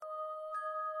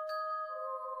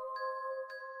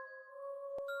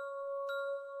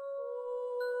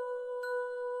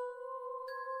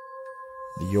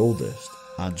The oldest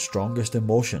and strongest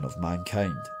emotion of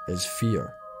mankind is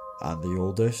fear, and the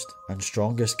oldest and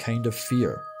strongest kind of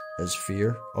fear is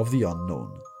fear of the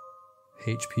unknown.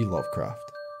 H.P. Lovecraft.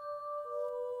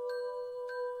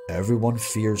 Everyone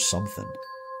fears something.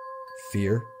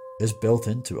 Fear is built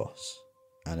into us,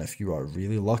 and if you are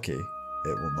really lucky,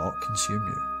 it will not consume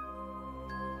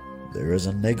you. There is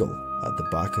a niggle at the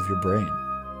back of your brain,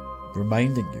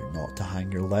 reminding you not to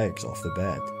hang your legs off the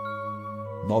bed,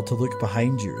 not to look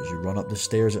behind you as you run up the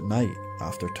stairs at night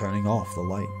after turning off the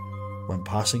light. When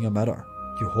passing a mirror,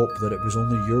 you hope that it was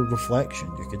only your reflection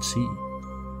you could see.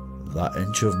 That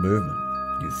inch of movement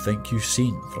you think you've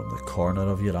seen from the corner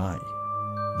of your eye.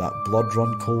 That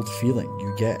blood-run cold feeling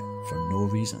you get for no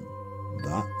reason.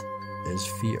 That is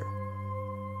fear.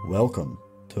 Welcome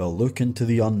to a look into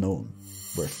the unknown,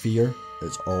 where fear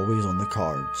is always on the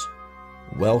cards.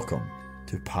 Welcome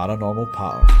to Paranormal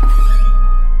Power.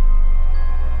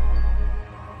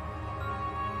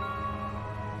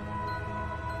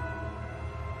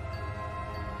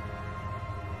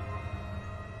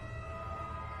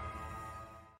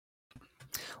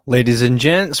 Ladies and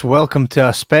gents, welcome to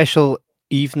a special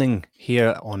evening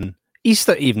here on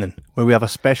Easter evening, where we have a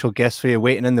special guest for you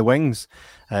waiting in the wings.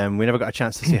 We never got a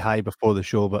chance to say hi before the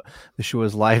show, but the show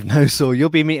is live now, so you'll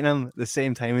be meeting him at the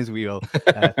same time as we will.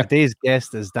 Today's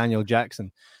guest is Daniel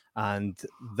Jackson, and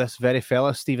this very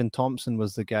fella, Stephen Thompson,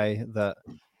 was the guy that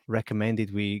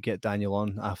recommended we get Daniel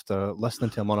on after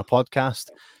listening to him on a podcast,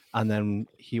 and then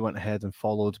he went ahead and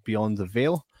followed Beyond the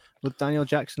Veil with Daniel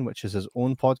Jackson, which is his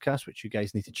own podcast, which you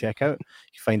guys need to check out.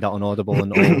 You find that on Audible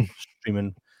and all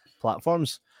streaming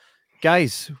platforms.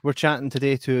 Guys, we're chatting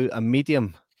today to a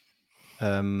medium.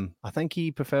 I think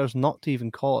he prefers not to even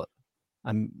call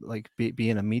it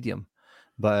being a medium,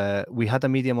 but we had a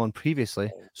medium on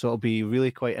previously, so it'll be really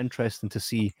quite interesting to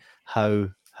see how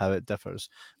it differs.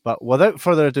 But without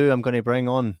further ado, I'm going to bring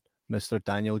on Mr.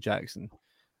 Daniel Jackson.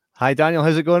 Hi, Daniel.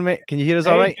 How's it going, mate? Can you hear us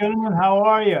all right? Hey, gentlemen. How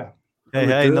are you?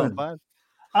 Hey, not bad.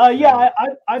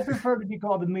 I prefer to be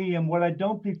called a medium. What I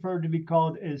don't prefer to be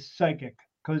called is psychic,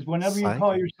 because whenever you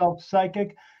call yourself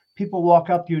psychic, people walk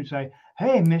up to you and say,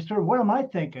 "Hey, mister, what am I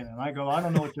thinking?" And I go, "I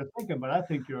don't know what you're thinking, but I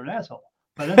think you're an asshole."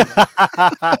 But anyway.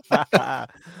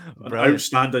 An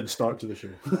outstanding start to the show.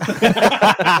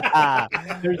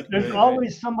 there's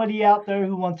always somebody out there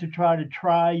who wants to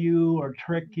try you or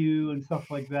trick you and stuff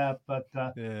like that. But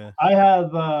I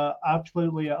have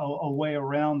absolutely a way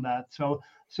around that. So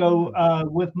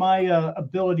with my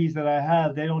abilities that I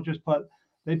have, they don't just put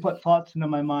thoughts into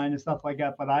my mind and stuff like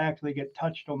that, but I actually get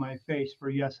touched on my face for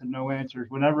yes and no answers.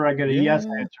 Whenever I get a yes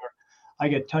answer, I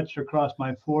get touched across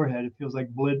my forehead. It feels like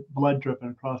blood dripping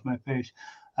across my face.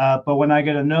 But when I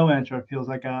get a no answer, it feels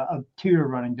like a tear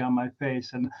running down my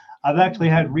face. And I've actually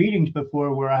had readings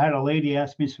before where I had a lady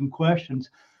ask me some questions.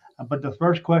 But the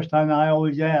first question I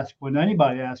always ask when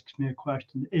anybody asks me a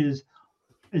question is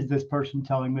this person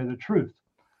telling me the truth?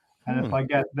 And if I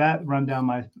get that run down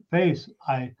my face,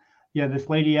 this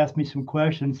lady asked me some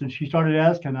questions and she started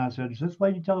asking. I said, "Is this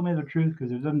lady telling me the truth?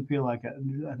 Because it doesn't feel like it."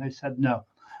 And they said, "No."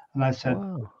 And I said,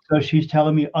 "Wow. So she's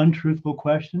telling me untruthful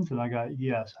questions?" And I got,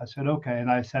 "Yes." I said, "Okay." And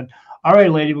I said, "All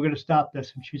right, lady, we're going to stop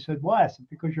this." And she said, "Why?" I said,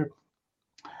 "Because you're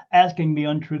asking me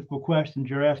untruthful questions.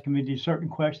 You're asking me these certain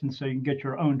questions so you can get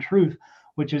your own truth,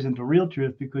 which isn't the real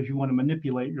truth, because you want to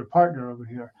manipulate your partner over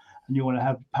here and you want to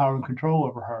have power and control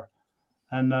over her."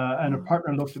 And her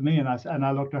partner looked at me and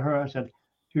I looked at her. I said,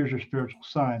 "Here's your spiritual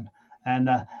sign." And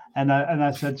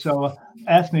I said, "So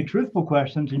ask me truthful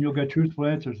questions and you'll get truthful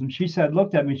answers." And she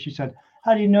looked at me. She said,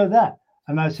 "How do you know that?"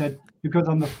 And I said, because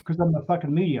I'm the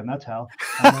fucking medium. That's how.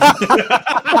 You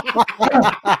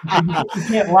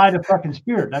can't lie to fucking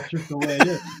spirit. That's just the way it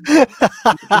is.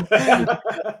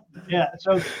 Yeah.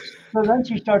 So then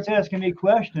she starts asking me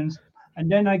questions,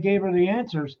 and then I gave her the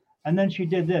answers, and then she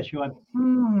did this. She went,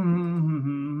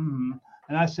 and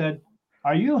I said,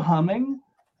 "Are you humming?"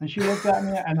 And she looked at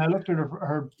me, and I looked at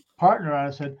her partner, and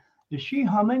I said, "Is she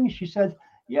humming?" She said,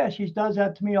 "Yeah, she does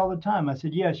that to me all the time." I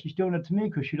said, "Yeah, she's doing it to me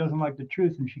because she doesn't like the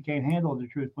truth and she can't handle the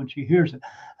truth when she hears it.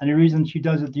 And the reason she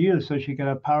does it to you is so she can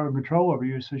have power and control over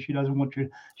you. So she doesn't want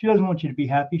you to be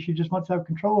happy. She just wants to have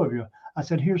control over you." I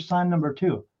said, "Here's sign number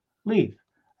 2, leave."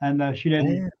 And she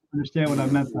didn't understand what I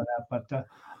meant by that. But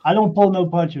I don't pull no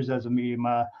punches as a medium.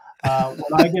 When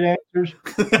I get answers,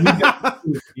 you get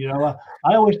the truth,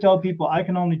 I always tell people I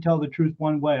can only tell the truth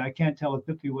one way. I can't tell it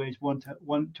 50 ways, one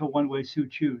way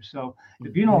suits you. So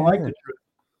if you don't like the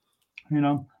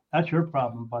truth, that's your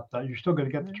problem. But you're still going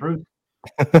to get the truth.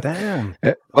 Damn.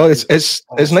 Well,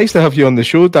 it's nice to have you on the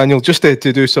show, Daniel. Just to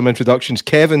do some introductions.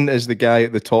 Kevin is the guy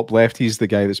at the top left. He's the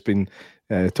guy that's been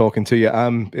talking to you.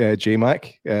 I'm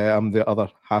J-Mac. I'm the other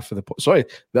half of the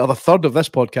the other third of this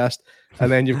podcast,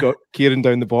 and then you've got Kieran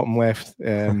down the bottom left.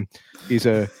 He's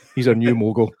our new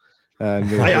mogul. And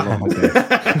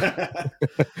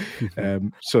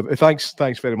so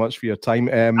thanks very much for your time.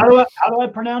 How do I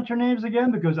pronounce your names again?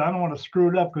 Because I don't want to screw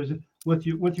it up. Because with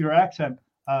your accent,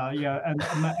 and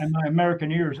my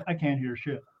American ears, I can't hear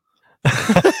shit.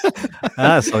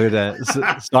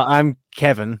 So I'm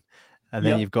Kevin, and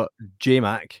then you've got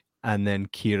J-Mac, and then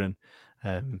Kieran.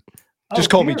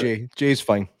 Just call me Jay. Jay's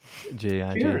fine.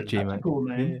 J-Mac. Cool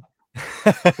name.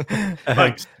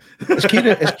 Thanks. Is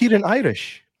Kieran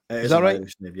Irish? Is that right?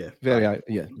 Irish name, yeah. Very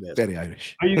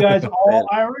Irish. Are you guys all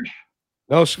Irish?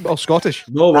 No, all Scottish.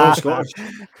 No, we're all Scottish.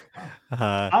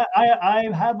 I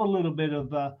have a little bit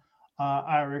of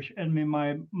Irish. I mean,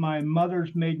 my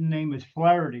mother's maiden name is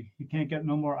Flaherty. You can't get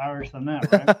no more Irish than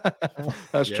that, right?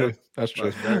 That's true. That's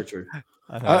very true.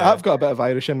 I've got a bit of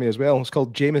Irish in me as well. It's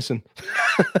called Jameson.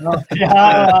 Yeah,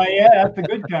 that's a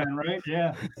good kind, right?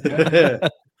 Yeah.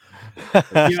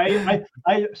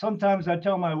 I sometimes I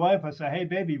tell my wife, I say, "Hey,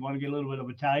 baby, you want to get a little bit of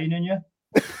Italian in you?"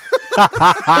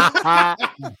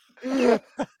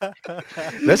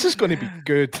 This is going to be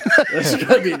good. This is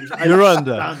going to be you're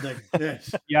under.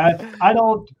 Yes. Yeah, I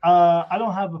don't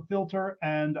have a filter,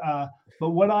 and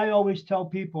but what I always tell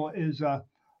people is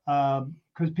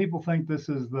because people think this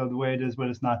is the way it is, but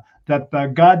it's not. That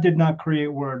God did not create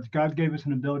words. God gave us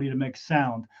an ability to make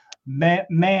sound.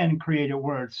 Man created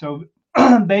words. So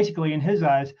basically, in his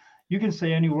eyes, you can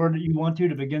say any word that you want to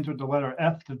that begins with the letter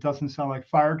F that doesn't sound like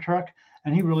fire truck,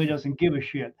 and he really doesn't give a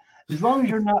shit. As long as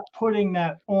you're not putting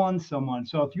that on someone.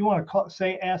 So if you want to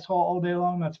say asshole all day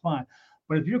long, that's fine.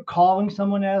 But if you're calling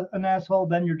someone an asshole,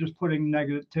 then you're just putting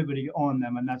negativity on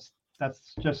them, and that's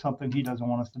just something he doesn't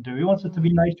want us to do. He wants us to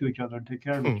be nice to each other and take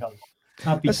care of each other,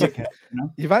 not be dickheads. You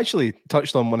know? You've actually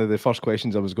touched on one of the first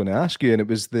questions I was going to ask you, and it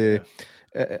was I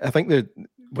think that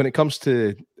when it comes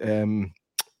to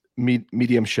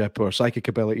mediumship or psychic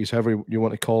abilities, however you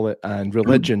want to call it, and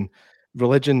religion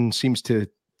seems to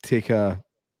take a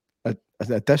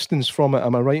distance from it.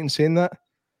 Am I right in saying that?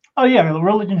 Oh yeah,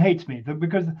 religion hates me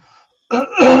because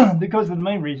of the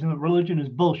main reason that religion is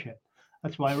bullshit.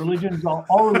 That's why religion is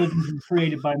all religions were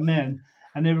created by men,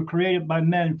 and they were created by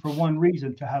men for one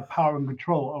reason: to have power and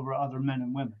control over other men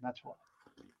and women. That's why.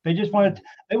 They just want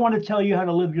to tell you how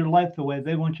to live your life the way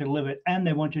they want you to live it, and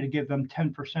they want you to give them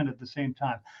 10% at the same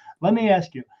time. Let me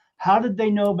ask you, how did they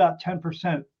know about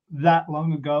 10% that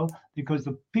long ago? Because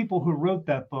the people who wrote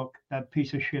that book, that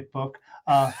piece of shit book,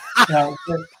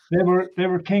 they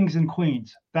were kings and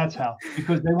queens. That's how,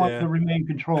 because they want to remain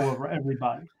control over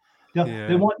everybody.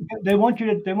 They want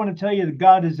to tell you that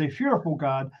God is a fearful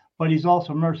God, but he's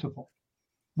also merciful.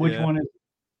 Which one is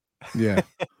it?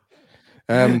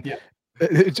 Yeah.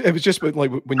 It was just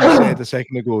like when you said a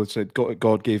second ago, it said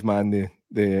God gave man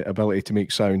the ability to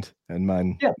make sound, and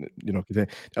man,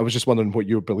 I was just wondering what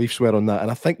your beliefs were on that,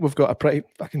 and I think we've got a pretty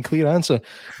fucking clear answer.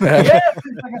 Because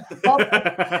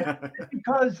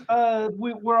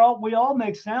we all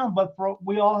make sound, but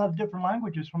we all have different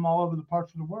languages from all over the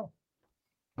parts of the world.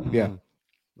 Yeah,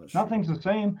 nothing's the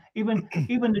same. Even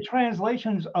the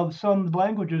translations of some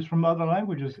languages from other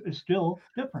languages is still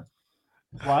different.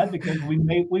 Why? Because we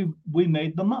made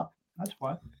them up. That's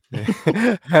why.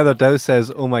 Heather Dow says,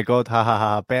 "Oh my God, ha ha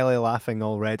ha! Belly laughing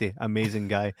already. Amazing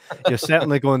guy. You're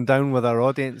certainly going down with our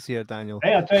audience here, Daniel."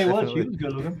 Hey, I'll tell you what, she was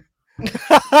good looking.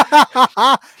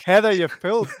 Heather, you're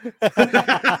pulled.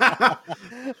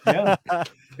 Yeah.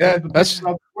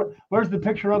 Where's the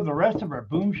picture of the rest of her?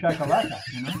 Boom shakalaka.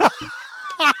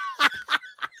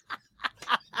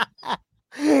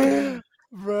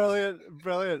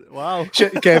 Brilliant. Wow.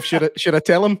 Kev, should I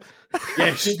tell him?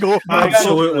 Yes,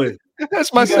 absolutely.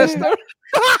 That's my sister.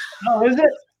 Oh, is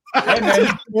it? Hey,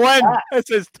 man. Twin. It's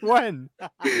his twin.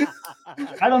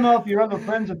 I don't know if your other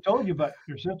friends have told you, but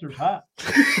your sister's hot.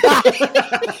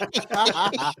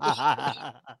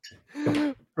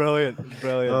 Brilliant.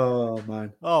 Oh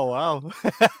man. Oh wow.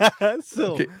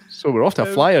 So we're off to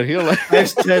a flyer here.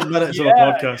 Best 10 minutes of a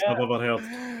podcast I've ever heard.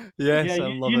 Yes,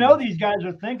 you know these guys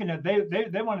are thinking that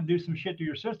they want to do some shit to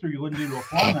your sister you wouldn't do to a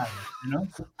farm animal,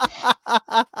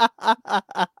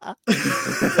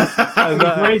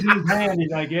 He's raising his hand.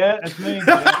 He's like, "Yeah, that's me."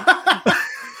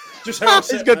 Just how I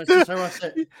sit.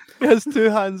 He has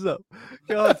two hands up.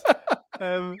 God.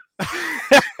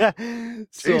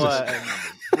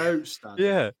 Outstanding.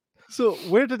 Yeah. So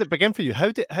where did it begin for you?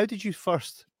 How did you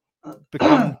first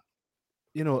become?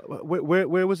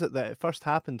 Where was it that it first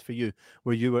happened for you,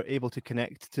 where you were able to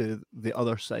connect to the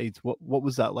other side? What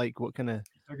was that like? What kind of?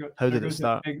 How did it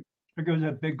start? There goes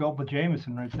that big gulp of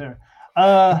Jameson right there.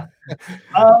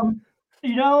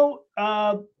 You know,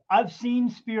 I've seen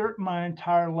spirit my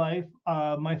entire life.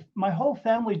 My whole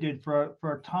family did for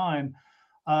a time.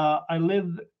 I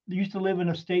used to live in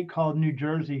a state called New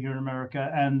Jersey here in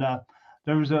America, and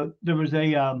there was a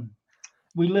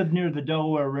we lived near the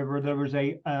Delaware River. There was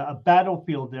a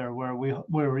battlefield there where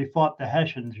we fought the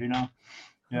Hessians. You know,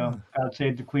 God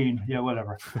save the Queen. Yeah,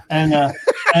 whatever. And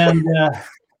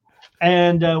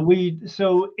we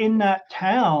so in that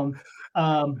town,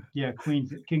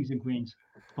 kings and queens,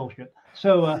 bullshit.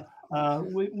 So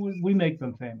we make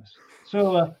them famous.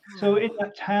 So in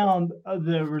that town,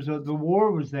 the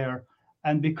war was there,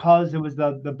 and because it was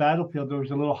the battlefield, there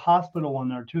was a little hospital on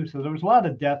there too. So there was a lot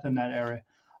of death in that area,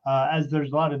 as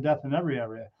there's a lot of death in every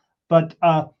area. But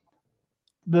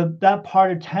that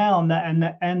part of town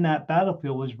that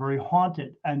battlefield was very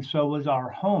haunted, and so was our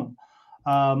home.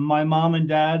 My mom and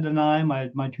dad and I,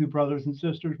 my two brothers and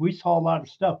sisters, we saw a lot of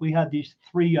stuff. We had these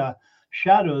three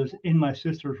shadows in my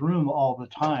sister's room all the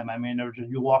time. I mean,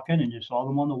 you walk in and you saw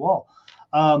them on the wall.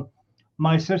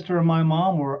 My sister and my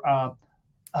mom were,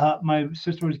 my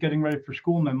sister was getting ready for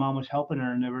school. My mom was helping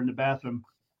her, and they were in the bathroom,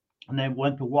 and they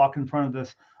went to walk in front of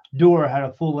this door, had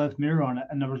a full length mirror on it,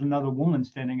 and there was another woman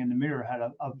standing in the mirror, had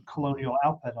a colonial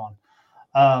outfit on.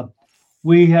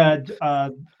 We had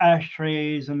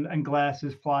ashtrays and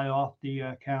glasses fly off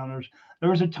the counters. There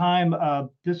was a time,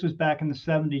 this was back in the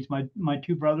 70s, my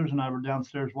two brothers and I were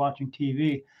downstairs watching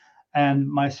TV, and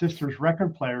my sister's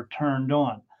record player turned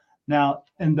on. Now,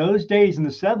 in those days in the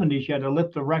 70s, you had to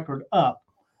lift the record up,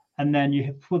 and then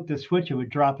you flip the switch, it would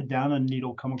drop it down, and a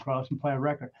needle would come across and play a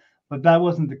record. But that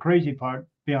wasn't the crazy part,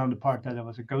 beyond the part that it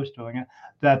was a ghost doing it,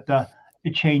 that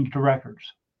it changed the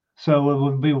records. So it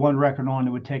would be one record on,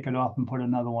 it would take it off and put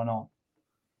another one on.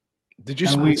 Did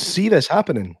you see this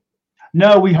happening?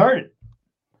 No, we heard it.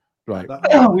 Right.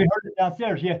 We heard it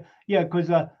downstairs. Yeah, because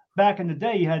back in the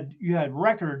day, you had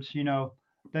records,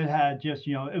 that had just,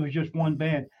 it was just one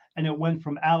band, and it went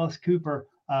from Alice Cooper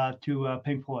to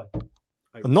Pink Floyd.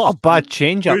 Not a bad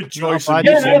change-up. Good choice.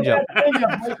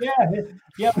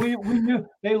 Yeah, we knew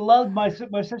they loved my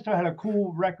sister had a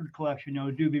cool record collection,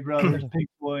 Doobie Brothers, Pink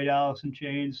Floyd, Alice in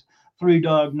Chains, Three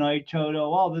Dog Night,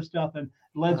 Toto, all this stuff, and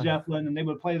Led Zeppelin, and they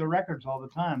would play the records all the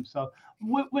time. So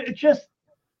it just,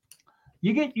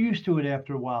 you get used to it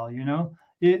after a while,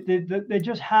 They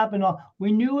just happen.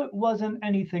 We knew it wasn't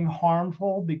anything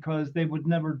harmful because they would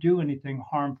never do anything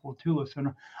harmful to us.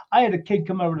 And I had a kid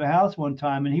come over to the house one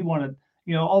time, and he wanted,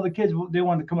 all the kids, they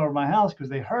wanted to come over to my house because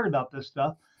they heard about this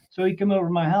stuff. So he came over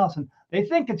to my house, and they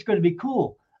think it's going to be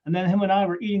cool. And then him and I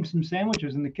were eating some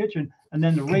sandwiches in the kitchen, and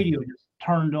then the radio just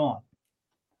turned on.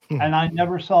 And I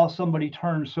never saw somebody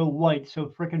turn so white so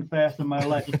freaking fast in my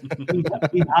life. He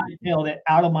hightailed it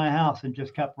out of my house and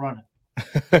just kept running.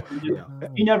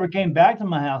 He never came back to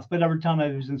my house, but every time I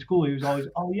was in school, he was always,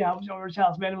 "Oh yeah, I was over his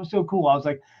house, man. It was so cool." I was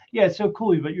like, "Yeah, it's so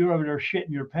cool, but you're over there shitting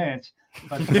your pants."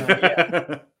 But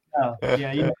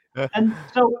and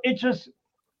so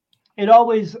it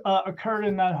always occurred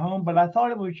in that home, but I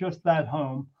thought it was just that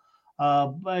home.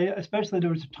 Especially there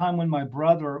was a time when my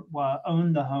brother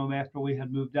owned the home after we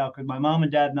had moved out, because my mom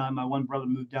and dad and I, my one brother,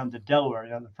 moved down to Delaware,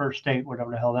 the first state,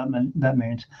 whatever the hell that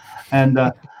means, and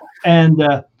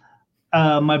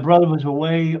my brother was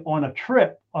away on a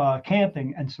trip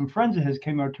camping, and some friends of his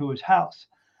came over to his house,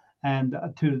 and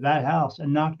to that house,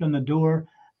 and knocked on the door,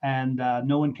 and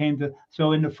no one came to.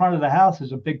 So in the front of the house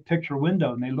is a big picture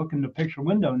window, and they look in the picture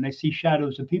window and they see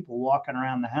shadows of people walking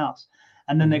around the house.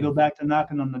 And then they go back to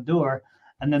knocking on the door,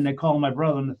 and then they call my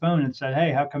brother on the phone and said,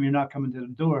 "Hey, how come you're not coming to the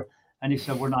door?" And he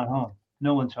said, "We're not home.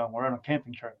 No one's home. We're on a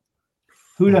camping trip."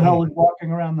 Who the hell is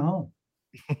walking around the home?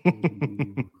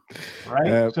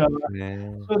 Right. So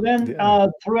then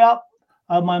throughout,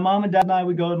 my mom and dad and I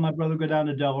would go, and my brother go down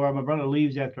to Delaware. My brother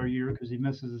leaves after a year because he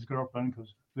misses his girlfriend,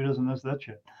 because who doesn't miss that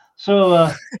shit?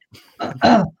 So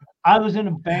I was in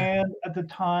a band at the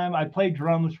time. I played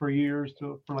drums for years,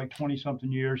 for like 20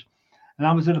 something years. And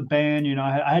I was in a band,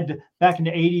 I had to, back in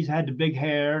the 80s, I had the big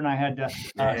hair, and I had the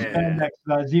spandex,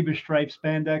 zebra stripe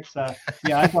spandex.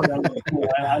 I thought that looked cool.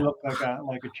 I looked like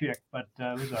a chick, but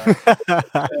it was all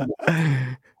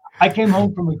right. I came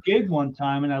home from a gig one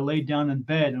time, and I laid down in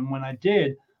bed. And when I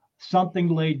did, something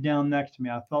laid down next to me.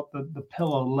 I felt the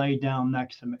pillow lay down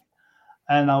next to me.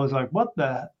 And I was like, what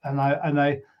the? And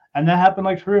that happened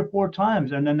like 3 or 4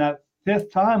 times. And then that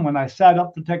 5th time, when I sat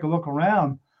up to take a look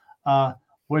around,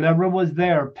 whatever was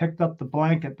there picked up the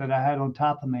blanket that I had on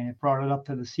top of me, and it brought it up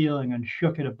to the ceiling and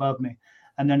shook it above me,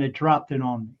 and then it dropped it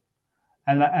on me.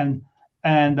 And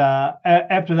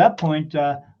after that point,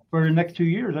 for the next 2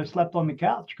 years, I slept on the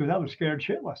couch because I was scared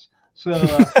shitless. So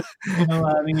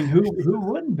I mean, who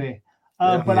wouldn't be?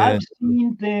 But I've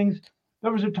seen things.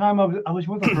 There was a time I was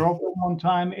with a girlfriend one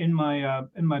time in my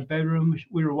bedroom.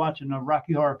 We were watching a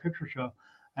Rocky Horror Picture Show.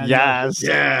 And, yes.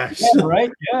 Yeah, right.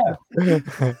 Yeah.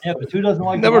 Yeah, but who doesn't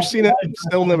like? Never seen it.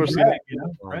 Still never seen it. You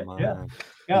know, right? Yeah.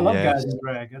 Yeah, I love guys in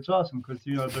drag. It's awesome because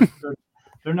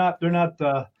they're not. They're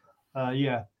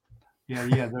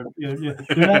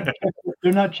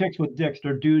not chicks with dicks.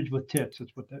 They're dudes with tits.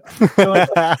 That's what they are. So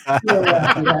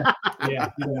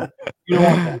you don't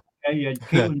want that. Yeah,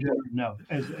 Caitlyn Jenner, no,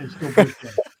 as still Bruce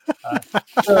Jenner.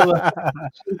 So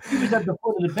he was at the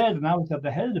foot of the bed, and I was at the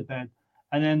head of the bed,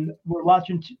 and then we're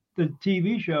watching the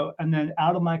TV show, and then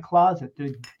out of my closet,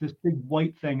 this big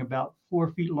white thing about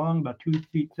 4 feet long, about 2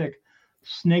 feet thick,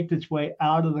 snaked its way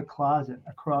out of the closet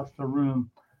across the room,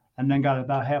 and then got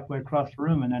about halfway across the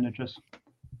room, and then it just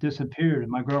disappeared.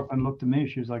 And my girlfriend looked at me.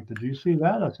 She was like, "Did you see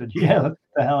that?" I said, "Yeah, let's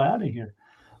get the hell out of here."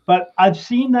 But I've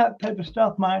seen that type of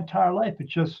stuff my entire life.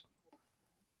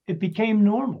 It became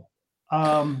normal.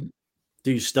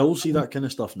 Do you still see that kind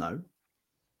of stuff now?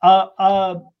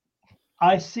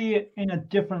 I see it in a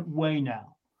different way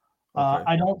now. Okay.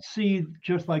 I don't see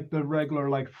just like the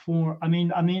regular form. I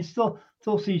mean, still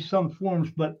see some forms,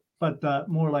 but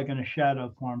more like in a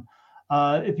shadow form.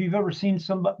 If you've ever seen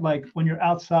somebody, like when you're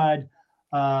outside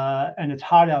and it's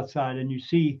hot outside and you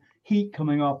see heat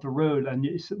coming off the road and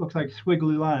it looks like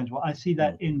squiggly lines. Well, I see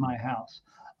that in my house.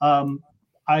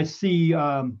 I see,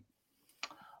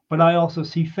 but I also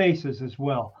see faces as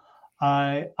well.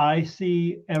 I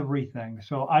see everything.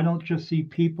 So I don't just see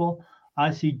people.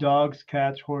 I see dogs,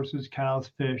 cats, horses, cows,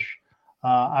 fish.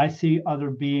 I see other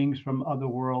beings from other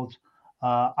worlds.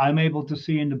 I'm able to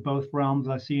see into both realms.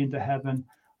 I see into heaven,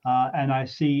 and I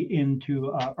see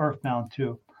into Earthbound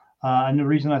too. And the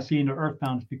reason I see into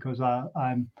Earthbound is because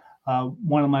I'm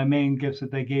one of my main gifts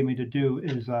that they gave me to do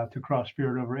is to cross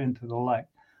spirit over into the light.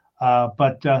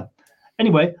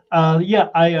 Anyway,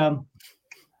 I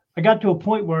got to a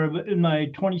point where in my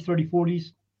 20s, 30s,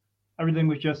 40s, everything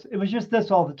was just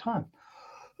this all the time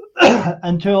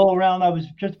until around I was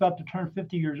just about to turn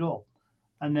 50 years old.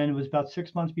 And then it was about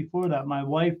 6 months before that, my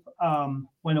wife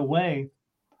went away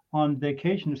on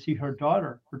vacation to see her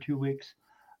daughter for 2 weeks.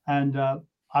 And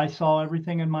I saw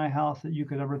everything in my house that you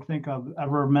could ever think of,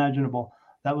 ever imaginable,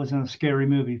 that was in a scary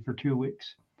movie for 2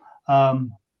 weeks. I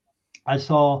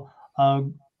saw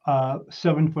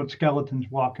 7-foot skeletons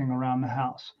walking around the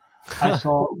house. I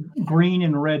saw green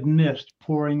and red mist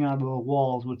pouring out of the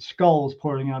walls, with skulls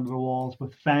pouring out of the walls,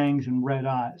 with fangs and red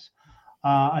eyes.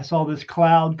 I saw this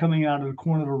cloud coming out of the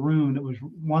corner of the room. It was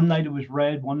one night it was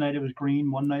red, one night it was green,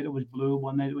 one night it was blue,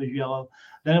 one night it was yellow.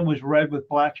 Then it was red with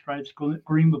black stripes,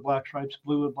 green with black stripes,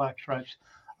 blue with black stripes.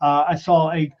 I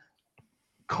saw a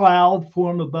cloud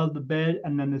form above the bed,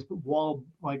 and then this wall,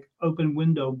 like open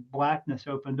window, blackness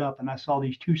opened up, and I saw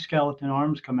these 2 skeleton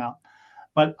arms come out.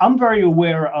 But I'm very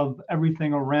aware of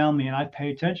everything around me, and I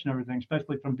pay attention to everything,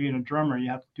 especially from being a drummer. You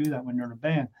have to do that when you're in a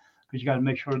band, because you got to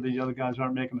make sure the other guys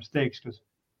aren't making mistakes, because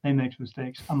they make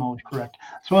mistakes. I'm always correct.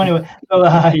 So anyway,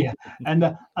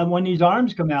 and when these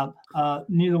arms come out,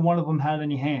 neither one of them had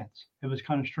any hands. It was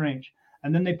kind of strange.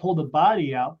 And then they pulled the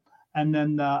body out, and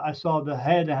then I saw the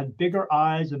head had bigger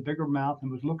eyes, a bigger mouth, and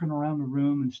was looking around the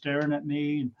room and staring at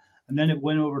me. And then it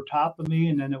went over top of me,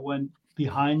 and then it went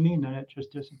behind me, and then it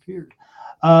just disappeared.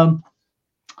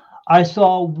 I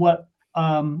saw what.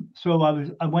 So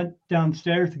I went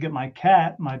downstairs to get my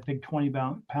cat, my big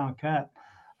 20-pound cat,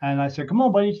 and I said, "Come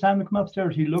on, buddy, it's time to come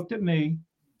upstairs." He looked at me.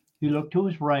 He looked to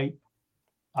his right.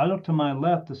 I looked to my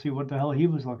left to see what the hell he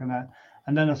was looking at,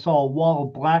 and then I saw a wall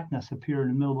of blackness appear in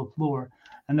the middle of the floor.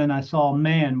 And then I saw a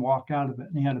man walk out of it,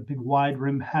 and he had a big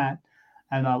wide-rimmed hat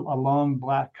and a long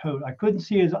black coat. I couldn't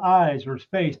see his eyes or his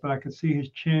face, but I could see his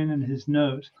chin and his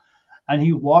nose. And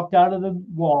he walked out of the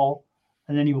wall,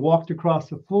 and then he walked across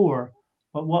the floor.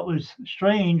 But what was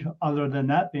strange, other than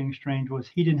that being strange, was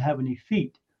he didn't have any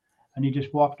feet. And he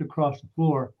just walked across the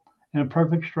floor in a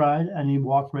perfect stride, and he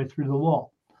walked right through the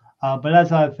wall. But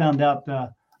as I found out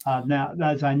now,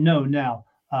 as I know now,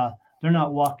 they're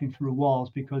not walking through walls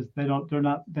because they don't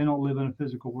live in a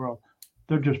physical world.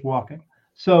 They're just walking.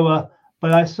 So,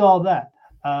 but I saw that,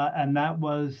 and that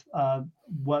was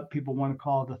what people want to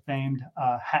call the famed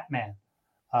Hat Man.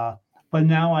 But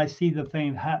now I see the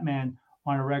famed Hat Man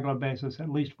on a regular basis,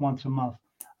 at least once a month.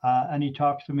 And he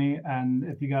talks to me, and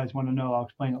if you guys want to know, I'll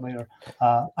explain it later.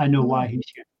 I know why he's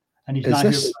here, and he's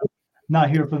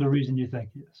not here for the reason you think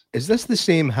he is. Is this the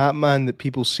same Hat Man that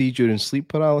people see during sleep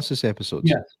paralysis episodes?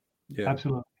 Yes, yeah.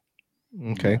 Absolutely.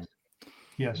 Okay.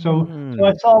 Yeah, so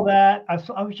I saw that.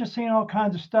 I was just seeing all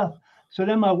kinds of stuff. So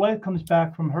then my wife comes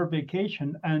back from her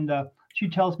vacation and she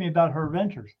tells me about her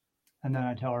adventures. And then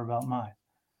I tell her about mine.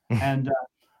 And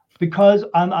because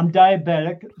I'm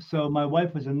diabetic, so my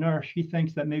wife was a nurse, she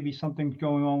thinks that maybe something's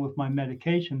going on with my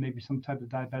medication, maybe some type of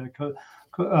diabetic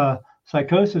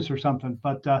psychosis or something.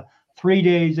 But 3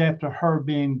 days after her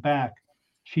being back,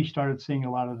 she started seeing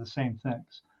a lot of the same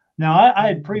things. Now, I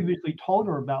had previously told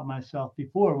her about myself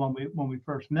before when we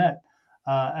first met,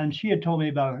 and she had told me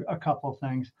about a couple of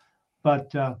things.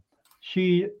 But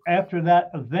she, after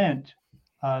that event,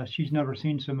 she's never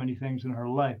seen so many things in her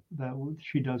life that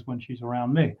she does when she's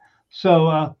around me.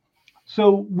 So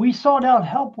we sought out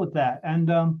help with that.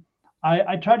 And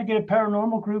I tried to get a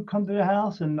paranormal group come to the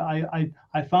house, and I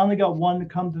finally got one to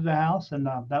come to the house, and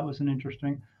that was an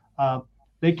interesting.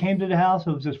 They came to the house.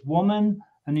 It was this woman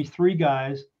and these 3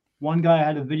 guys. One guy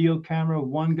had a video camera,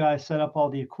 one guy set up all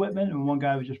the equipment, and one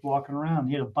guy was just walking around.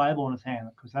 He had a Bible in his hand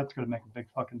because that's going to make a big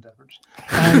fucking difference.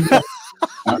 And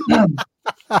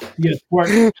yeah,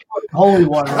 squirt holy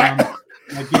water around.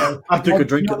 Like, yeah, I took a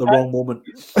drink at the wrong moment.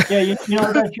 Yeah, you know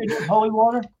what that shit is? Holy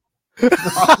water?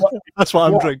 That's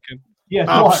what I'm drinking. Yeah,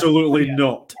 absolutely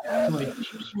not.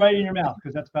 Just right in your mouth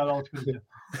because that's about all it's going to do.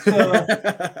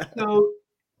 So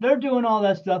they're doing all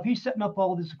that stuff. He's setting up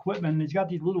all this equipment, and he's got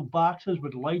these little boxes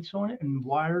with lights on it and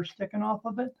wires sticking off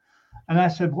of it. And I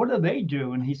said, "What do they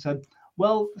do?" And he said,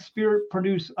 "Well, spirit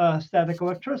produce static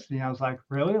electricity." And I was like,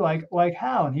 "Really? Like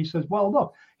how?" And he says, "Well,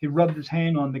 look." He rubbed his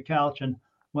hand on the couch and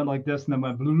went like this, and then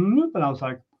went bloop. And I was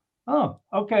like, "Oh,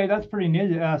 okay, that's pretty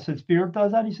neat." I said, "Spirit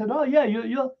does that?" He said, "Oh yeah,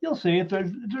 you'll see if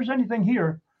there's anything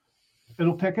here,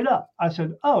 it'll pick it up." I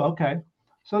said, "Oh, okay."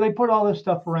 So they put all this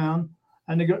stuff around,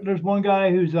 and there's one guy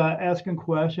who's asking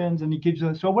questions, and he keeps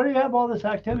saying, "So where do you have all this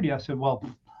activity?" I said, "Well,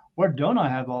 where don't I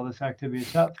have all this activity?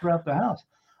 It's out throughout the house."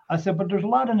 I said, "But there's a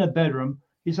lot in the bedroom."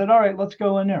 He said, "All right, let's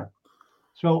go in there."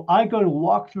 So I go to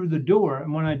walk through the door,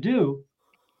 and when I do,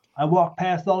 I walk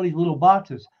past all these little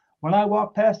boxes. When I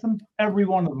walk past them, every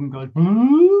one of them goes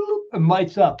bloop and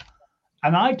lights up.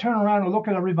 And I turn around and look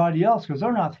at everybody else because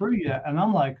they're not through yet. And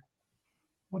I'm like,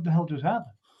 what the hell just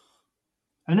happened?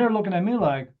 And they're looking at me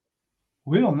like,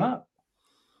 we don't know.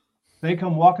 They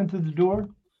come walking through the door,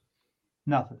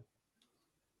 nothing.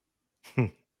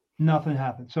 Nothing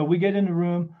happened. So we get in the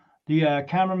room. The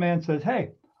cameraman says,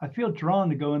 "Hey, I feel drawn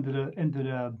to go into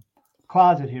the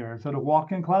closet here. Is that a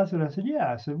walk-in closet?" I said,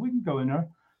 "Yeah." I said, "We can go in there."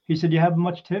 He said, "You have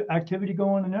much activity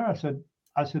going on in there?" I said,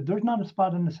 "There's not a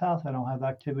spot in this house I don't have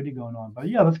activity going on, but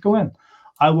yeah, let's go in."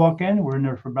 I walk in. We're in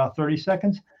there for about 30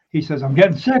 seconds. He says, "I'm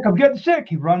getting sick. I'm getting sick."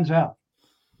 He runs out.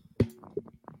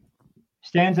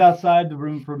 Stands outside the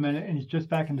room for a minute, and he's just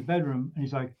back in the bedroom. And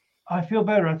he's like, "I feel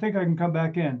better. I think I can come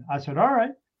back in." I said, "All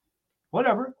right,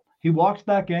 whatever." He walks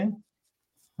back in.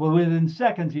 Well, within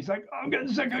seconds, he's like, "I'm getting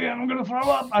sick again. I'm going to throw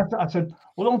up." I said,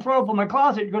 "Well, don't throw up in my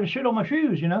closet. You're going to shit on my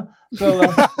shoes, you know?" So he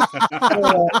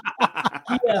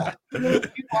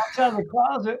walks out of the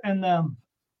closet and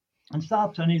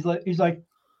stops. And he's like,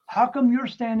 "How come you're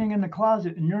standing in the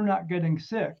closet and you're not getting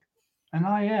sick? And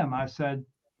I am." I said,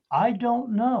 "I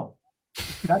don't know.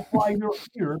 That's why you're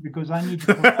here, because I need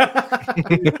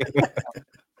to."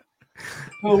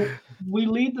 So we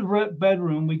leave the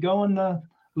bedroom. We go in the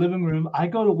living room. I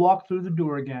go to walk through the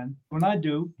door again. When I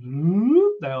do,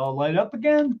 they all light up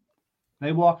again.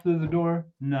 They walk through the door,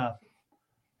 nothing.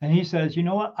 And he says, "You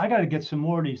know what? I got to get some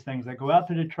more of these things." I go out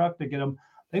to the truck to get them.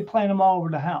 They plant them all over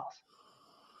the house.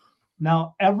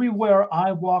 Now, everywhere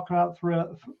I walk out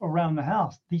around the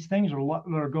house, these things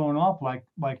are going off like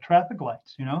traffic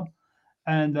lights, you know.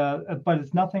 And but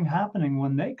it's nothing happening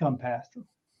when they come past them.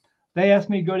 They asked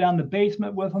me to go down the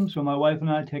basement with them, so my wife and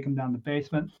I take them down the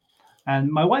basement.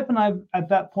 And my wife and I, at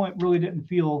that point, really didn't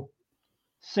feel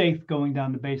safe going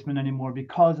down the basement anymore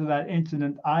because of that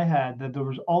incident I had, that there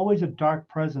was always a dark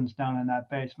presence down in that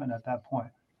basement at that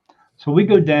point. So we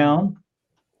go down,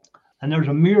 and there's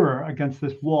a mirror against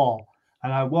this wall.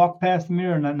 And I walk past the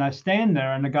mirror, and I stand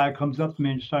there, and the guy comes up to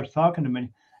me and starts talking to me.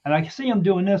 And I see him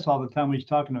doing this all the time when he's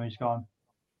talking to me. He's going.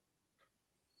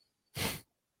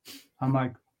 I'm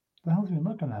like, "What the hell is he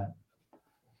looking at?"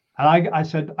 And I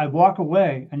said, I walk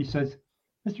away, and he says,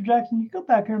 "Mr. Jackson, you go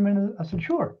back here a minute." I said,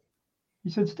 "Sure."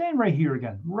 He said, "Stand right here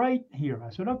again, right here."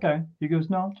 I said, "Okay." He goes,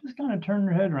 "No, just kind of turn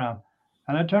your head around."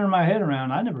 And I turned my head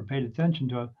around. I never paid attention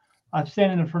to it. I'm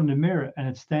standing in front of the mirror, and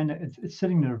it's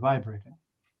sitting there vibrating.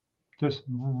 Just,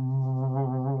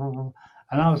 and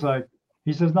I was like,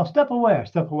 he says, "No, step away." I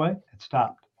step away. It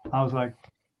stopped. I was like,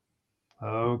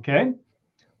 okay.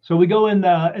 So we go in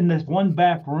this one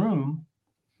back room,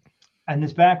 and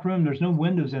this back room, there's no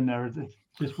windows in there. It's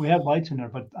just, we had lights in there,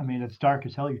 but I mean, it's dark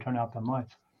as hell. You turn out them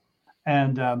lights.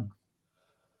 And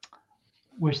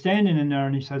we're standing in there,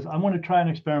 and he says, I want to try an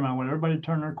experiment. I want everybody to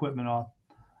turn their equipment off.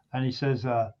 And he says,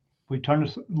 we turn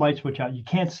the light switch out. You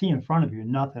can't see in front of you,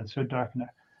 nothing. It's so dark in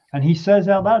there. And he says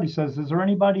out loud, he says, is there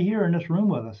anybody here in this room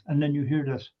with us? And then you hear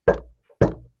this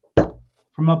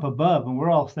from up above, and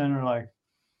we're all standing there like.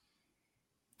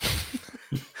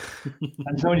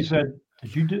 And somebody said,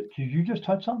 did you just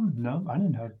touch something? No, I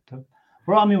didn't have to.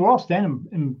 We're all standing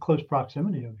in close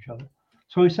proximity of each other.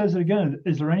 So he says it again,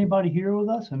 is there anybody here with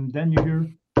us? And then you hear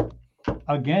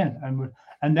again.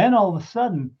 And then all of a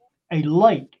sudden, a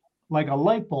light, like a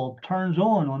light bulb, turns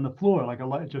on the floor, like a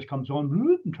light just comes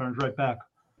on and turns right back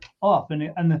off. And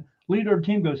the leader of the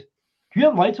team goes, do you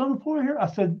have lights on the floor here?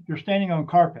 I said, you're standing on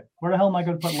carpet. Where the hell am I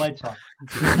going to put lights on?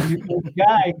 The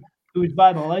guy who's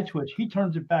by the light switch, he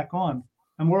turns it back on.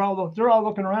 And they're all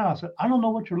looking around. I said, I don't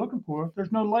know what you're looking for.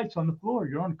 There's no lights on the floor.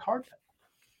 You're on carpet.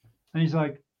 And he's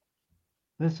like,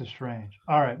 this is strange.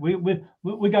 All right, we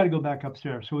got to go back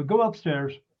upstairs. So we go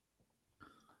upstairs.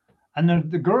 And then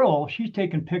the girl, she's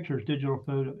taking pictures, digital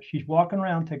photos. She's walking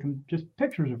around taking just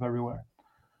pictures of everywhere.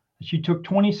 She took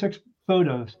 26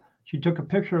 photos. She took a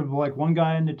picture of like one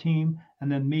guy in the team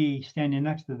and then me standing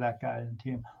next to that guy in the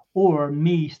team, or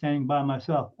me standing by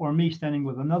myself, or me standing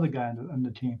with another guy in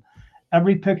the team.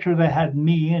 Every picture that had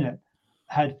me in it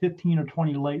had 15 or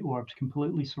 20 light orbs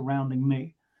completely surrounding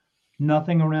me.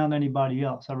 Nothing around anybody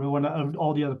else. Everyone,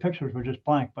 all the other pictures were just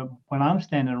blank. But when I'm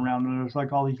standing around, there's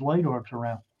like all these light orbs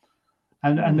around.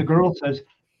 And the girl says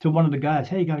to one of the guys,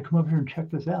 hey, you got to come over here and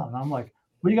check this out. And I'm like,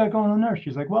 what do you got going on there?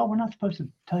 She's like, well, we're not supposed to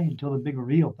tell you until the big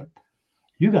reveal, but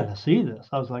you got to see this.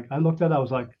 I was like, I looked at it. I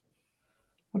was like,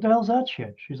 what the hell's that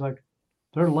shit? She's like,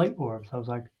 they're light orbs. I was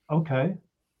like, okay.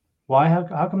 Why?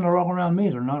 How come they're all around me?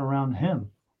 They're not around him.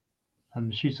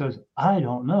 And she says, I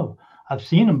don't know. I've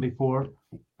seen them before,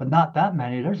 but not that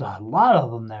many. There's a lot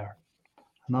of them there.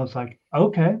 And I was like,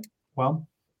 okay, well,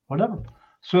 whatever.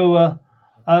 So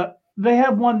they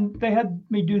had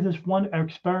me do this one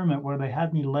experiment where they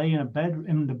had me lay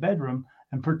in the bedroom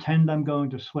and pretend I'm going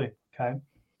to sleep. Okay.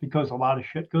 Because a lot of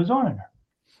shit goes on in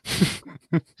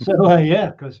there. So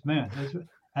yeah, because man,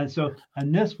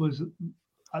 this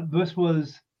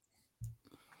was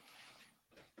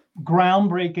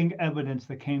groundbreaking evidence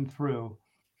that came through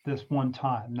this one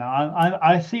time. Now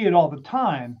I see it all the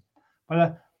time,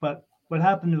 but what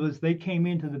happened was they came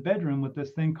into the bedroom with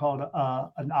this thing called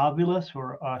an Ovilus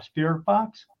or a spirit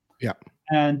box. Yeah.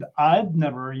 And I've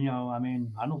never, I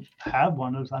don't have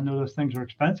one of those. I know those things are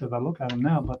expensive. I look at them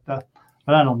now, but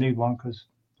I don't need one because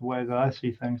the way that I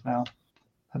see things now,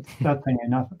 that thing ain't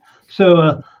nothing.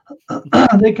 So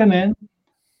they come in,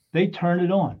 they turn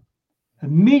it on.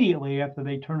 Immediately after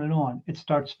they turn it on, it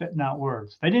starts spitting out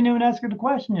words. They didn't even ask it a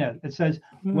question yet. It says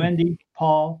Wendy,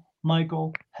 Paul,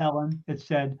 Michael, Helen. It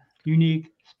said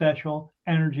unique, special,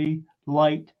 energy,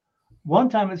 light. One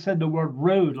time it said the word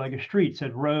road, like a street,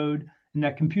 said road in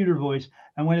that computer voice.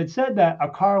 And when it said that, a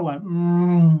car went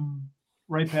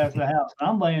right past the house. And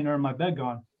I'm laying there in my bed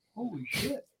going, holy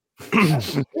shit.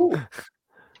 That's cool.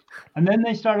 And then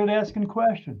they started asking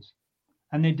questions.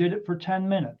 And they did it for 10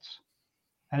 minutes.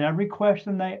 And every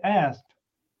question they asked,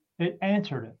 it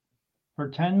answered it for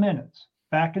 10 minutes,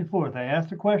 back and forth. They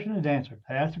asked a question, it answered.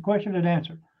 They asked a question, it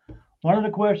answered. One of the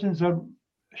questions that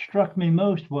struck me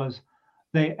most was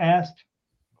they asked,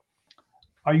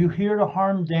 are you here to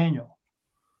harm Daniel?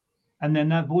 And then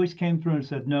that voice came through and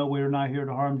said, no, we're not here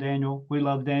to harm Daniel. We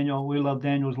love Daniel. We love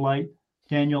Daniel's light.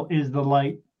 Daniel is the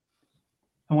light.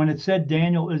 And when it said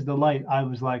Daniel is the light, I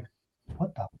was like,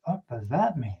 what the fuck does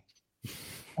that mean?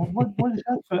 What is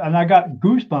that? And I got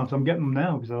goosebumps. I'm getting them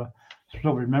now because I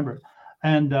still remember it.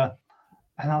 And I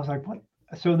was like, what?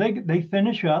 So they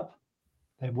finish up.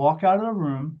 They walk out of the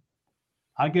room.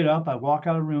 I get up. I walk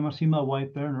out of the room. I see my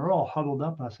wife there, and they're all huddled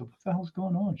up. And I said, what the hell's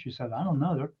going on? She said, I don't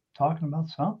know. They're talking about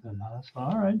something. And I said,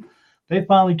 all right. They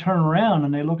finally turn around,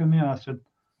 and they look at me, and I said,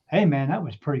 hey, man, that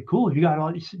was pretty cool. You got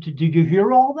all. Did you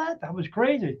hear all that? That was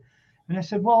crazy. And they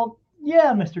said, well,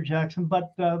 yeah, Mr. Jackson,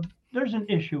 but there's an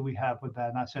issue we have with that.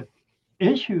 And I said,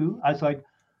 issue? I was like,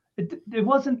 it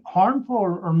wasn't harmful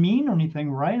or mean or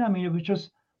anything, right? I mean, it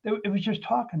was just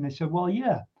talking. They said, well,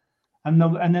 yeah. And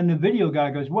then the video guy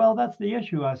goes, well, that's the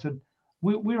issue. I said,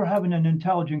 we were having an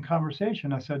intelligent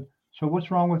conversation. I said, so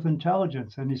what's wrong with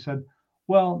intelligence? And he said,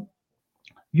 well,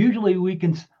 usually we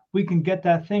can get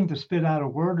that thing to spit out a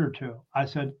word or two. I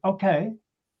said, okay.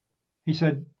 He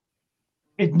said,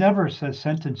 it never says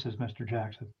sentences, Mr.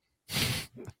 Jackson.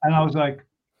 And I was like,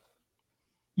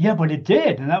 yeah, but it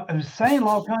did. And I was saying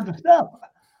all kinds of stuff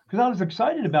because I was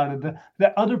excited about it,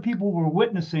 that other people were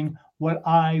witnessing what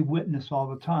I witness all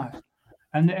the time.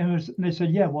 And they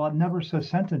said, yeah, well, it never says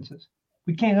sentences.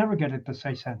 we can't ever get it to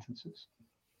say sentences.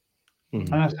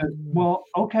 And I said, well,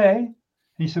 okay.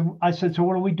 I said, so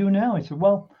what do we do now? He said,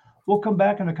 well, we'll come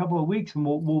back in a couple of weeks and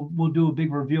we'll do a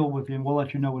big reveal with you and we'll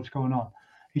let you know what's going on.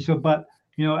 He said, but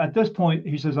at this point,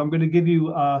 he says, I'm going to give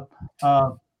you a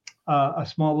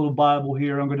small little Bible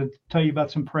here. I'm going to tell you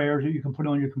about some prayers that you can put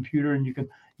on your computer, and you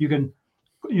can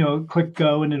click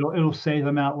go, and it'll say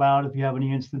them out loud if you have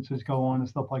any instances go on and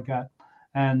stuff like that.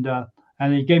 And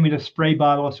he gave me the spray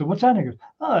bottle. I said, what's that? And he goes,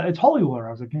 oh, it's holy water.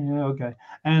 I was like, yeah, okay.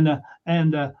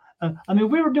 I mean,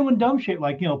 we were doing dumb shit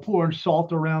like, pouring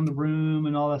salt around the room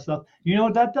and all that stuff. You know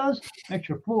what that does? Makes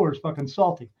your floors fucking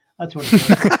salty. That's what it does.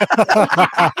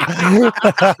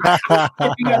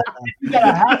 if you got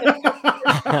a habit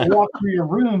to walk through your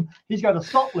room, he's got a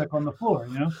salt lick on the floor,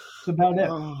 That's about it.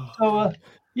 So,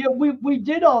 we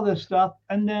did all this stuff.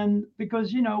 And then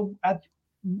because,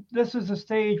 this is a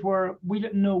stage where we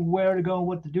didn't know where to go and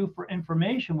what to do for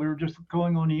information. We were just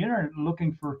going on the internet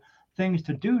looking for things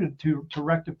to do to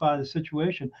rectify the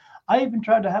situation. I even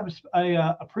tried to have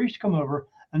a priest come over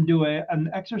and do an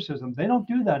exorcism. They don't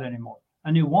do that anymore,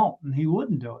 and he won't, and he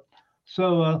wouldn't do it.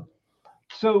 So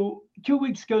 2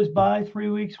 weeks goes by,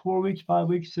 3 weeks, 4 weeks, 5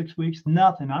 weeks, 6 weeks,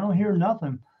 nothing. I don't hear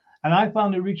nothing. And I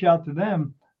finally reach out to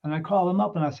them, and I call them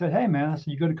up, and I said, hey, man, I said,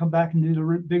 you going to come back and do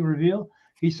the big reveal?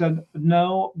 He said,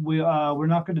 no, we're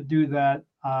not going to do that.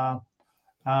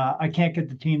 I can't get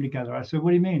the team together. I said,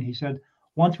 what do you mean? He said,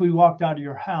 once we walked out of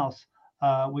your house,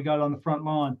 we got on the front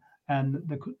lawn, and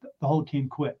the whole team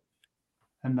quit,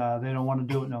 and they don't want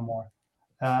to do it no more.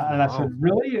 And I said,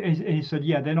 really? He said,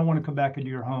 yeah, they don't want to come back into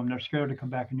your home. They're scared to come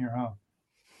back into your home.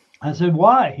 I said,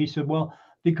 why? He said, well,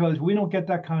 because we don't get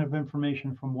that kind of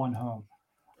information from one home.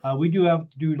 We do have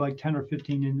to do like 10 or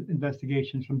 15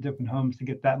 investigations from different homes to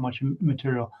get that much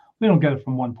material. We don't get it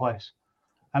from one place.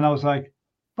 And I was like,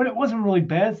 but it wasn't really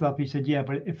bad stuff. He said, yeah,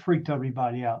 but it freaked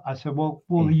everybody out. I said, well,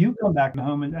 you come back to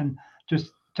home and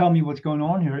just tell me what's going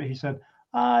on here. He said,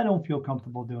 I don't feel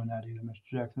comfortable doing that either, Mr.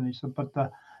 Jackson. He said,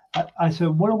 but I said,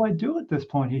 what do I do at this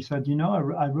point? He said,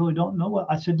 I really don't know what.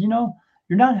 I said, you're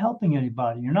not helping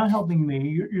anybody. You're not helping me.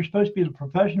 You're supposed to be the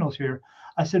professionals here.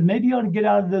 I said, maybe you ought to get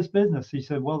out of this business. He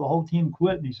said, well, the whole team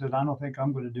quit. And he said, I don't think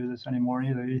I'm going to do this anymore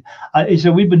either. He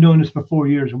said, we've been doing this for 4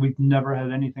 years, and we've never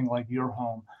had anything like your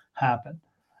home happen.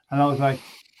 And I was like,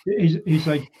 he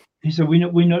said, we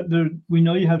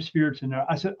know you have spirits in there.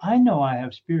 I said, I know I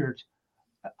have spirits.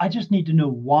 I just need to know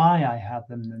why I have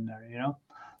them in there,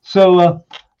 So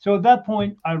at that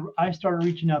point, I started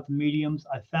reaching out to mediums.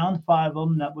 I found 5 of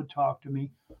them that would talk to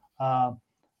me. None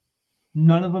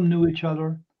of them knew each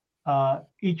other.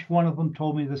 Each one of them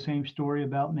told me the same story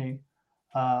about me.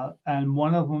 And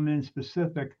one of them in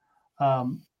specific,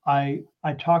 I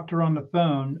talked to her on the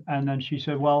phone, and then she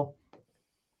said, well,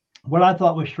 what I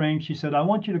thought was strange, she said, I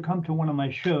want you to come to one of my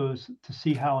shows to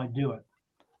see how I do it.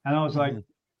 And I was like,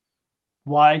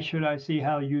 why should I see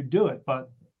how you do it? But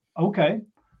okay.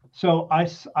 So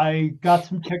I got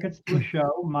some tickets to a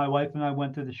show. My wife and I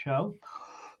went to the show.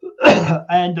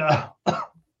 And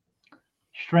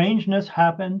strangeness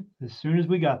happened as soon as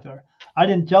we got there. I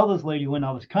didn't tell this lady when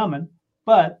I was coming,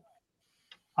 but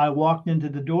I walked into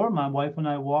the door. My wife and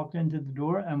I walked into the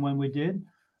door. And when we did,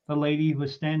 the lady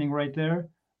was standing right there,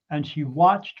 and she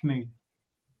watched me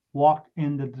walk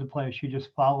into the place. She just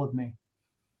followed me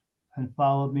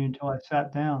until I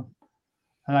sat down.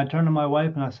 And I turned to my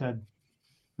wife and I said,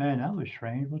 man, that was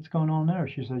strange. What's going on there?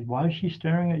 She said, why is she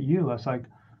staring at you? I was like,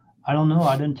 I don't know.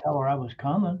 I didn't tell her I was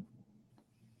coming.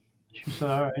 She said,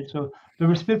 all right. So there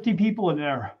was 50 people in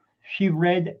there. She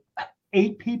read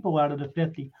 8 people out of the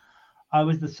 50. I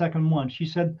was the second one. She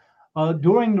said,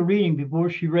 during the reading, before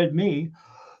she read me,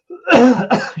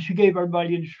 she gave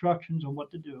everybody instructions on what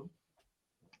to do.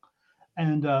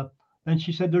 And then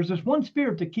she said, there's this one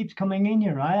spirit that keeps coming in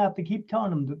here. I have to keep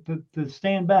telling him to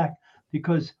stand back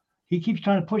because he keeps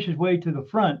trying to push his way to the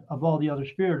front of all the other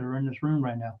spirits that are in this room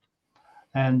right now.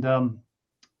 And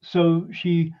so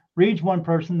she reads one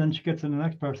person, then she gets to the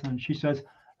next person, and she says,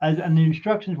 and the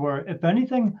instructions were, if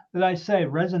anything that I say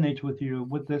resonates with you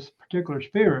with this particular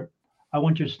spirit, I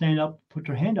want you to stand up, put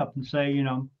your hand up and say,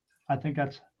 I think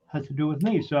that has to do with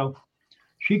me. So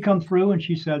she comes through and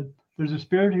she said, there's a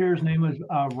spirit here. His name is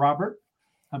Robert,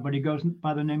 but he goes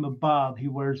by the name of Bob. He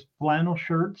wears flannel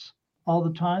shirts all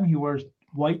the time. He wears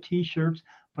white T-shirts,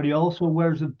 but he also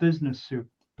wears a business suit.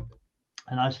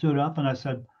 And I stood up and I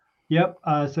said, yep.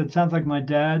 I said, sounds like my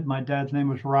dad. My dad's name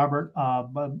was Robert,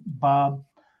 Bob.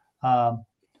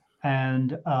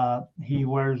 And he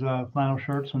wears flannel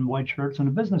shirts and white shirts and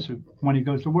a business suit when he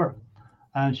goes to work.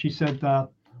 And she said,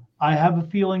 I have a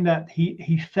feeling that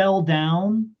he fell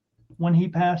down when he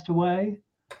passed away.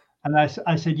 And I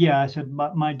said, yeah. I said,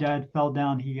 my dad fell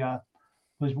down. He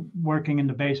was working in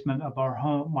the basement of our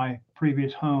home, my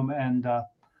previous home, and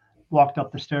walked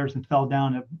up the stairs and fell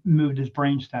down. It moved his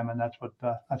brainstem, and that's what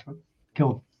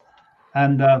killed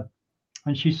him.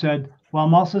 And she said, well,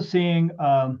 I'm also seeing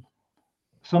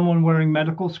someone wearing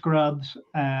medical scrubs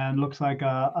and looks like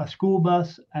a school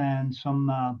bus and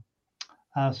some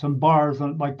bars,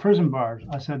 like prison bars.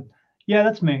 I said, yeah,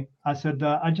 that's me. I said,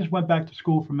 I just went back to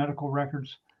school for medical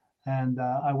records, and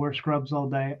I wear scrubs all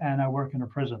day, and I work in a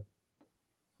prison.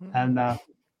 And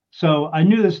so I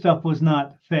knew this stuff was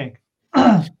not fake.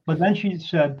 But then she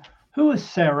said, who is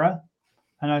Sarah?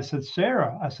 And I said,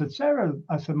 Sarah. I said, Sarah.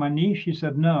 I said, my niece. She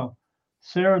said, no.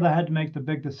 Sarah that had to make the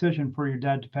big decision for your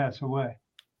dad to pass away.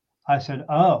 I said,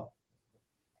 oh,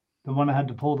 the one that had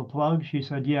to pull the plug? She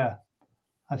said, yeah.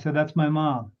 I said, that's my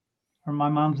mom. My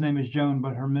mom's name is Joan,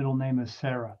 but her middle name is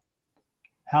Sarah.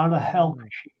 How the hell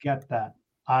could she get that?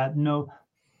 I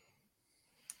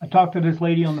talked to this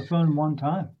lady on the phone one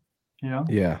time, you know?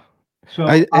 Yeah. So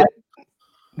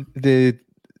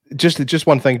just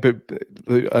one thing, but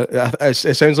it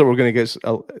sounds like we're going to get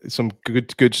some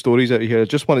good stories out of here. I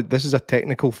just wanted, this is a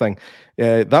technical thing.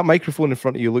 That microphone in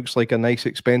front of you looks like a nice,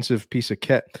 expensive piece of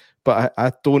kit, but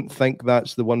I don't think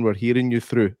that's the one we're hearing you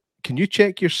through. Can you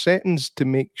check your settings to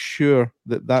make sure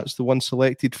that that's the one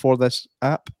selected for this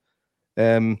app?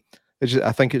 I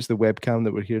think it's the webcam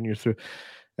that we're hearing you through.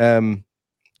 Yeah,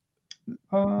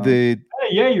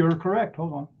 you're correct.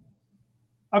 Hold on.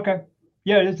 Okay.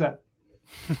 Yeah, it is that.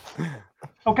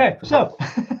 Okay, so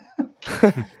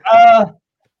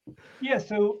yeah,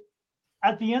 so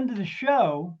at the end of the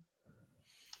show,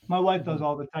 my wife does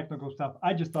all the technical stuff.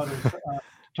 I just thought it was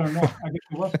turned on. I guess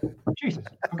it was. Jesus.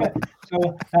 Okay.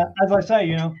 So as I say,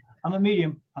 you know, I'm a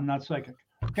medium. I'm not psychic.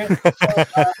 Okay.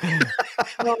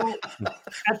 So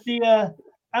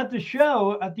at the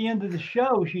show, at the end of the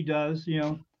show, she does, you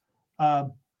know,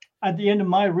 at the end of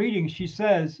my reading, she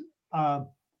says,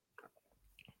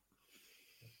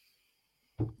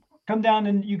 come down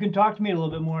and you can talk to me a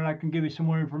little bit more and I can give you some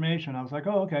more information. I was like,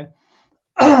 oh, okay.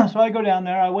 So I go down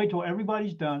there. I wait till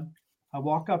everybody's done. I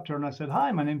walk up to her and I said,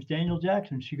 hi, my name's Daniel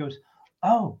Jackson. She goes,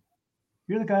 oh,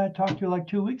 you're the guy I talked to like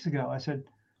 2 weeks ago. I said,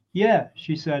 yeah.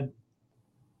 She said,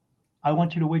 I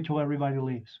want you to wait till everybody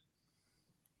leaves.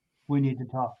 We need to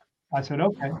talk. I said,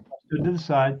 okay. I stood to the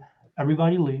side.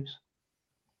 Everybody leaves.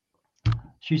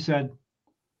 She said,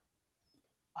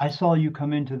 I saw you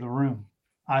come into the room.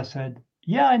 I said,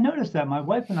 yeah, I noticed that. My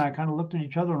wife and I kind of looked at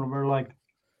each other and we were like,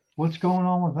 what's going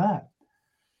on with that?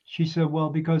 She said, well,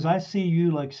 because I see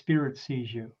you like spirit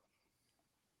sees you.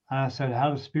 And I said, how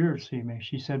does spirit see me?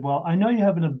 She said, well, I know you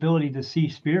have an ability to see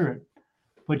spirit,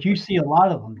 but you see a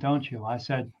lot of them, don't you? I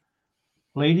said,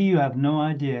 lady, you have no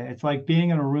idea. It's like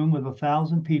being in a room with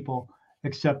 1,000 people,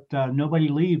 except nobody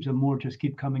leaves and more just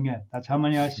keep coming in. That's how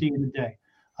many I see in a day.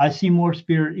 I see more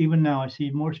spirit, even now, I see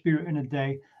more spirit in a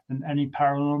day than any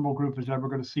paranormal group is ever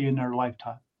going to see in their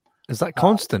lifetime. Is that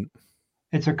constant?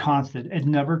 It's a constant. It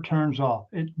never turns off.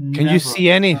 Can you see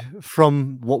any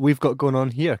from what we've got going on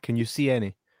here? Can you see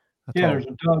any? Yeah, there's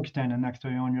a dog standing next to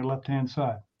you on your left-hand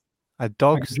side. A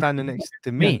dog standing next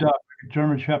to me? Yeah, dog, like a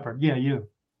German Shepherd. Yeah, you.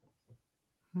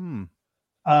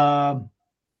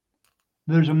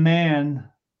 There's a man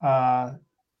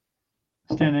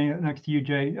standing next to you,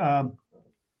 Jay.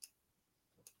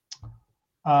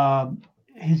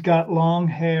 He's got long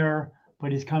hair,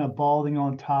 but he's kind of balding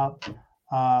on top.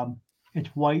 It's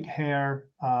white hair.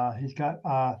 He's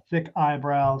got thick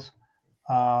eyebrows.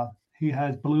 He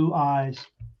has blue eyes.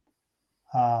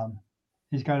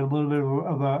 He's got a little bit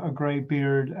of a gray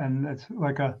beard, and it's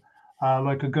like a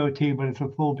goatee, but it's a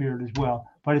full beard as well.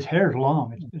 But his hair is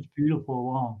long. It's beautiful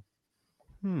long.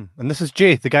 And this is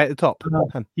Jay, the guy at the top.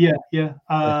 Yeah.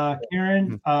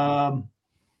 Kieran,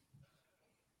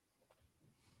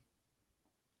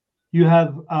 you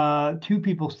have two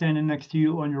people standing next to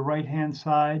you on your right-hand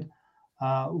side.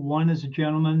 One is a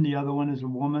gentleman, the other one is a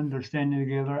woman. They're standing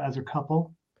together as a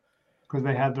couple because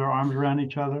they have their arms around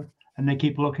each other and they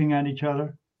keep looking at each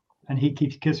other, and he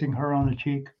keeps kissing her on the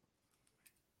cheek.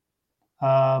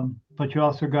 But you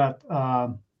also got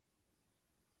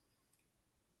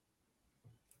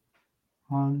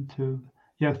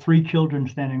you have 3 children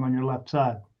standing on your left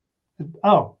side.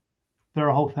 Oh, they're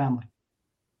a whole family.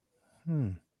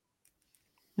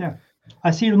 Yeah,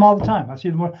 I see them all the time. I see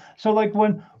them. So like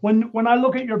when I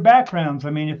look at your backgrounds, I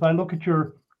mean, if I look at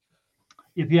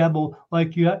if you have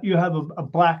you have a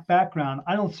black background,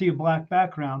 I don't see a black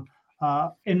background.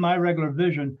 In my regular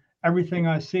vision, everything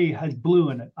I see has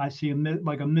blue in it. I see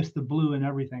like a mist of blue in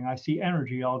everything. I see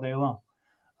energy all day long.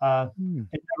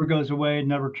 It never goes away. It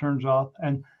never turns off.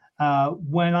 And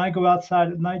When I go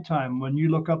outside at nighttime, when you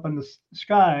look up in the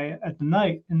sky at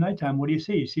the nighttime, what do you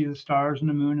see? You see the stars and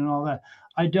the moon and all that.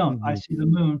 I don't. I see the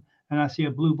moon and I see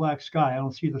a blue-black sky. I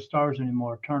don't see the stars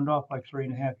anymore. It turned off like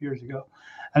 3.5 years ago.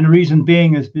 And the reason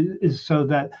being is so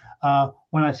that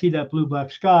when I see that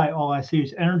blue-black sky, all I see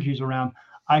is energies around.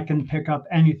 I can pick up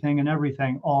anything and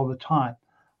everything all the time.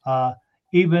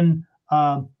 Even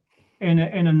in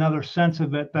another sense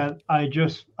of it that I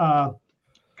just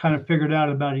kind of figured out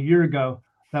about a year ago,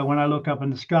 that when I look up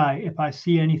in the sky, if I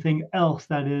see anything else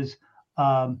that is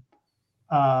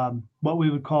what we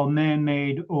would call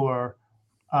man-made or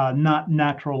not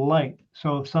natural light.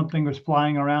 So if something was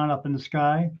flying around up in the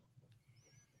sky,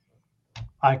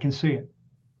 I can see it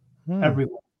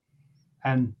everywhere.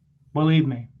 And believe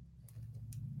me,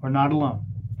 we're not alone.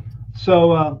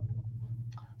 So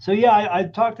yeah, I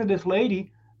talked to this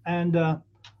lady, and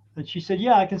she said,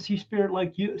 yeah, I can see spirit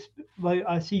like you, like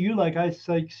I see you, like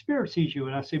spirit sees you.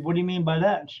 And I said, what do you mean by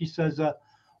that? And she says,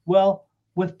 well,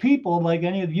 with people like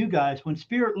any of you guys, when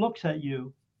spirit looks at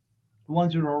you, the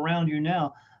ones that are around you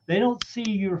now, they don't see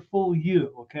your full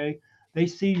you, okay? They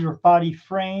see your body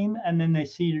frame, and then they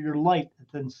see your light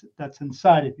that's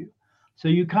inside of you. So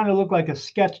you kind of look like a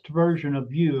sketched version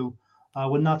of you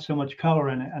with not so much color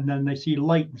in it, and then they see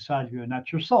light inside of you, and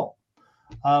that's your soul.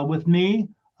 With me,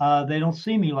 they don't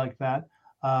see me like that.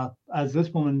 As this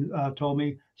woman told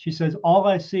me, she says, all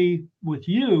I see with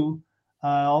you,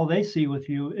 all they see with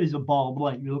you is a ball of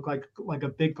light. You look like a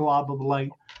big glob of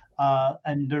light,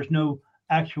 and there's no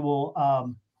actual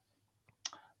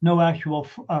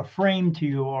frame to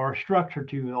you or structure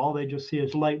to you. All they just see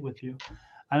is light with you.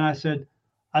 And I said,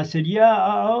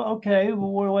 yeah, okay.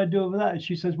 Well, what do I do with that? And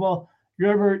she says, well, you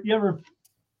ever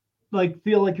like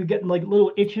feel like you're getting like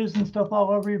little itches and stuff all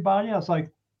over your body? I was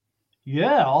like,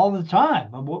 yeah, all the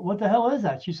time. What the hell is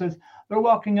that? She says, they're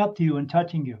walking up to you and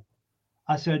touching you.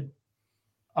 I said,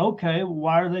 okay,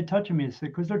 why are they touching me? She said,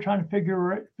 because they're trying to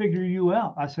figure you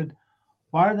out. I said,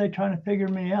 why are they trying to figure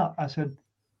me out? I said,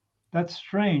 that's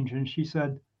strange. And she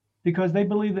said, because they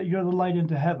believe that you're the light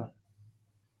into heaven.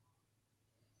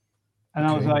 And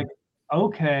okay. I was like,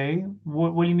 okay,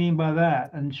 what do you mean by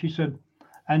that? And she said,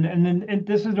 and then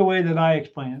this is the way that I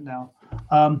explain it now.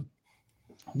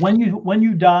 When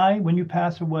you die, when you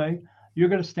pass away, you're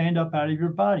going to stand up out of your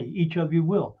body. Each of you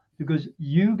will, because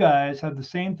you guys have the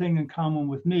same thing in common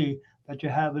with me that you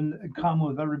have in common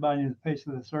with everybody in the face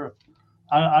of this earth.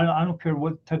 I don't care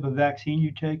what type of vaccine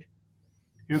you take,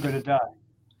 you're going to die.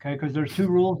 Okay, because there's two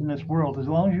rules in this world. As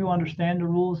long as you understand the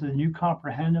rules and you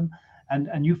comprehend them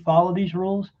and you follow these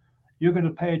rules, you're going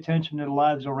to pay attention to the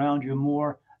lives around you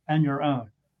more and your own.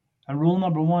 And rule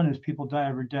number one is people die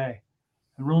every day.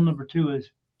 And rule number two is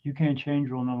you can't change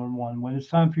rule number one. When it's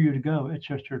time for you to go, it's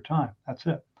just your time. That's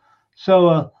it.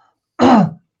 So,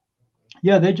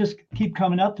 yeah, they just keep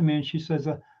coming up to me, and she says,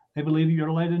 they believe you're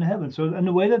a light in heaven. So, and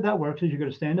the way that works is you're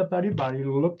going to stand up out of your body, you're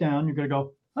going to look down, you're going to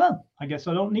go, oh, I guess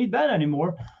I don't need that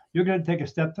anymore. You're going to take a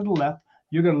step to the left,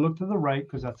 you're going to look to the right,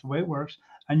 because that's the way it works,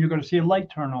 and you're going to see a light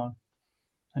turn on.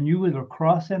 And you either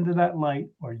cross into that light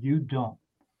or you don't.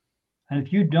 And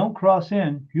if you don't cross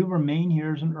in, you remain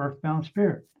here as an earthbound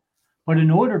spirit. But in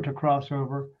order to cross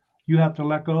over, you have to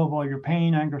let go of all your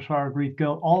pain, anger, sorrow, grief,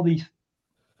 guilt, all these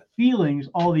feelings,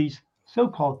 all these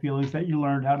so-called feelings that you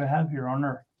learned how to have here on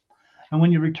earth. And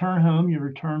when you return home, you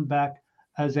return back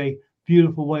as a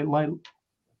beautiful white light.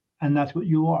 And that's what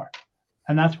you are.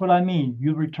 And that's what I mean.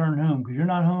 You return home, because you're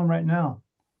not home right now.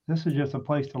 This is just a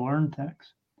place to learn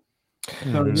things.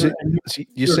 So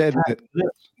you said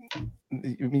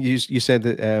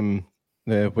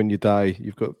that when you die,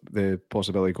 you've got the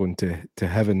possibility of going to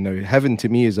heaven. Now, heaven to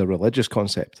me is a religious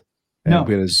concept. No,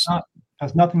 whereas it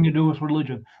has nothing to do with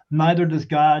religion. Neither does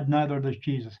God, neither does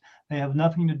Jesus. They have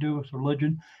nothing to do with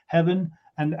religion. Heaven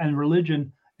and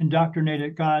religion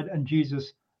indoctrinated God and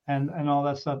Jesus and all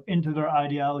that stuff into their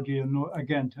ideology, and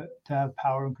again, to have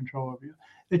power and control over you.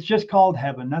 It's just called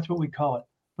heaven. That's what we call it.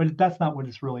 But that's not what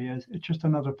it really is. It's just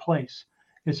another place.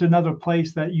 It's another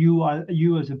place that you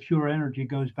as a pure energy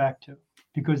goes back to,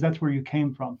 because that's where you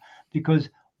came from. Because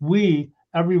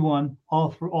everyone,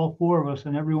 all four of us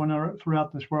and everyone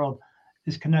throughout this world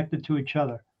is connected to each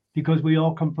other, because we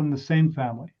all come from the same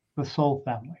family, the soul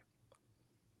family.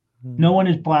 No one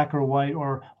is black or white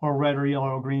or red or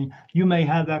yellow or green. You may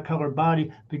have that colored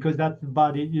body because that's the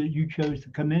body you chose to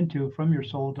come into from your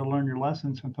soul to learn your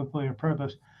lessons and fulfill your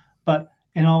purpose. But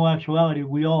in all actuality,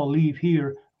 we all leave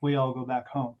here, we all go back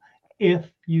home.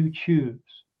 If you choose.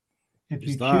 If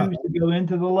you choose to go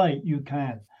into the light, you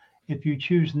can. If you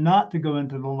choose not to go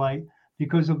into the light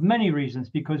because of many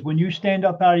reasons. Because when you stand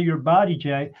up out of your body,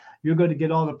 Jay, you're going to get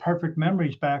all the perfect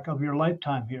memories back of your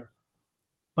lifetime here.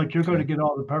 But you're going to get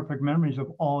all the perfect memories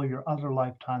of all your other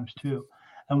lifetimes too.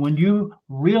 And when you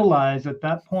realize at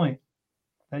that point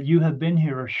that you have been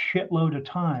here a shitload of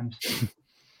times,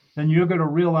 then you're going to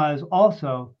realize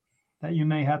also that you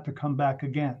may have to come back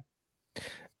again.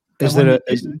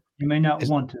 You may not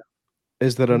want to.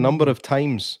 Is there a number of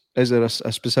times? Is there a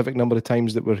specific number of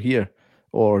times that we're here,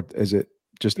 or is it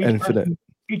just infinite?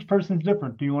 Each person's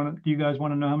different. Do you guys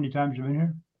want to know how many times you've been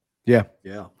here? Yeah.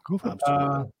 Yeah. Go for it.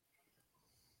 Absolutely.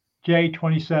 Jay,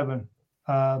 27.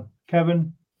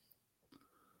 Kevin,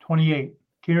 28.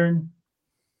 Kieran,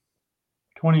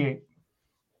 28.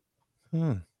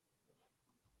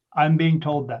 I'm being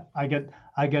told that. I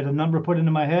get a number put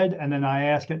into my head, and then I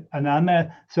ask it, and I'm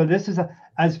at. So this is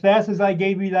as fast as I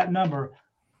gave you that number.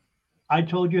 I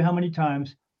told you how many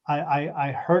times.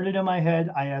 I heard it in my head.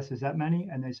 I asked, "Is that many?"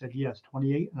 And they said, "Yes,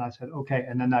 28." And I said, "Okay."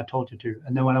 And then I told you to.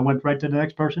 And then when I went right to the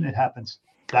next person, it happens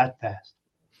that fast.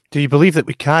 Do you believe that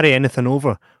we carry anything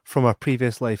over from our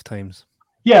previous lifetimes?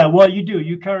 Yeah, well, you do.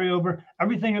 You carry over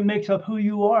everything that makes up who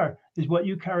you are is what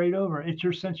you carried over. It's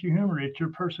your sense of humor. It's your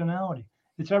personality.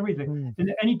 It's everything.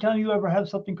 And anytime you ever have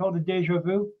something called a deja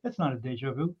vu, it's not a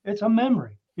deja vu. It's a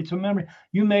memory. It's a memory.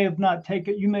 You may have not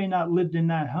taken, you may not lived in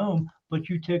that home, but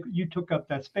you took up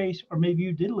that space, or maybe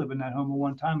you did live in that home at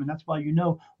one time, and that's why you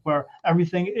know where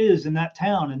everything is in that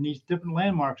town and these different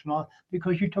landmarks and all,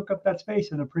 because you took up that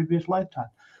space in a previous lifetime.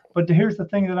 But here's the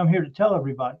thing that I'm here to tell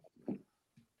everybody.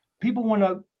 People want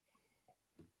to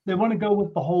go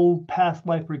with the whole past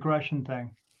life regression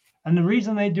thing. And the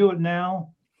reason they do it now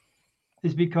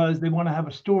is because they want to have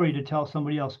a story to tell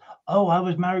somebody else. Oh, I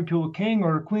was married to a king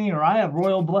or a queen, or I have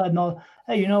royal blood and all.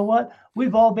 Hey, you know what?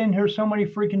 We've all been here so many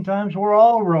freaking times. We're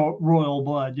all royal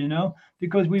blood,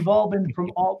 because we're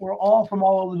all from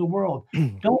all over the world.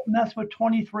 Don't mess with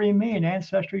 23andMe and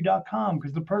Ancestry.com,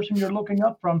 because the person you're looking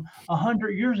up from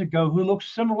 100 years ago who looks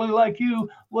similarly like you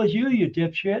was you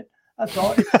dipshit. That's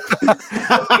all. It's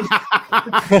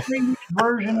a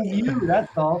version of you.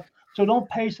 That's all. So don't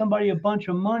pay somebody a bunch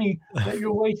of money that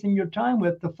you're wasting your time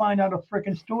with to find out a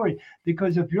freaking story.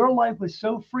 Because if your life was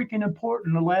so freaking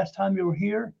important the last time you were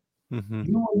here, you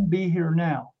wouldn't be here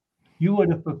now. You would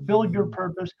have fulfilled your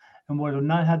purpose and would have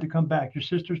not had to come back. Your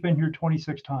sister's been here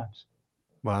 26 times.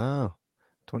 Wow.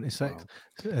 26.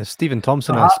 Wow. Stephen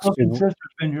Thompson asks. Your sister's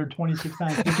been here 26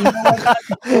 times. You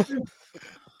know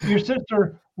your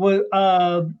sister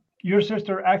was your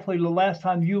sister actually the last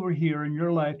time you were here in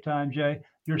your lifetime, Jay.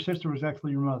 Your sister was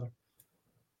actually your mother.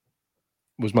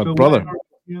 Was my brother.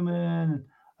 Human.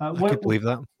 I can't believe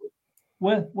that.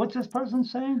 What's this person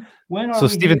saying? So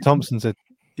Stephen Thompson said,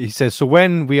 he says, so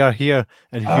when we are here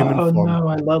in human form. Oh no,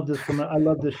 I love this. I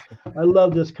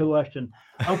love this question.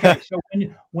 Okay, so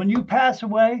when you pass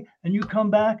away and you come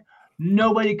back,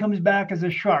 nobody comes back as a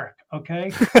shark.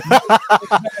 Okay.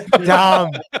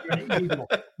 Damn.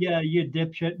 Yeah, you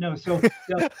dipshit. No, so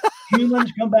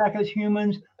humans come back as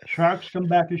humans, sharks come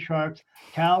back as sharks,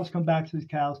 cows come back as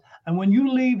cows. And when you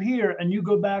leave here and you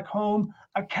go back home,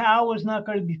 a cow is not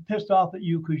going to be pissed off at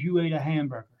you because you ate a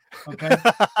hamburger. Okay.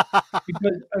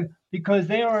 because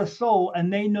they are a soul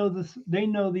and they know this, they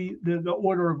know the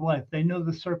order of life, they know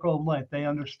the circle of life, they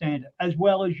understand it as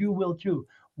well as you will too.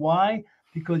 Why?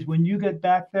 Because when you get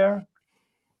back there,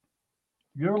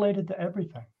 you're related to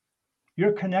everything.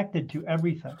 You're connected to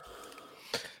everything.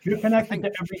 You're connected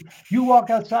to you walk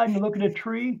outside and you look at a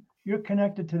tree, you're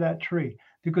connected to that tree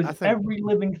because every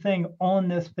living thing on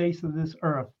this face of this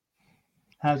earth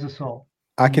has a soul.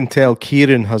 I can tell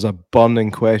Kieran has a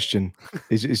burning question.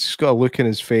 He's just got a look in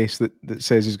his face that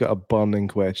says he's got a burning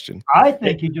question. I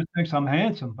think he just thinks I'm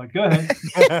handsome, but go ahead.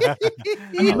 I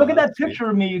mean, look at that picture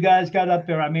of me you guys got up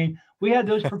there. I mean, we had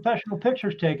those professional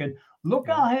pictures taken. Look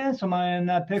how handsome I am in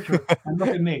that picture. And look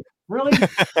at me. Really? I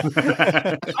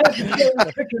have to show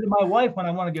this picture to my wife when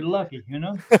I want to get lucky,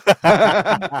 No,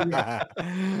 I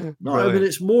mean,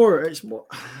 it's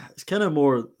kind of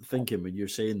more thinking when you're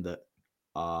saying that,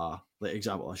 like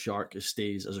example, a shark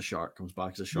stays as a shark, comes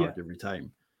back as a shark every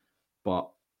time. But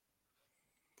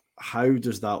how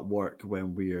does that work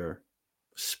when we're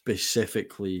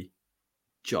specifically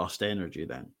just energy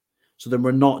then? So then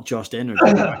we're not just energy,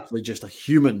 we're actually just a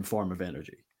human form of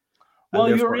energy.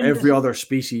 And therefore every other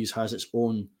species has its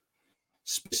own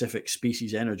specific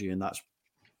species energy, and that's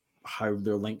how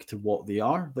they're linked to what they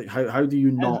are. Like how are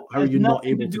you not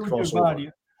able to cross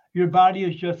over? Your body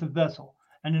is just a vessel.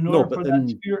 And in order for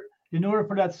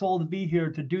that soul to be here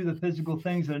to do the physical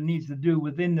things that it needs to do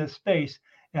within this space,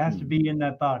 it has to be in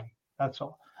that body. That's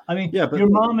all. I mean, your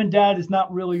mom and dad is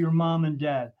not really your mom and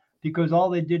dad. because all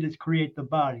they did is create the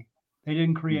body. They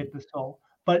didn't create the soul.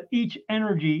 But each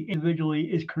energy individually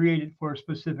is created for a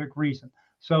specific reason.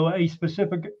 So a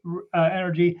specific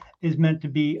energy is meant to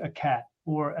be a cat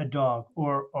or a dog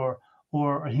or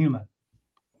a human.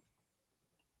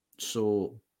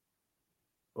 So,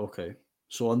 okay.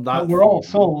 So on that, but we're all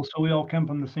souls, so we all come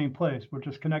from the same place. We're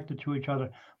just connected to each other.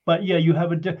 But yeah, you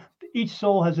have each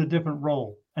soul has a different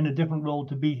role and a different role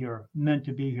to be here, meant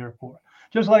to be here for.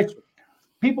 Just like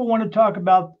people want to talk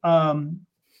about,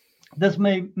 this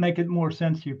may make it more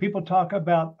sense to you. People talk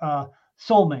about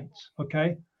soulmates,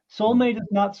 okay? Soulmate is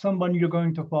not somebody you're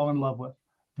going to fall in love with.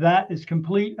 That is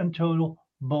complete and total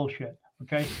bullshit,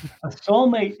 okay? A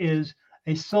soulmate is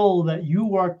a soul that you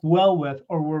worked well with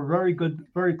or were very good,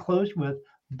 very close with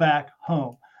back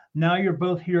home. Now you're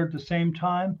both here at the same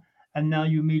time, and now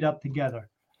you meet up together.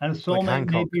 And a soulmate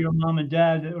may be your mom and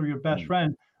dad or your best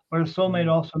friend, but a soulmate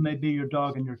also may be your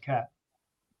dog and your cat.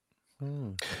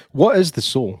 What is the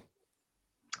soul?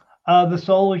 The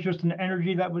soul is just an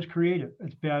energy that was created.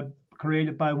 It's been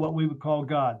created by what we would call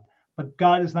God. But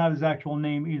God is not his actual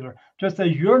name either. Just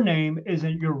as your name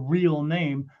isn't your real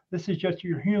name, this is just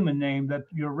your human name that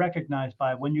you're recognized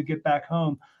by. When you get back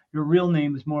home, your real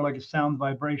name is more like a sound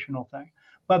vibrational thing.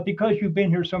 But because you've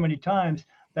been here so many times,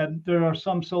 that there are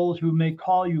some souls who may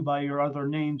call you by your other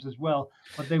names as well,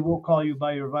 but they will call you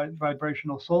by your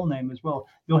vibrational soul name as well.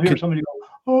 You'll hear somebody go,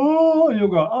 "Oh," and you'll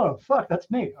go, "Oh, fuck, that's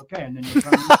me." Okay, and then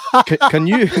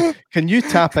you can you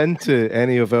tap into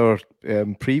any of our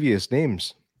previous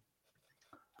names?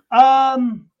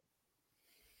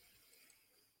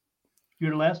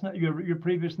 Your last your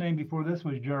previous name before this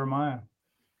was Jeremiah.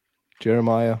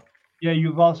 Jeremiah. Yeah,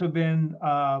 you've also been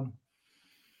a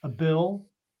Bill.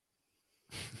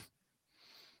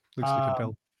 Looks like a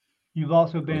Bill. You've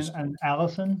also been an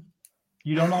Allison.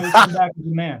 You don't always come back as a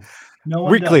man. No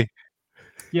one weekly. Does.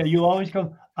 Yeah, you always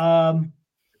come.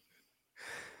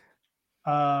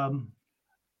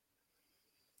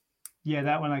 Yeah,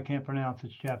 that one I can't pronounce.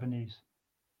 It's Japanese.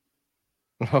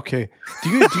 Okay. Do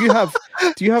you have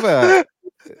a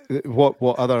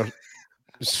what other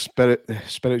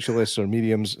spiritualists or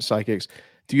mediums, psychics?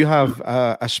 Do you have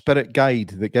a spirit guide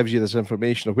that gives you this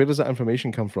information, or where does that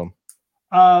information come from?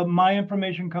 My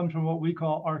information comes from what we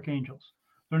call archangels.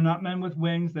 They're not men with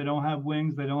wings. They don't have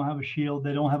wings. They don't have a shield.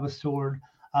 They don't have a sword.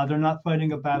 They're not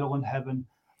fighting a battle in heaven.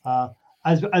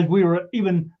 As we were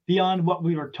even beyond what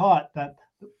we were taught, that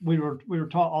we were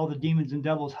taught all the demons and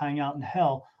devils hang out in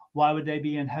hell. Why would they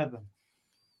be in heaven?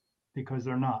 Because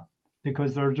they're not.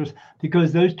 Because they're just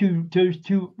those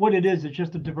two. What it is, it's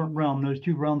just a different realm. Those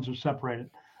two realms are separated,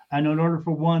 and in order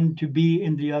for one to be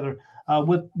in the other,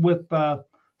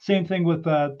 same thing with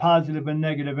positive and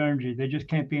negative energy. They just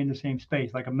can't be in the same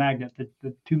space, like a magnet.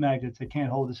 The two magnets, they can't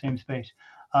hold the same space.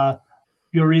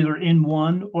 You're either in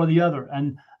one or the other,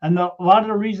 and a lot of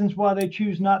the reasons why they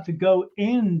choose not to go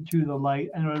into the light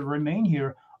and remain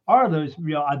here are those.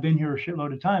 I've been here a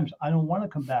shitload of times. I don't want to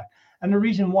come back. And the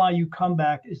reason why you come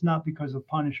back is not because of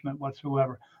punishment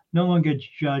whatsoever. No one gets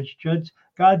judged.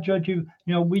 God judge you.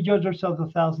 We judge ourselves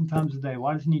 1,000 times a day.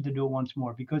 Why does he need to do it once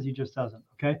more? Because he just doesn't.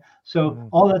 Okay. So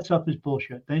all that stuff is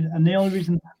bullshit. And the only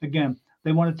reason, again,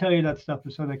 they want to tell you that stuff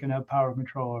is so they can have power and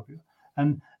control over you.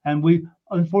 And we,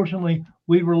 unfortunately,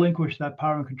 we relinquished that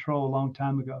power and control a long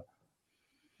time ago.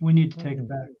 We need to take it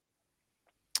back.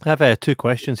 I have two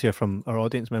questions here from our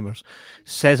audience members.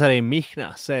 Cesare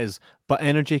Michna says, but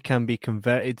energy can be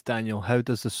converted, Daniel. How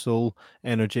is the soul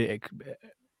energy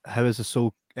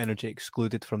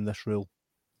excluded from this rule?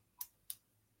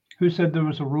 Who said there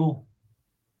was a rule?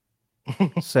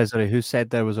 Cesare, who said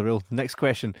there was a rule? Next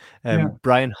question.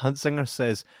 Brian Huntsinger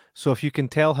says, so if you can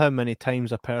tell how many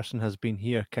times a person has been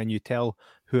here, can you tell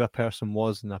who a person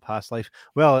was in a past life?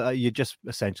 Well, you just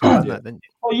essentially did that, didn't you?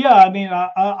 Well, yeah. I mean,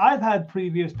 I've had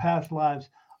previous past lives.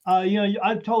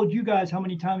 I've told you guys how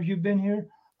many times you've been here.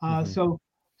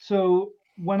 So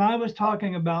when I was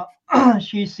talking about,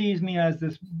 she sees me as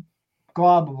this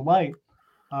glob of light,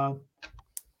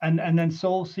 and then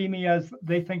souls see me as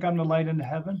they think I'm the light in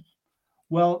heaven.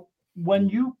 Well, when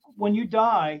you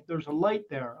die, there's a light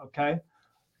there, okay?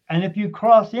 And if you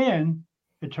cross in,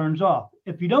 it turns off.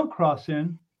 If you don't cross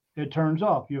in, it turns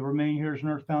off. You remain here as an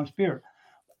earthbound spirit.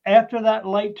 After that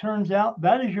light turns out,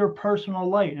 that is your personal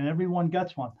light, and everyone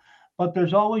gets one. But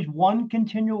there's always one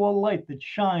continual light that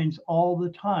shines all the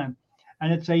time.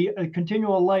 And it's a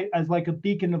continual light as like a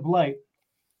beacon of light.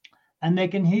 And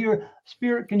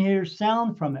spirit can hear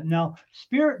sound from it. Now,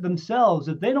 spirit themselves,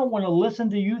 if they don't want to listen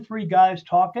to you three guys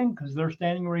talking, because they're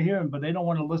standing right here, but they don't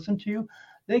want to listen to you,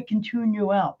 They can tune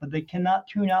you out, but they cannot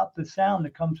tune out the sound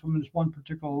that comes from this one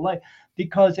particular light,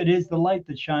 because it is the light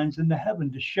that shines into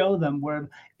heaven to show them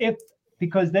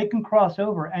because they can cross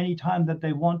over any time that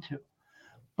they want to.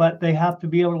 But they have to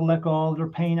be able to let go of all their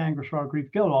pain, anger, sorrow,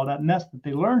 grief, guilt, all that mess that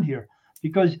they learned here.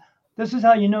 Because this is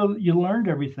how you know you learned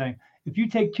everything. If you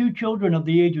take 2 children of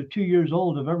the age of 2 years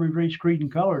old of every race, creed,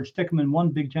 and color and stick them in one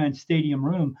big giant stadium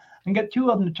room and get 2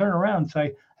 of them to turn around and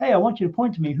say, hey, I want you to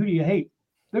point to me. Who do you hate?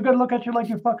 They're going to look at you like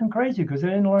you're fucking crazy because they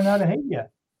didn't learn how to hate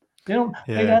yet. They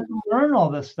have to learn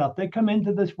all this stuff. They come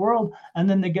into this world and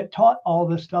then they get taught all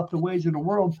this stuff, the ways of the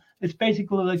world. It's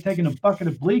basically like taking a bucket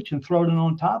of bleach and throwing it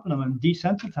on top of them and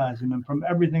desensitizing them from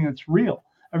everything that's real,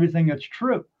 everything that's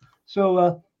true.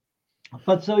 So,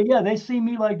 yeah, they see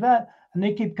me like that and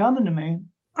they keep coming to me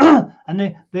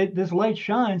and this light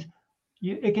shines.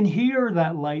 It can hear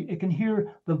that light. It can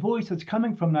hear the voice that's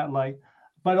coming from that light.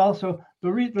 But also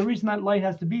the reason that light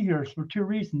has to be here is for 2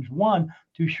 reasons. One,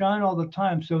 to shine all the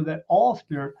time so that all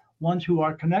spirit, ones who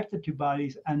are connected to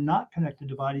bodies and not connected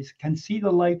to bodies, can see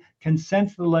the light, can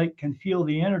sense the light, can feel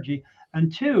the energy.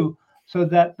 And 2, so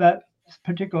that that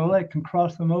particular light can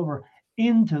cross them over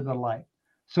into the light.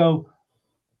 So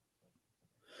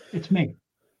it's me.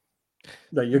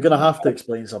 No, you're going to have to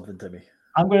explain something to me.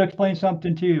 I'm going to explain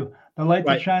something to you. The light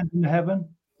that shines into heaven.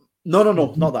 No,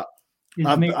 not that.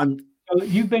 So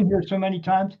you've been here so many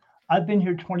times. I've been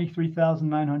here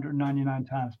 23,999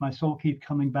 times. My soul keeps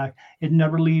coming back. It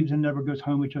never leaves and never goes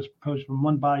home. It just goes from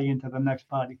one body into the next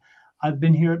body. I've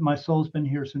been here. My soul's been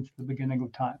here since the beginning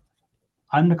of time.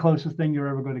 I'm the closest thing you're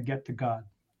ever going to get to God,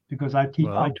 because I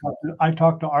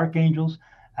talk to archangels,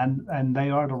 and they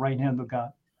are the right hand of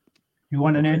God. You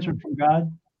want an answer from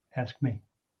God? Ask me.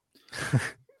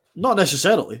 Not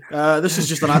necessarily. This is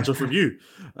just an answer from you.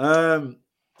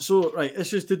 So, right,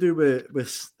 this is to do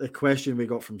with the question we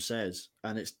got from Says,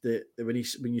 and it's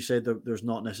when you said that there's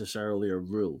not necessarily a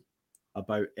rule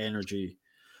about energy.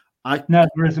 No,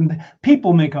 there isn't.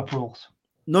 People make up rules.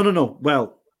 No.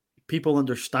 Well, people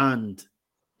understand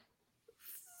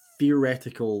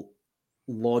theoretical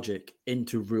logic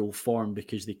into rule form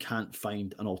because they can't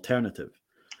find an alternative.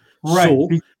 Right. So,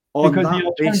 because the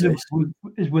alternative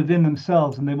is within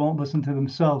themselves, and they won't listen to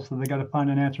themselves, so they got to find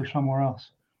an answer somewhere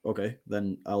else. Okay,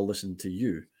 then I'll listen to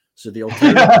you. So the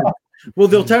alternative,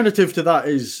 the alternative to that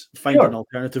is find an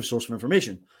alternative source of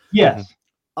information. Yes,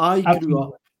 I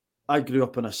grew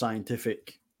up in a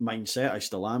scientific mindset. I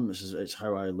still am. It's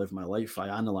how I live my life. I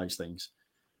analyze things.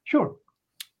 Sure.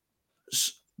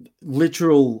 To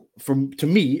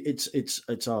me,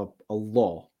 it's a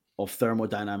law of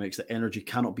thermodynamics that energy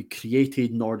cannot be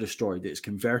created nor destroyed. It's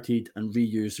converted and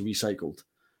reused, recycled.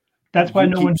 That's why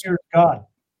no one hears God.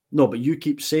 No, but you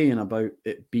keep saying about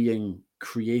it being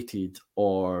created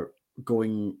or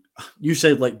going. You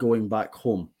said like going back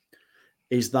home.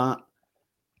 Is that?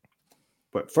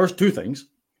 But first, 2 things.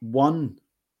 One,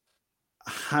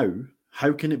 how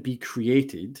can it be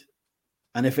created?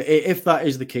 And if that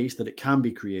is the case, that it can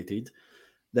be created,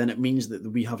 then it means that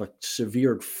we have a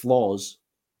severe flaws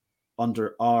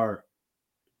under our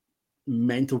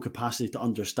mental capacity to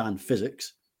understand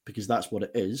physics, because that's what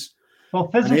it is. Well,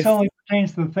 physics only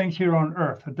pertains to the things here on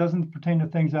Earth. It doesn't pertain to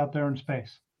things out there in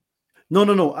space. No.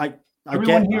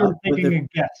 Everyone here is taking a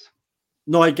guess.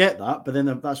 No, I get that, but then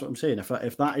that's what I'm saying.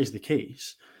 If that is the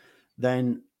case,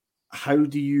 then how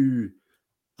could you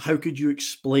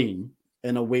explain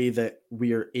in a way that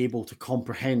we are able to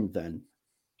comprehend then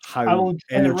how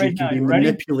energy can be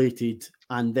manipulated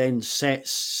and then set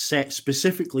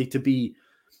specifically to be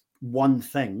one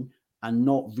thing and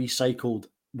not recycled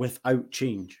without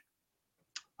change?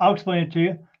 I'll explain it to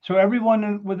you. So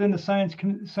everyone within the science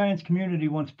community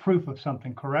wants proof of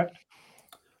something, correct?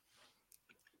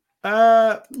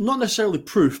 Not necessarily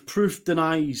proof. Proof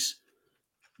denies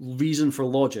reason for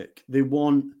logic. They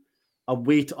want a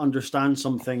way to understand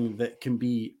something that can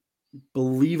be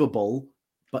believable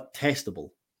but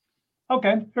testable.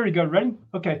 Okay, very good. Ready?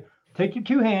 Okay, take your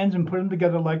 2 hands and put them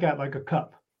together like that, like a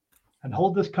cup, and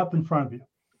hold this cup in front of you.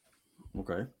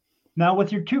 Okay. Now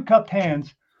with your 2 cupped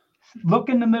hands, look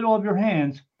in the middle of your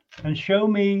hands and show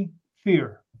me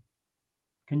fear.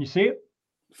 Can you see it?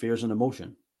 Fear is an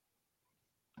emotion.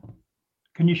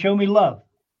 Can you show me love?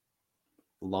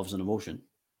 Love's an emotion.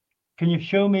 Can you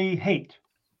show me hate?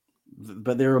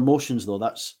 But they're emotions, though.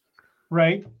 That's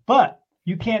right. But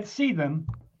you can't see them,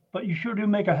 but you sure do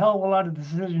make a hell of a lot of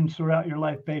decisions throughout your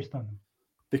life based on them.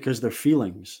 Because they're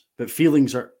feelings.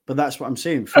 But that's what I'm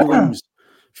saying.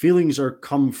 Feelings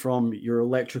come from your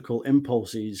electrical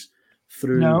impulses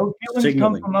through feelings signaling.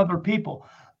 come from other people.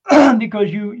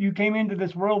 Because you came into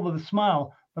this world with a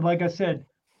smile, but like I said,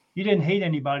 you didn't hate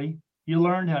anybody. You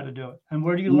learned how to do it. And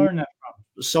where do you learn that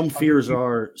from? Some fears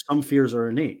are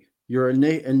innate. Your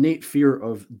innate fear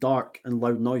of dark and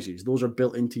loud noises, those are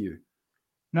built into you.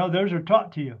 No, those are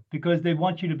taught to you because they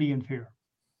want you to be in fear.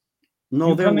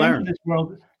 No, they're learned.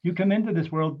 You come into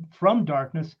this world from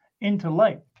darkness into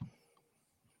light.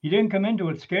 You didn't come into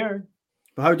it scared.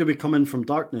 But how do we come in from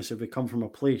darkness if we come from a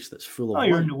place that's full of light?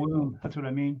 You're in the womb. That's what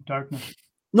I mean, darkness.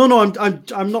 No,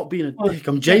 I'm not being a dick.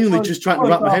 I'm genuinely just trying to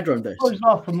wrap my head around this. It's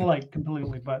off from the light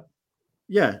completely, but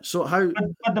yeah. So how?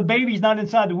 But the baby's not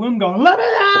inside the womb going, "Let me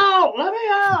out! Let me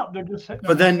out!" They're just sitting.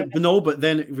 But then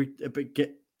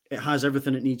it has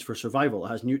everything it needs for survival. It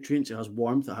has nutrients. It has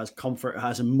warmth. It has comfort. It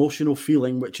has emotional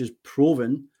feeling, which is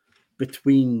proven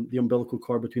between the umbilical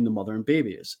cord between the mother and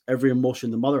baby. It's every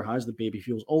emotion the mother has, the baby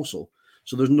feels also.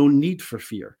 So there's no need for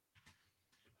fear.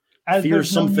 Fear is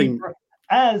something.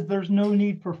 As there's no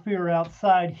need for fear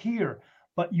outside here,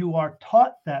 but you are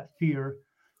taught that fear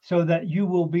so that you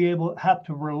will have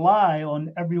to rely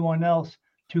on everyone else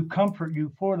to comfort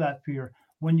you for that fear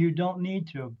when you don't need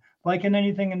to. Like in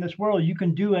anything in this world, you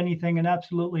can do anything and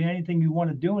absolutely anything you want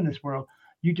to do in this world.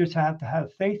 You just have to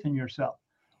have faith in yourself.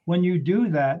 When you do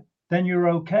that, then you're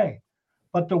okay.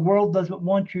 But the world doesn't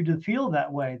want you to feel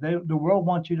that way. The world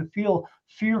wants you to feel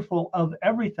fearful of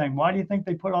everything. Why do you think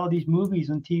they put all these movies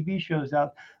and TV shows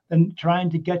out and trying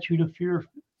to get you to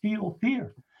feel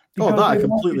fear? Because that I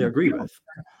completely agree with.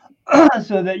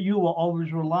 So that you will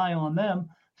always rely on them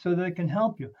so that they can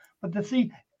help you. But to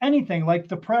see anything like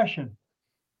depression,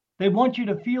 they want you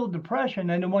to feel depression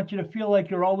and they want you to feel like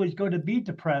you're always going to be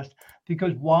depressed.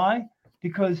 Because why?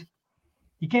 Because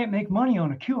you can't make money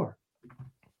on a cure.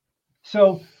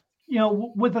 So,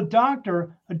 with a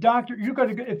doctor, you're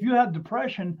going to, if you have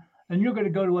depression and you're going to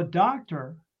go to a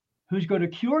doctor who's going to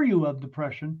cure you of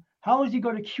depression, how is he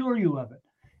going to cure you of it?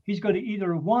 He's going to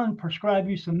either, one, prescribe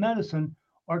you some medicine,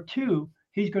 or two,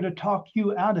 he's going to talk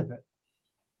you out of it.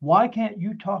 Why can't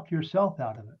you talk yourself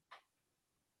out of it?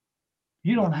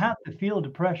 You don't have to feel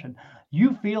depression.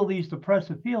 You feel these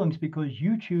depressive feelings because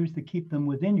you choose to keep them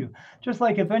within you. Just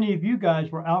like if any of you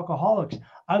guys were alcoholics,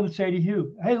 I would say to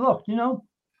you, hey, look,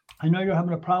 I know you're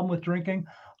having a problem with drinking.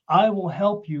 I will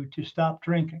help you to stop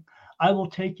drinking. I will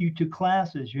take you to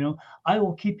classes, I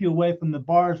will keep you away from the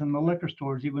bars and the liquor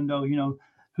stores, even though,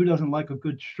 who doesn't like a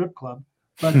good strip club?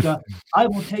 But I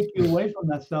will take you away from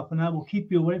that stuff and I will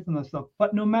keep you away from that stuff.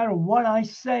 But no matter what I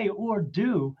say or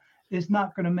do, it's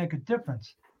not going to make a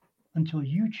difference until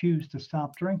you choose to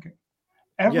stop drinking.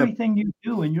 Everything you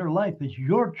do in your life is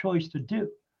your choice to do.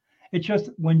 It's just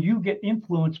when you get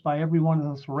influenced by everyone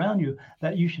else around you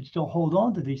that you should still hold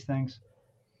on to these things.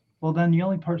 Well, then the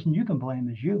only person you can blame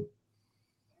is you.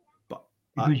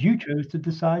 Because you chose to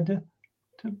decide to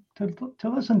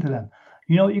listen to them.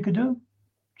 You know what you could do?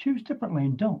 Choose differently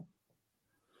and don't.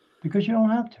 Because you don't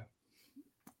have to.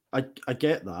 I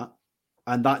get that.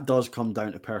 And that does come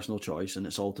down to personal choice, and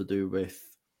it's all to do with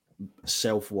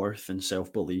self-worth and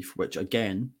self-belief, which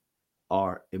again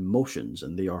are emotions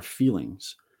and they are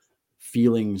feelings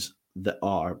that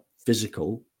are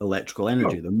physical electrical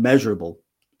energy. They're measurable.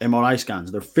 MRI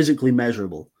scans, they're physically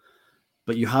measurable,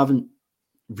 but you haven't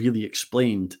really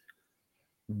explained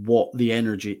what the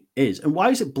energy is. And why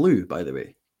is it blue, by the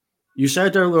way? You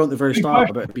said earlier at the very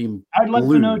start about it being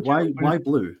blue. Why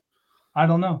blue? I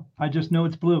don't know. I just know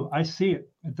it's blue. I see it.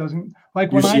 It doesn't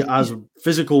like you when see it as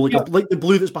physical, like the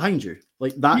blue that's behind you,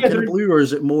 like that kind of blue, or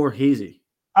is it more hazy?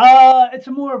 It's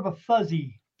more of a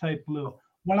fuzzy type blue.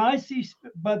 When I see,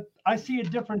 but I see a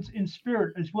difference in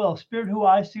spirit as well. Spirit who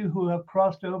I see who have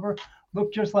crossed over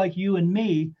look just like you and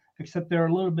me, except they're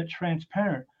a little bit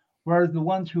transparent. Whereas the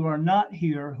ones who are not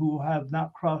here, who have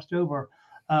not crossed over,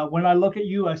 when I look at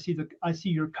you, I see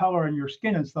your color and your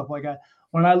skin and stuff like that.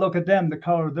 When I look at them, the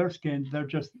color of their skin, they're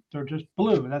just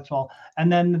blue. That's all.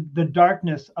 And then the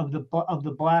darkness of the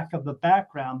black of the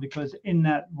background, because in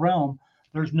that realm,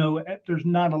 there's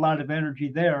not a lot of energy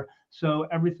there. So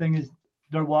everything is,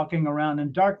 they're walking around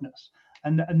in darkness.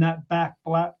 And that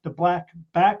the black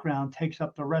background takes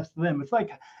up the rest of them. It's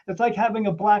like having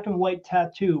a black and white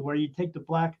tattoo where you take the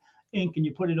black ink and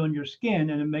you put it on your skin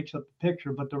and it makes up the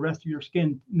picture, but the rest of your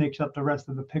skin makes up the rest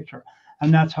of the picture.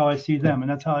 And that's how I see them.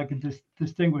 And that's how I can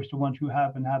distinguish the ones who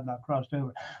have and have not crossed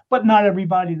over. But not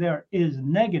everybody there is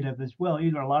negative as well.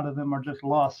 Either a lot of them are just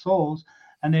lost souls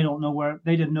and they don't know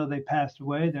they didn't know they passed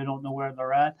away. They don't know where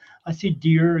they're at. I see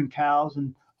deer and cows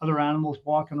and other animals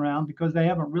walking around because they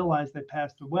haven't realized they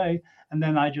passed away. And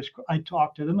then I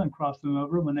talk to them and cross them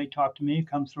over. When they talk to me, it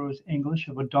comes through as English.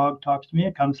 If a dog talks to me,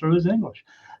 it comes through as English.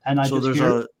 And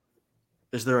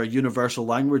is there a universal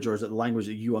language, or is it the language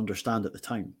that you understand at the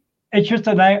time? It's just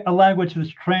a language that's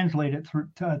translated through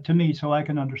to me so I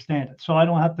can understand it. So I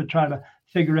don't have to try to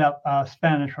figure out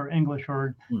Spanish or English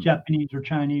or Japanese or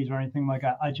Chinese or anything like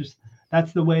that.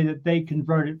 That's the way that they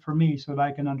convert it for me so that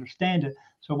I can understand it.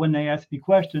 So when they ask me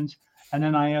questions and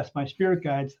then I ask my spirit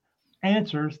guides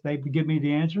answers, they give me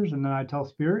the answers, and then I tell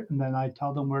spirit, and then I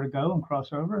tell them where to go and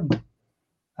cross over, and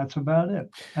that's about it.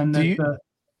 And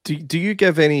do you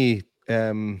give any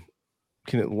kind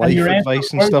of life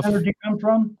advice and stuff? Where did you come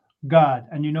from? God.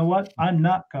 And you know what? I'm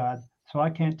not God, so I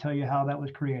can't tell you how that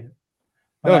was created.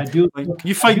 But I do. Can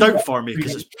you find out for me,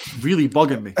 because it's really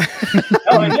bugging me.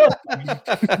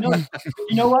 No,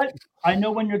 you know what? I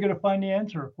know when you're going to find the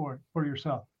answer for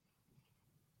yourself.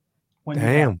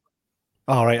 Damn.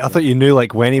 All right. I thought you knew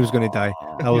like when he was going to die.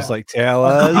 I was like, tell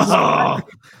us.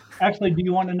 Actually, do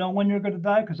you want to know when you're going to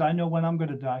die? Because I know when I'm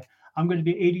going to die. I'm going to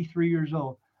be 83 years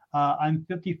old. I'm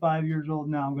 55 years old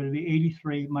now. I'm going to be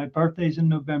 83. My birthday's in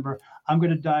November. I'm going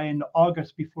to die in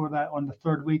August before that, on the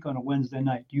third week on a Wednesday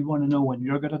night. Do you want to know when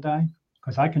you're going to die?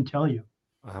 Because I can tell you.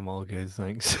 I'm all good,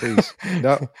 thanks. Please.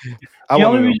 No. The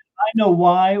only reason I know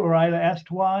why, or I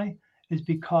asked why, is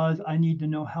because I need to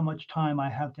know how much time I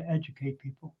have to educate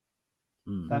people.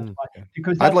 That's why.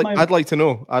 Because I'd like to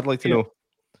know. I'd like to know.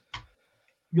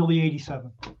 You'll be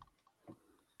 87.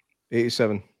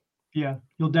 87. Yeah,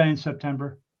 you'll die in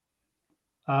September.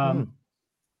 Wow.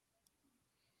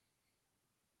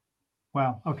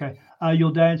 Okay.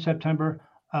 You'll die in September.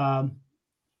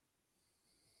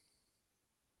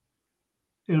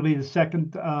 It'll be the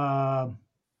second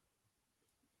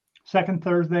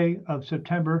Thursday of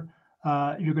September.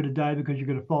 You're going to die because you're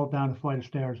going to fall down a flight of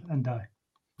stairs and die.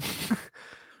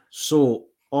 So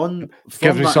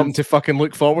gives me something to fucking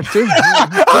look forward to.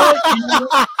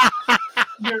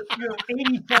 You're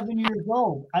 87 years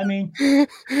old. I mean, you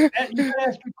can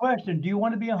ask a question. Do you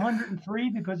want to be 103?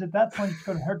 Because at that point, it's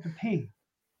going to hurt to pee.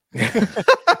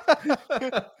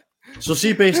 So,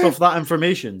 see, based off that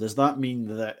information, does that mean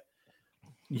that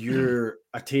you're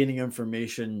attaining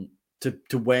information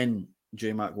to when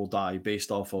J-Mac will die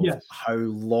based off of how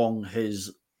long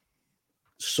his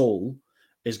soul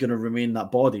is going to remain in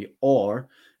that body, or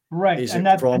is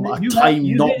it from a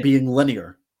time not being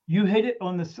linear? You hit it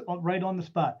right on the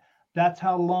spot. That's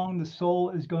how long the soul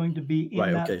is going to be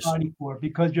in that body for,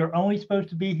 because you're only supposed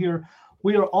to be here.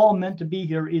 We are all meant to be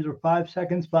here either 5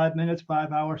 seconds, 5 minutes,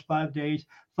 5 hours, 5 days,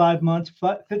 5 months,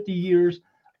 50 years.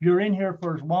 You're in here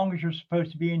for as long as you're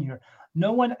supposed to be in here.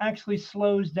 No one actually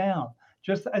slows down.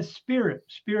 Just as spirit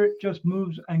just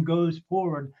moves and goes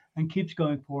forward and keeps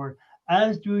going forward,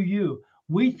 as do you.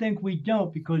 We think we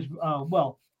don't because,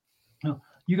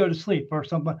 you go to sleep or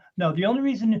something. No, the only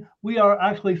reason we are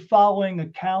actually following a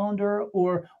calendar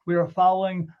or we are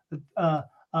following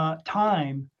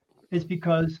time is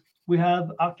because we have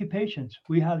occupations,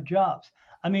 we have jobs.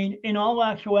 I mean, in all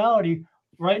actuality,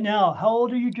 right now, how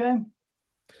old are you, Jim?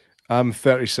 I'm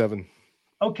 37.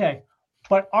 Okay,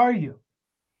 but are you?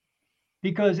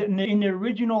 Because in the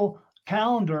original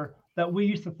calendar that we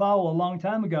used to follow a long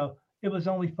time ago, it was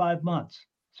only 5 months.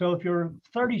 So if you're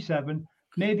 37,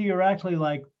 maybe you're actually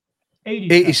like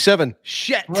 87.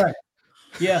 Shit. Right.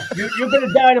 Yeah. You're going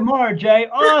to die tomorrow, Jay.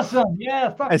 Awesome.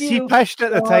 Yeah. Fuck Is you. he pissed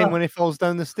at the time when he falls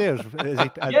down the stairs?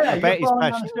 I bet he's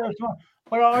pissed.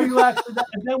 But are you actually?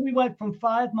 And then we went from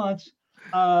 5 months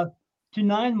to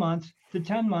 9 months to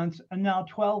 10 months and now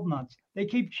 12 months. They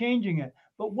keep changing it.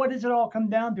 But what does it all come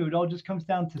down to? It all just comes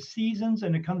down to seasons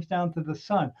and it comes down to the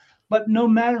sun. But no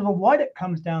matter what it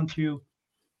comes down to,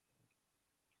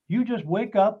 you just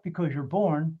wake up because you're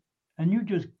born and you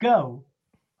just go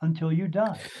until you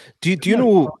die. Do you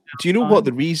know what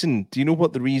the reason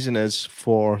is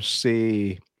for,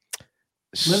 say,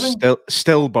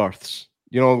 stillbirths?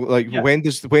 You know, like when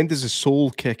does the soul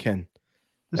kick in?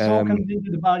 The soul comes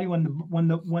into the body when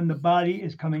the body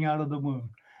is coming out of the womb.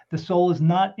 The soul is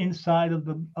not inside of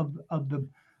the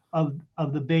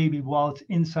baby while it's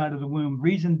inside of the womb.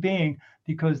 Reason being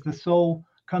because the soul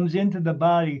comes into the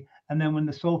body, and then when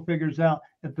the soul figures out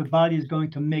if the body is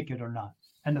going to make it or not,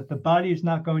 and if the body is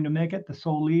not going to make it, the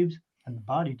soul leaves and the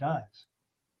body dies.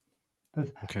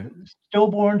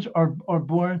 Stillborns are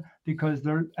born because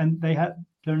they're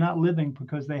not living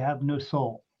because they have no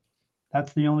soul.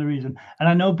 That's the only reason. And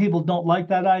I know people don't like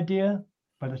that idea,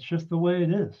 but it's just the way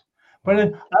it is. But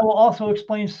I will also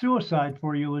explain suicide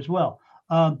for you as well.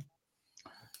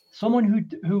 Someone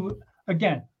who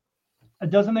again, it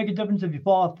doesn't make a difference if you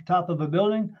fall off the top of a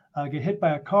building, get hit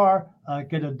by a car,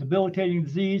 get a debilitating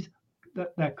disease,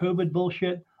 that COVID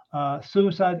bullshit,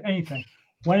 suicide, anything.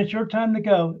 When it's your time to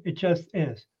go, it just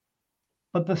is.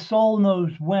 But the soul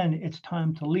knows when it's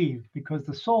time to leave because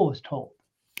the soul is told.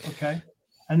 Okay.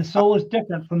 And the soul is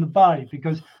different from the body,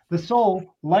 because the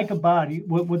soul, like a body,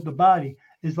 with the body,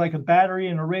 is like a battery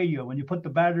in a radio. When you put the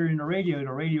battery in the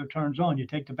radio turns on. You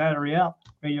take the battery out,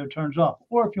 radio turns off.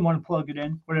 Or if you want to plug it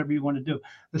in, whatever you want to do.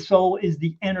 The soul is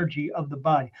the energy of the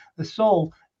body. The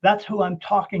soul, that's who I'm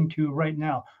talking to right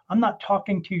now. I'm not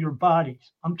talking to your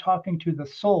bodies. I'm talking to the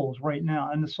souls right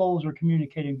now, and the souls are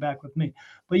communicating back with me.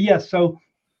 But yes, so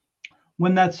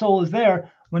when that soul is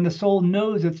there, when the soul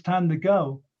knows it's time to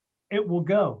go, it will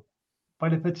go.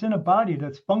 But if it's in a body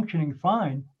that's functioning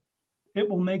fine, it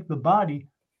will make the body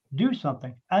do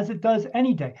something, as it does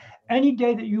any day. Any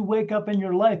day that you wake up in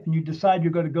your life and you decide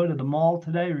you're going to go to the mall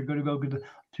today, or you're going to go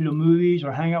to the movies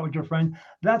or hang out with your friend,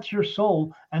 that's your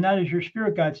soul, and that is your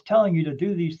spirit guides telling you to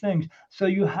do these things. So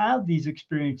you have these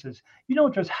experiences. You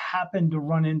don't just happen to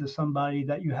run into somebody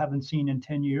that you haven't seen in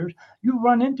 10 years. You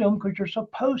run into them because you're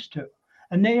supposed to,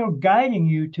 and they are guiding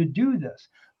you to do this.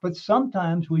 But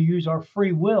sometimes we use our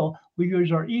free will, we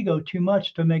use our ego too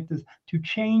much to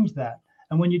change that.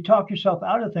 And when you talk yourself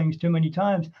out of things too many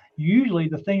times, usually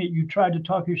the thing that you tried to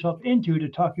talk yourself into to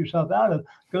talk yourself out of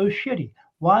goes shitty.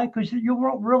 Why? Because you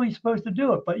weren't really supposed to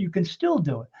do it, but you can still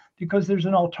do it, because there's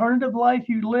an alternative life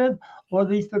you live, or at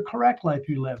least the correct life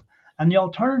you live. And the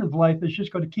alternative life is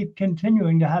just going to keep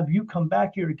continuing to have you come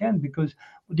back here again, because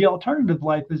the alternative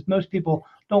life is most people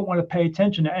don't want to pay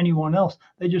attention to anyone else.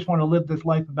 They just want to live this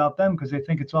life about them because they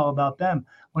think it's all about them,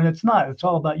 when it's not. It's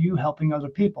all about you helping other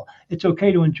people. It's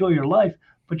okay to enjoy your life,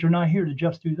 but you're not here to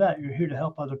just do that. You're here to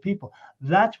help other people.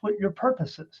 That's what your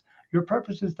purpose is. Your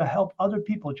purpose is to help other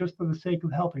people just for the sake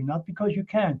of helping, not because you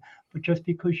can, but just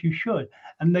because you should.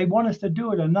 And they want us to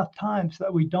do it enough times so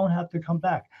that we don't have to come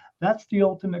back. That's the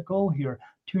ultimate goal here,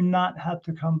 to not have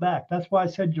to come back. That's why I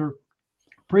said your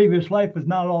previous life is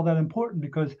not all that important,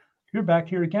 because you're back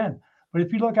here again. But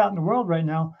if you look out in the world right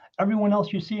now, everyone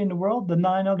else you see in the world, the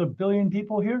 9 other billion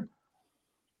people here,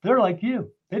 they're like you.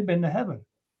 They've been to heaven.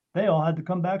 They all had to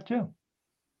come back too,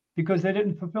 because they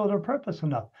didn't fulfill their purpose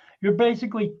enough. You're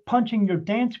basically punching your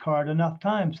dance card enough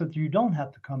times so that you don't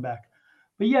have to come back.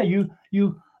 But yeah,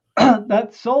 you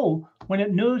that soul, when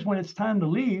it knows when it's time to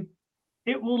leave,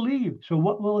 it will leave. So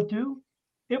what will it do?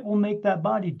 It will make that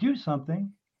body do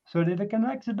something so that it can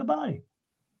exit the body,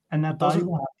 and that body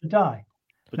will have to die.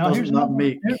 Now here's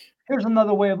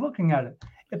another way of looking at it.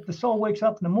 If the soul wakes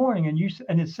up in the morning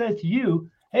and it says to you,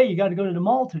 "Hey, you got to go to the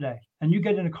mall today," and you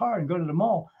get in a car and go to the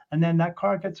mall, and then that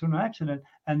car gets in an accident,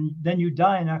 and then you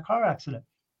die in that car accident,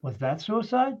 was that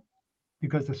suicide?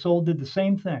 Because the soul did the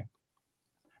same thing.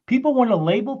 People want to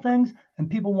label things, and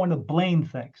people want to blame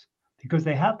things, because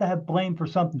they have to have blame for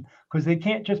something, because they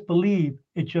can't just believe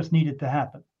it just needed to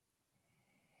happen.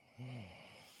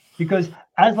 Because,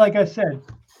 like I said,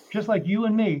 just like you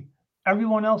and me,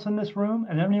 everyone else in this room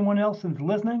and everyone else that's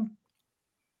listening,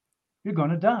 you're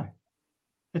going to die.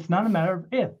 It's not a matter of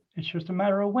if, it's just a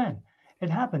matter of when. It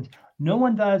happens. No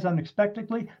one dies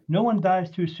unexpectedly, no one dies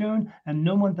too soon, and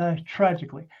no one dies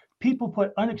tragically. People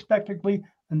put unexpectedly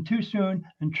and too soon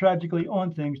and tragically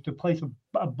on things to place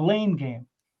a blame game.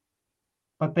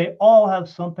 But they all have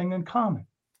something in common.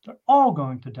 They're all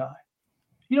going to die.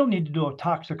 You don't need to do a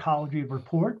toxicology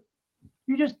report.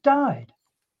 You just died.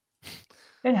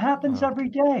 It happens every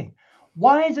day.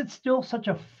 Why is it still such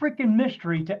a freaking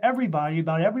mystery to everybody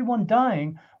about everyone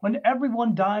dying when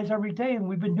everyone dies every day, and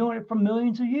we've been doing it for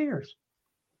millions of years?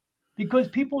 Because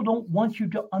people don't want you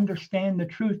to understand the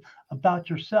truth about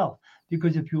yourself.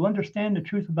 Because if you understand the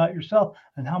truth about yourself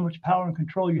and how much power and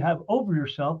control you have over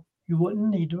yourself, you wouldn't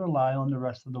need to rely on the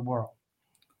rest of the world.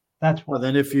 That's what. But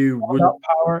then if you wouldn't,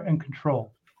 power and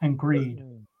control and greed.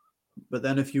 But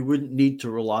then if you wouldn't need to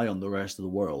rely on the rest of the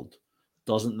world,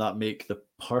 doesn't that make the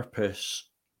purpose,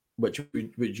 which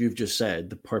you've just said,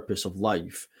 the purpose of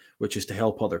life, which is to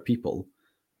help other people?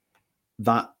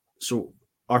 So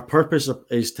our purpose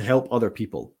is to help other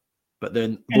people, but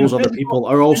then those other people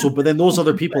are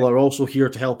also here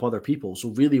to help other people. So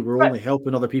really, we're only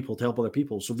helping other people to help other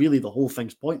people. So really, the whole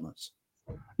thing's pointless.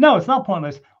 No, it's not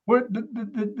pointless. We're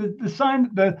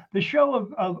the show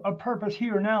of purpose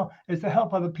here now is to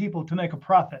help other people to make a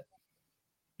profit.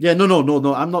 Yeah,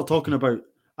 no. I'm not talking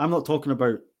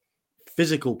about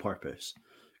physical purpose,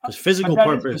 because physical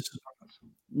purpose.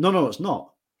 No, it's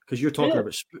not, because you're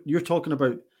talking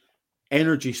about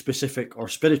energy specific or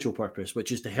spiritual purpose,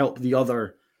 which is to help the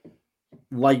other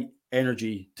light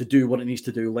energy to do what it needs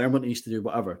to do, learn what it needs to do,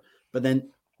 whatever. But then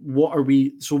what are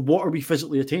we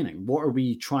physically attaining? What are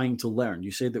we trying to learn?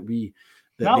 You say that the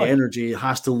energy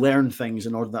has to learn things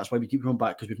in order. That's why we keep coming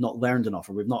back, because we've not learned enough,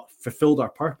 or we've not fulfilled our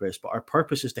purpose. But our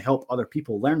purpose is to help other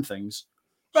people learn things.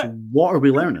 Right. So what are we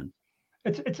learning?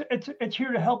 It's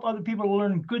here to help other people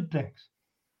learn good things.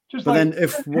 But then,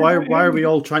 why are we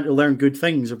all trying to learn good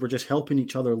things if we're just helping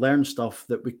each other learn stuff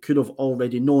that we could have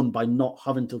already known by not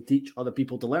having to teach other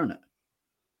people to learn it?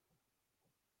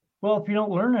 Well, if you don't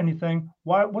learn anything,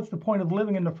 what's the point of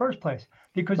living in the first place?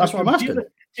 Because that's what I'm asking.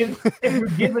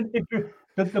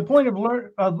 The point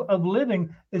of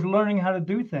living is learning how to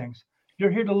do things.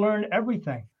 You're here to learn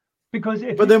everything. Because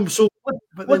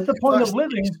what's the point of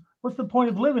living? What's the point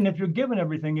of living if you're given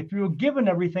everything? If you were given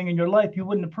everything in your life, you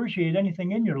wouldn't appreciate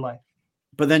anything in your life.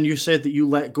 But then you said that you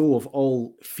let go of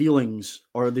all feelings,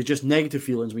 or are they just negative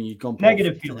feelings when you come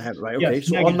negative feelings, right? Okay, yes,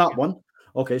 so on that one,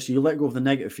 okay, so you let go of the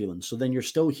negative feelings. So then you're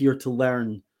still here to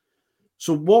learn.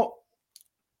 So what,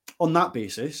 on that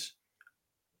basis,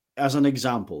 as an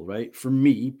example, right? For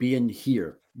me being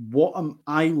here, what am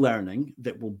I learning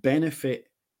that will benefit?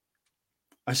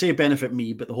 I say benefit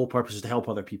me, but the whole purpose is to help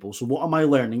other people. So what am I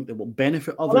learning that will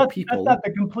benefit other people?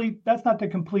 That's not the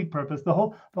complete purpose. The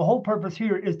whole purpose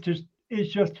here is just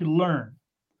to learn.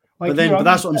 But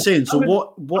that's what I'm saying. So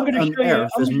what on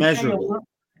earth is measurable?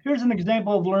 Here's an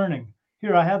example of learning.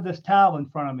 Here, I have this towel in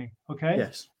front of me. Okay.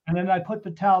 Yes. And then I put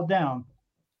the towel down.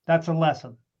 That's a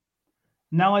lesson.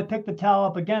 Now I pick the towel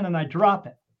up again and I drop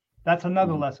it. That's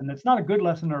another lesson. It's not a good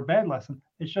lesson or a bad lesson.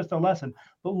 It's just a lesson.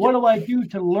 But what do I do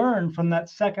to learn from that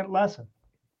second lesson?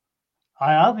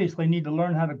 I obviously need to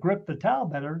learn how to grip the towel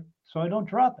better so I don't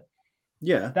drop it.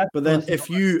 Yeah. But then if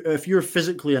you're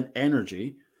physically an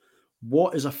energy,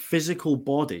 what is a physical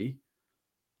body?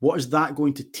 What is that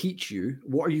going to teach you?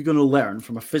 What are you going to learn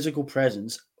from a physical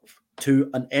presence to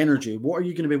an energy? What are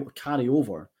you going to be able to carry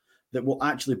over that will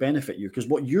actually benefit you? Because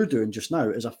what you're doing just now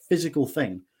is a physical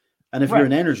thing. And if you're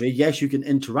an energy, yes, you can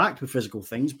interact with physical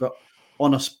things, but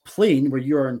on a plane where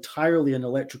you are entirely an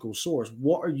electrical source,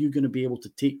 what are you going to be able to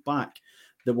take back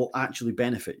that will actually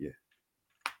benefit you?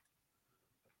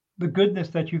 The goodness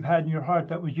that you've had in your heart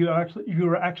that was you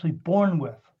were actually born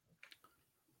with.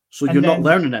 So you're not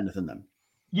learning anything then?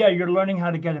 Yeah, you're learning how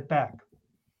to get it back.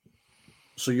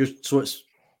 So at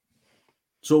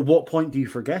what point do you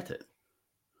forget it?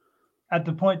 At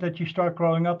the point that you start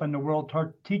growing up and the world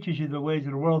teaches you the ways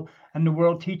of the world, and the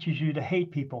world teaches you to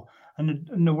hate people, and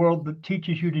the world that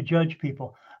teaches you to judge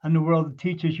people, and the world that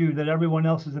teaches you that everyone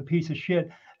else is a piece of shit,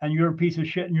 and you're a piece of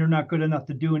shit, and you're not good enough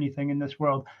to do anything in this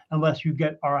world unless you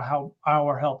get our help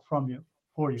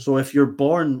for you. So if you're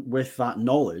born with that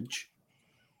knowledge,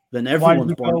 then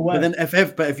everyone's born. But then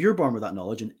if you're born with that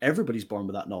knowledge and everybody's born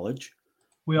with that knowledge,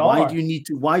 why do you need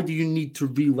to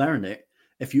relearn it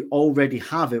if you already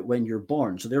have it when you're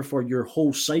born? So therefore your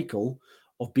whole cycle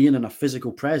of being in a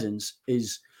physical presence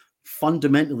is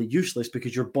fundamentally useless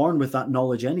because you're born with that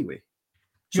knowledge anyway.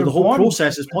 So the whole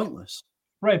process is pointless.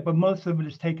 Right, but most of it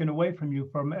is taken away from you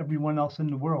from everyone else in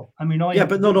the world. I mean,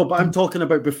 but I'm talking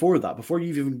about before that, before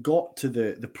you've even got to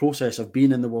the process of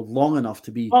being in the world long enough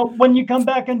to be. Well, when you come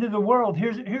back into the world,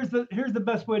 here's the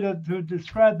best way to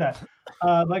describe that.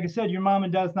 Like I said, your mom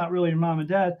and dad's not really your mom and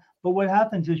dad, but what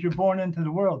happens is you're born into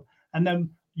the world, and then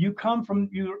you're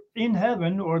in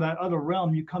heaven or that other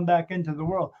realm. You come back into the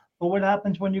world, but what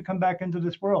happens when you come back into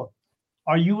this world?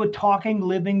 Are you a talking,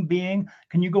 living being?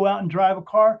 Can you go out and drive a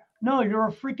car? No, you're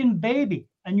a freaking baby,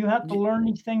 and you have to learn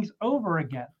these things over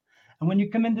again. And when you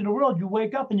come into the world, you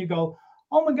wake up and you go,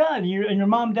 oh my God, and your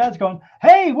mom and dad's going,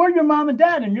 hey, we're your mom and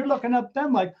dad. And you're looking up at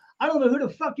them like, I don't know who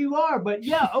the fuck you are, but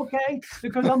yeah, okay,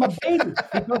 because I'm a baby,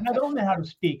 because I don't know how to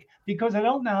speak, because I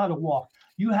don't know how to walk.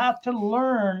 You have to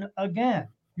learn again.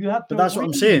 You have to. But that's what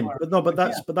I'm saying.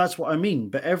 But that's what I mean.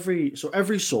 But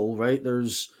every soul, right?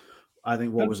 There's, I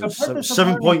think,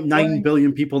 7.9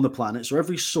 billion people on the planet. So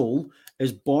every soul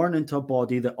is born into a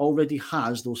body that already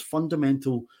has those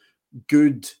fundamental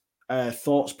good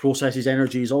thoughts, processes,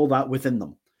 energies, all that within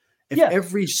them. If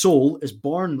every soul is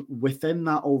born within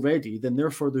that already, then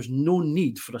therefore there's no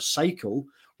need for a cycle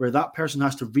where that person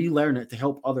has to relearn it to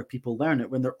help other people learn it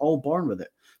when they're all born with it.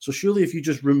 So surely if you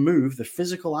just remove the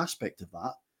physical aspect of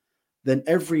that, then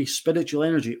every spiritual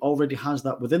energy already has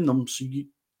that within them. So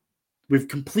we've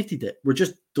completed it. We're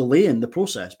just delaying the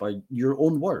process by your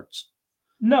own words.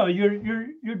 No,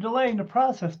 you're delaying the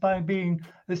process by being,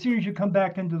 as soon as you come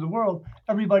back into the world,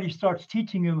 everybody starts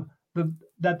teaching you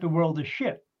that the world is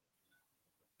shit.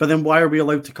 But then why are we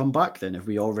allowed to come back then if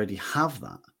we already have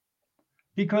that?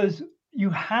 Because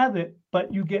you have it, but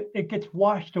it gets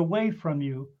washed away from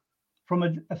you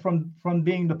from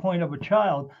being the point of a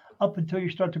child up until you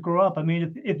start to grow up. I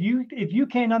mean, if you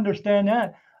can't understand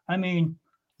that, I mean,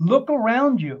 look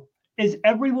around you. Is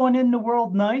everyone in the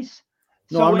world nice?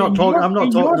 No, so I'm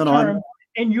not talking.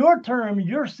 In your term,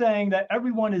 you're saying that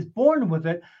everyone is born with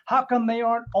it. How come they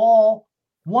aren't all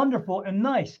wonderful and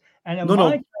nice? And in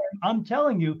my term, I'm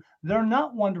telling you, they're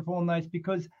not wonderful and nice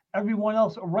because everyone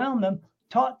else around them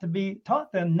taught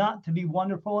them not to be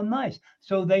wonderful and nice.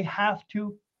 So they have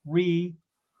to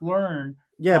relearn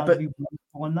how to be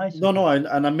wonderful and nice. No,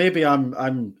 and maybe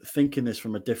I'm thinking this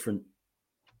from a different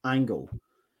angle.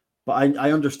 But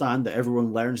I understand that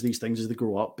everyone learns these things as they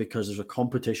grow up because there's a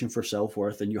competition for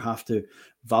self-worth and you have to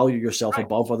value yourself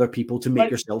above other people to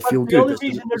make yourself feel good. The only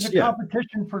reason there's a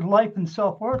competition for life and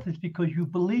self-worth is because you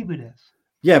believe it is.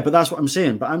 Yeah, but that's what I'm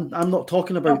saying. But I'm not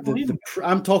talking about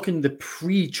I'm talking the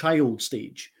pre-child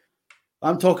stage.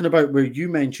 I'm talking about where you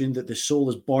mentioned that the soul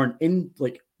is born in,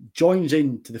 like, joins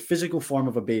into the physical form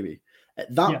of a baby.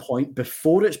 At that point,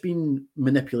 before it's been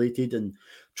manipulated and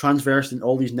transversed in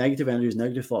all these negative energies,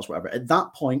 negative thoughts, whatever, at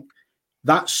that point,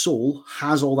 that soul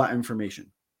has all that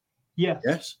information.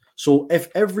 Yes. So if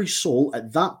every soul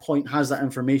at that point has that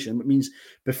information, it means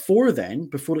before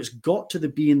it's got to the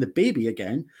being the baby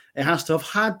again, it has to have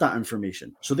had that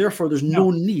information. So therefore, there's no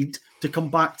need to come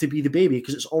back to be the baby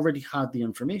because it's already had the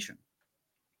information.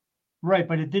 Right,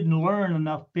 but it didn't learn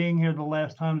enough being here the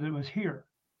last time that it was here.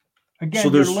 Again,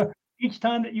 so each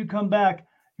time that you come back,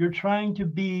 you're trying to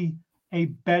be a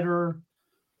better.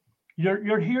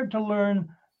 You're here to learn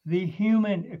the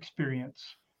human experience,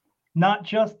 not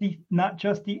just the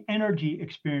energy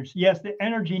experience. Yes, the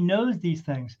energy knows these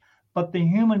things, but the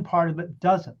human part of it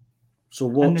doesn't. So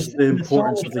what's the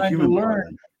importance of the human part?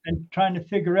 And trying to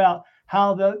figure out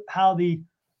how the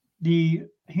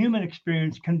human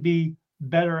experience can be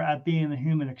better at being the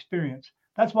human experience.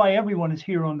 That's why everyone is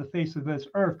here on the face of this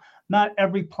earth. Not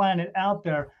every planet out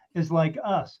there is like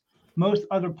us. Most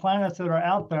other planets that are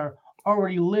out there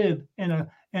already live in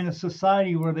a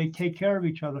society where they take care of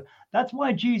each other. That's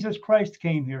why Jesus Christ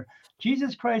came here.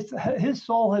 Jesus Christ, his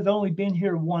soul has only been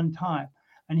here one time.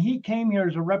 And he came here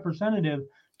as a representative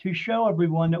to show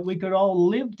everyone that we could all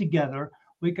live together.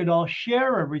 We could all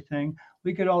share everything.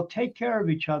 We could all take care of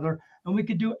each other. And we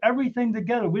could do everything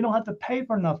together. We don't have to pay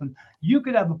for nothing. You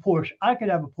could have a Porsche. I could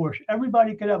have a Porsche.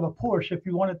 Everybody could have a Porsche if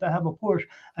you wanted to have a Porsche.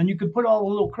 And you could put all the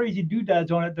little crazy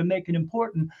doodads on it to make it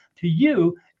important to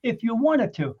you if you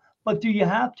wanted to. But do you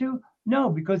have to? No,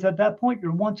 because at that point,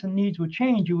 your wants and needs would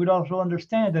change. You would also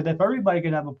understand that if everybody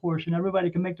could have a Porsche and everybody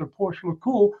can make their Porsche look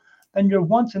cool, then your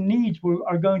wants and needs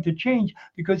are going to change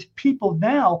because people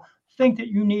now think that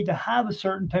you need to have a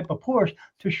certain type of Porsche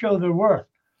to show their worth.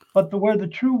 But where the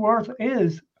true worth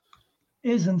is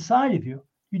inside of you.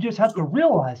 You just have to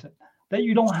realize it, that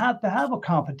you don't have to have a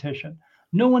competition.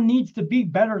 No one needs to be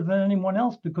better than anyone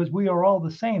else because we are all the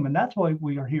same. And that's why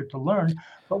we are here to learn.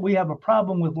 But we have a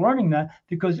problem with learning that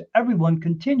because everyone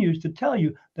continues to tell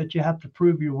you that you have to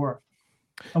prove your worth.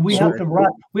 And we have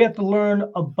to learn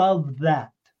above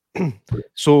that.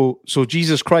 So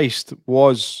Jesus Christ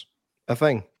was a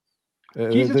thing.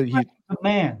 Jesus Christ was a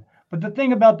man. But the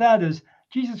thing about that is,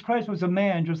 Jesus Christ was a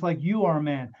man just like you are a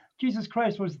man. Jesus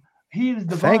Christ he is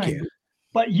divine. Thank you.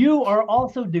 But you are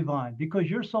also divine because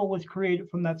your soul was created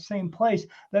from that same place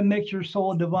that makes your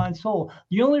soul a divine soul.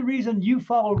 The only reason you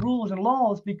follow rules and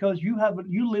laws because you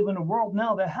live in a world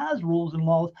now that has rules and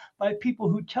laws by people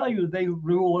who tell you they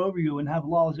rule over you and have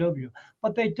laws over you.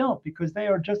 But they don't because they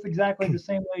are just exactly the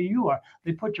same way you are.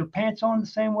 They put your pants on the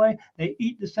same way. They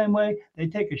eat the same way. They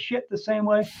take a shit the same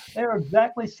way. They're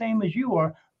exactly the same as you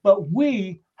are. But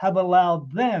we have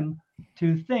allowed them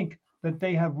to think that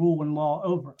they have rule and law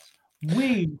over us.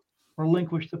 We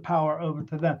relinquish the power over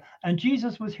to them. And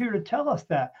Jesus was here to tell us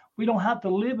that. We don't have to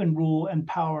live in rule and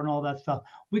power and all that stuff.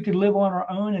 We could live on our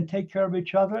own and take care of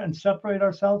each other and separate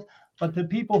ourselves. But the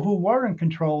people who were in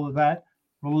control of that,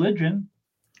 religion,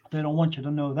 they don't want you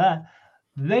to know that,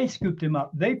 they scooped him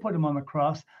up. They put him on the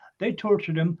cross. They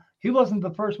tortured him. He wasn't the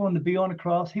first one to be on the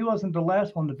cross. He wasn't the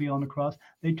last one to be on the cross.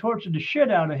 They tortured the shit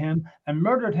out of him and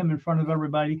murdered him in front of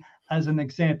everybody as an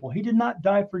example. He did not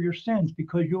die for your sins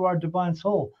because you are a divine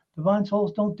soul. Divine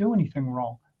souls don't do anything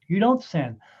wrong. You don't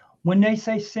sin. When they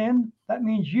say sin, that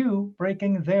means you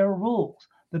breaking their rules,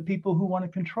 the people who want to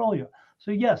control you.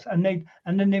 So yes, and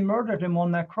then they murdered him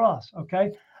on that cross,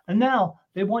 okay? And now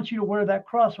they want you to wear that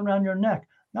cross around your neck,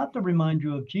 not to remind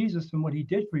you of Jesus and what he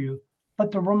did for you,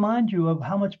 but to remind you of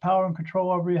how much power and control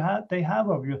over they have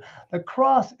over you. The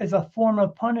cross is a form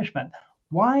of punishment.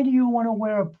 Why do you want to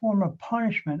wear a form of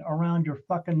punishment around your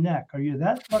fucking neck? Are you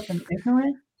that fucking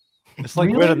ignorant? It's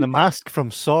like wearing the mask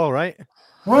from Saw, right?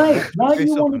 Right. Why do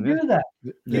you want to do that?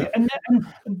 Yeah. And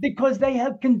because they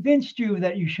have convinced you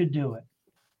that you should do it.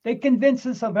 They convince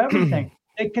us of everything.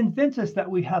 They convince us that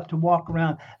we have to walk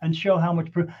around and show how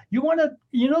much proof.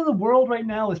 The world right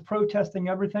now is protesting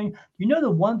everything. You know the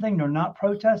one thing they're not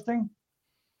protesting?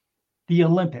 The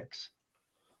Olympics.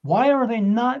 Why are they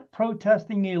not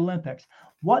protesting the Olympics?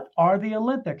 What are the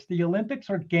Olympics? The Olympics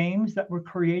are games that were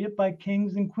created by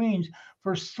kings and queens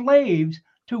for slaves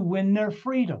to win their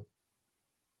freedom.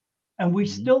 And we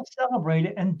still celebrate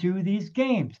it and do these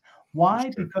games.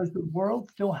 Why? Because the world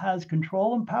still has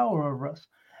control and power over us.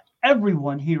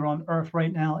 Everyone here on earth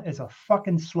right now is a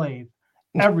fucking slave.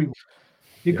 Everyone.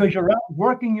 Because you're out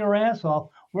working your ass off,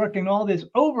 working all this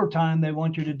overtime they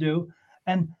want you to do.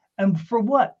 And for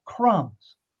what?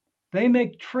 Crumbs. They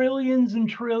make trillions and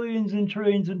trillions and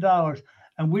trillions of dollars.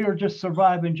 And we are just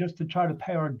surviving just to try to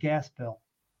pay our gas bill.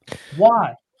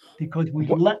 Why? Because we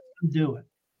let them do it.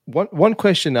 One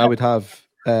question I would have,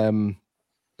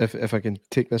 if I can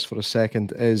take this for a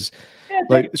second, is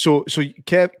so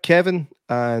Kevin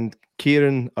and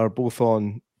Kieran are both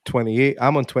on 28.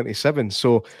 I'm on 27.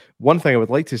 So one thing I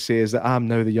would like to say is that I'm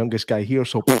now the youngest guy here.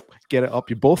 So get it up,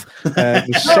 you both. The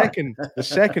second thing.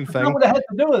 That's not what it has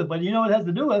to do with, but you know what it has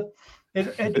to do with?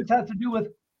 It just has to do with,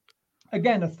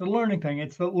 again, it's the learning thing.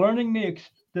 It's the learning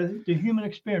the human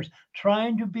experience,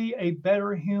 trying to be a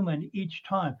better human each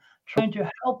time, trying to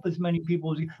help as many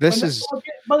people as you.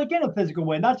 But again, a physical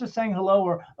way, not just saying hello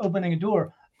or opening a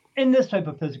door, in this type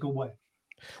of physical way.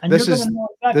 And this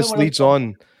leads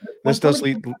on. This does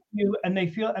lead you, and they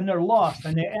feel and they're lost,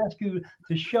 and they ask you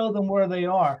to show them where they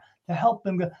are, to help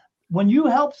them. When you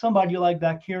help somebody like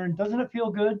that, Kieran, doesn't it feel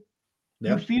good?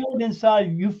 Yeah. You feel it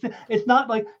inside. It's not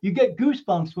like you get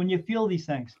goosebumps when you feel these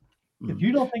things. If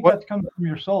you don't think that's coming from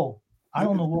your soul, I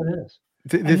don't know what is.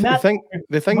 The thing when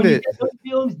that you get those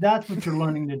feelings, that's what you're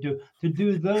learning to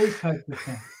do those types of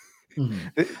things.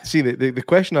 See, the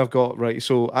question I've got, right?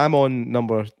 So I'm on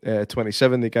number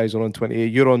 27. The guys are on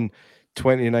 28. You're on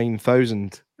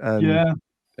 29,000 and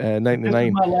 99. This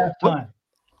is my last time.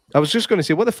 I was just going to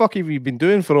say, what the fuck have you been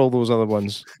doing for all those other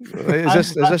ones?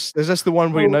 Is this the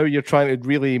one where now you're trying to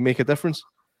really make a difference?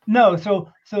 No.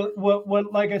 So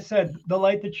what? Like I said, the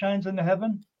light that shines into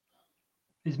heaven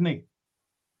is me.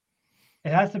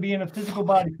 It has to be in a physical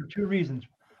body for two reasons.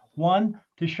 One,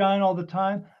 to shine all the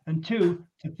time, and two,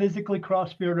 to physically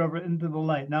cross spirit over into the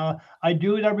light. Now, I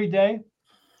do it every day.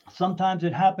 Sometimes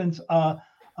it happens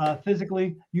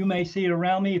physically. You may see it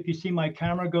around me. If you see my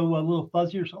camera go a little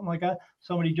fuzzy or something like that,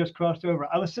 somebody just crossed over.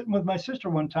 I was sitting with my sister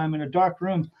one time in a dark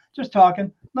room, just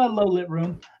talking, not a low lit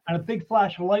room, and a big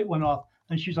flash of light went off.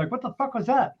 And she's like, "What the fuck was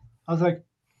that?" I was like,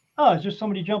 "Oh, it's just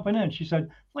somebody jumping in." She said,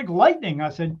 "It's like lightning." I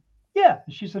said, "Yeah."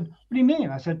 And she said, "What do you mean?"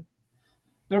 I said,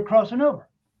 "They're crossing over."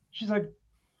 She's like,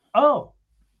 "Oh,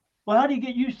 well, how do you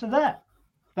get used to that?"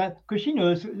 Because she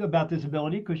knows about this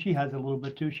ability, because she has it a little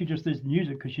bit too. She just doesn't use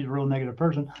it because she's a real negative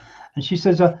person. And she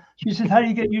says, "How do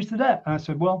you get used to that?" And I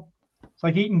said, "Well, it's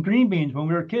like eating green beans when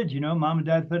we were kids. Mom and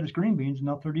dad fed us green beans, and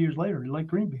now 30 years later, you like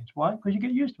green beans. Why? Because you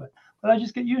get used to it." But I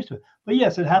just get used to it. But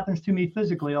yes, it happens to me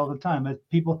physically all the time. As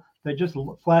people, that just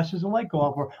flashes of light go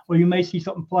off, or you may see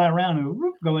something fly around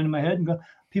and go into my head and go.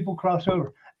 People cross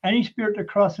over. Any spirit that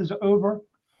crosses over,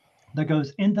 that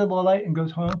goes into the light and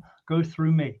goes home, goes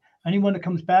through me. Anyone that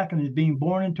comes back and is being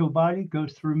born into a body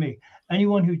goes through me.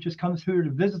 Anyone who just comes here to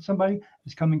visit somebody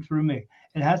is coming through me.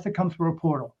 It has to come through a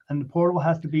portal, and the portal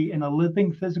has to be in a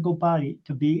living physical body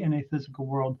to be in a physical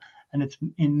world, and it's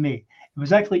in me. It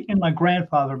was actually in my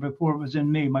grandfather before it was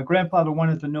in me. My grandfather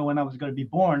wanted to know when I was going to be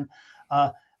born.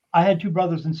 I had two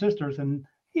brothers and sisters, and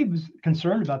he was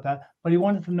concerned about that, but he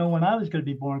wanted to know when I was going to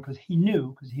be born because he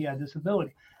knew, because he had this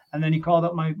ability. And then he called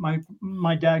up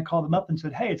my dad called him up and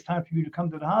said, "Hey, it's time for you to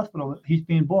come to the hospital. He's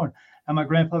being born." And my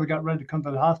grandfather got ready to come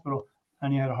to the hospital,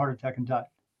 and he had a heart attack and died.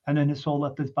 And then his soul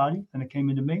left his body, and it came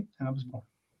into me, and I was born.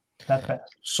 That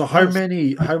fast. So how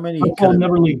many? My soul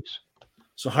never leaves.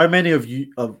 So how many of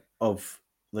you of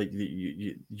like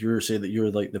you're saying that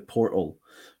you're like the portal?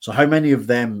 So how many of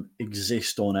them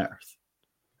exist on Earth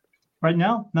right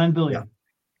now? 9 billion.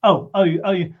 Yeah. Oh,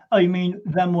 you mean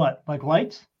them? What, like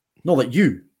lights? No, like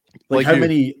you. Like how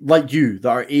many like you that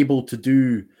are able to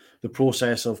do the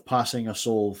process of passing a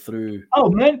soul through? Oh,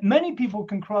 many people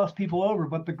can cross people over,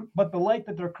 but the light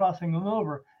that they're crossing them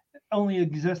over only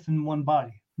exists in one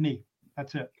body. Me.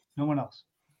 That's it. No one else.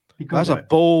 Because that's a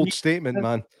bold statement,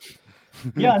 man.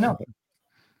 Yeah, I know.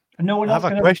 And no one else. I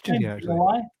have a question here.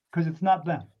 Why? Because it's not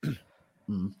them.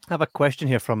 I have a question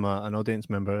here from an audience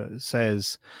member. It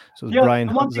says, "So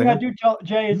Brian." One thing I do tell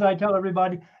Jay is I tell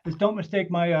everybody is don't mistake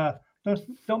my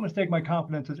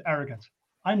confidence as arrogance.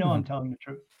 I know I'm telling the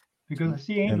truth because I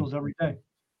see angels every day,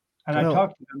 and I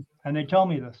talk to them, and they tell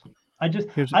me this.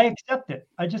 I accept it.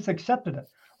 I just accepted it.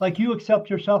 Like you accept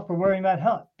yourself for wearing that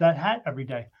hat every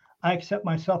day. I accept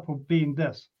myself for being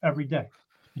this every day.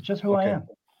 It's just who I am.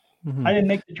 I didn't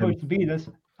make the choice to be this.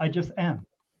 I just am.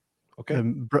 Okay.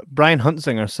 Brian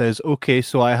Huntsinger says, okay,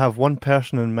 so I have one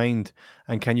person in mind,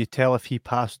 and can you tell if he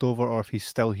passed over or if he's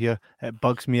still here? It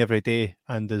bugs me every day.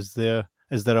 And is there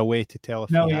a way to tell if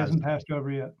he hasn't passed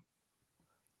over yet?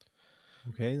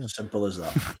 Okay. Simple as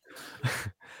that.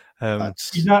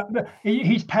 He's not.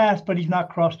 He's passed, but he's not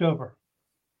crossed over.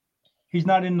 He's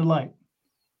not in the light.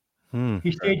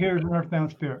 He stayed here as an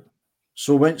earthbound spirit.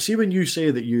 So when you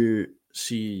say that you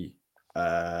see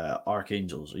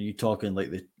archangels, are you talking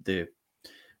like the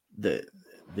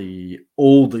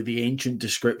old, like the ancient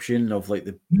description of like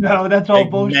the no, that's all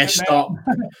bullshit, messed up?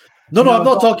 No, I'm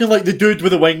not talking like the dude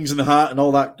with the wings and the hat and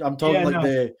all that. I'm talking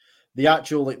the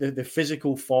actual like the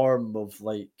physical form of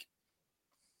like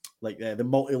the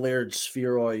multi-layered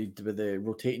spheroid with the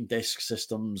rotating disc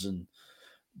systems and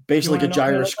basically like a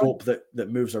gyroscope that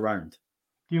moves around.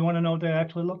 Do you want to know what they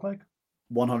actually look like?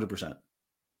 100%.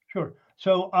 Sure.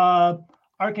 So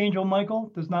Archangel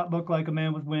Michael does not look like a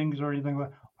man with wings or anything like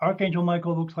that. Archangel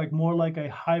Michael looks more like a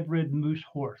hybrid moose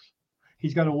horse.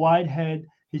 He's got a wide head.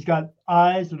 He's got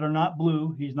eyes that are not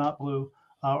blue. He's not blue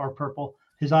or purple.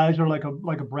 His eyes are like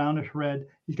a brownish red.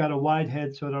 He's got a wide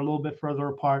head, so they're a little bit further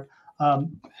apart.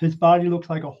 His body looks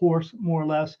like a horse, more or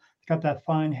less. He's got that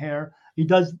fine hair. He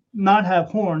does not have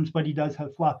horns, but he does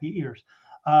have floppy ears.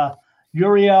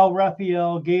 Uriel,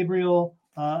 Raphael, Gabriel,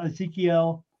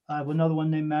 Ezekiel. I have another one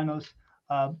named Manos.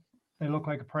 They look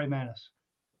like a prey mantis.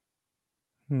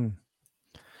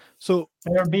 So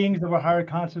they are beings of a higher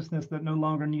consciousness that no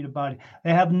longer need a body.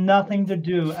 They have nothing to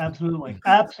do, absolutely.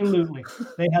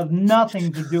 They have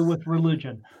nothing to do with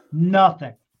religion.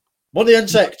 Nothing. What are the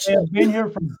insects? They have been here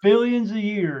for billions of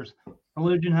years.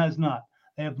 Religion has not.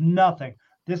 They have nothing.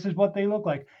 This is what they look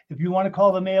like. If you want to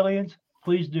call them aliens,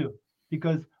 please do.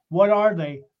 Because what are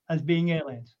they as being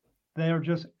aliens? They are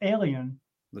just alien.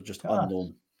 They're just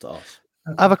unknown to us.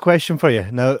 I have a question for you.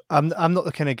 Now, I'm not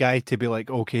the kind of guy to be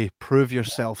like, okay, prove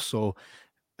yourself. So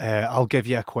I'll give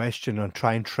you a question and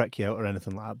try and trick you out or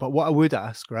anything like that. But what I would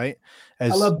ask, right,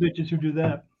 is... I love bitches who do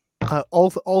that.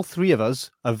 All three of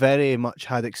us have very much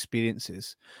had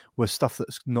experiences with stuff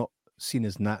that's not seen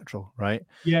as natural, right?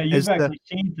 Yeah, you've actually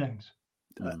seen things.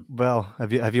 Well,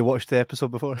 have you watched the episode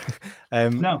before?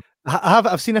 No.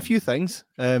 I've seen a few things.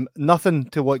 Nothing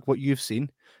to like what you've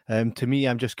seen. To me,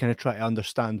 I'm just kind of trying to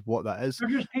understand what that is. They're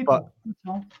just people.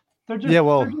 They're just,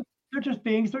 they're just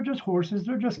beings. They're just horses.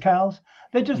 They're just cows.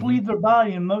 They just leave their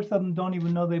body, and most of them don't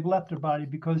even know they've left their body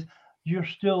because you're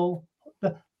still.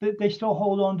 They still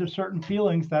hold on to certain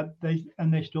feelings that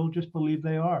they still just believe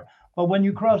they are. But when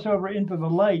you cross over into the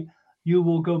light, you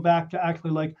will go back to actually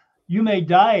like you may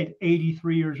die at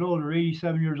 83 years old or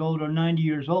 87 years old or 90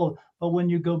 years old. But when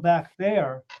you go back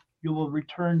there, you will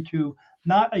return to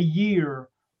not a year,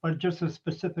 but just a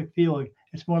specific feeling.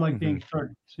 It's more like being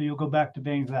 30. So you'll go back to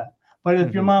being that. But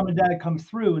if your mom and dad come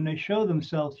through and they show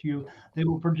themselves to you, they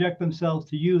will project themselves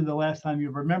to you the last time you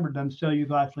remembered them, so you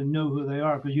actually know who they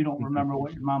are because you don't remember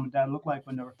what your mom and dad looked like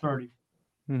when they were 30.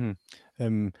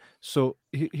 So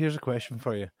here's a question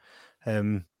for you.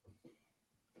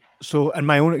 So in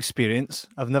my own experience,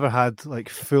 I've never had like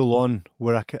full on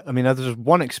where there's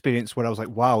one experience where I was like,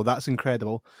 wow, that's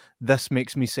incredible. This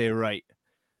makes me say, right,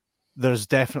 there's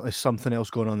definitely something else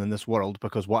going on in this world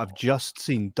because what I've just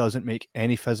seen doesn't make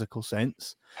any physical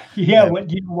sense. Yeah, do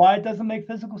you know why it doesn't make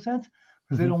physical sense?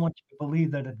 Because they don't want you to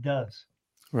believe that it does.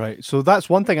 Right. So that's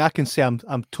one thing I can say.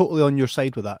 I'm totally on your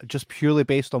side with that, just purely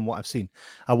based on what I've seen.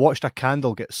 I watched a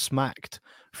candle get smacked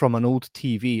from an old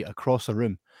TV across a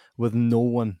room with no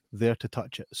one there to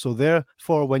touch it. So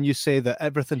therefore, when you say that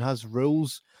everything has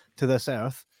rules to this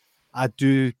earth, I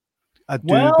do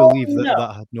believe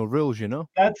that had no rules, you know?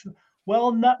 That's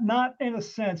not in a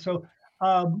sense. So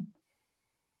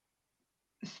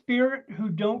spirit who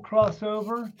don't cross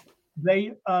over,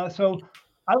 they so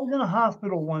I was in a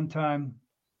hospital one time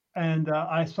and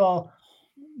I saw,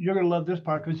 you're gonna love this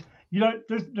part because you know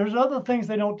there's other things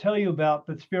they don't tell you about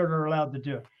that spirit are allowed to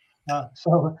do.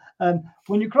 So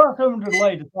when you cross over into the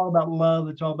light, it's all about love,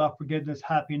 it's all about forgiveness,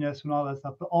 happiness, and all that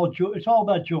stuff. But it's all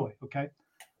about joy. Okay.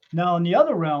 Now in the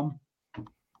other realm,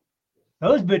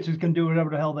 those bitches can do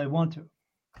whatever the hell they want to.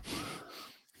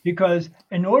 Because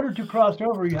in order to cross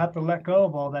over, you have to let go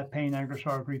of all that pain, anger,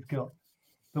 sorrow, grief, guilt.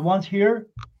 The ones here,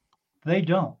 they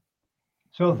don't.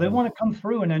 So if they want to come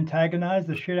through and antagonize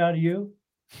the shit out of you,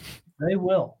 they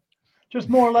will. Just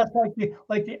more or less like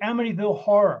the Amityville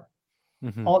Horror.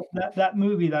 All that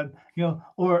movie that, you know,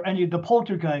 or any of the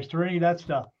Poltergeist or any of that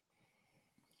stuff.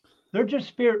 They're just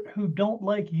spirit who don't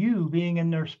like you being in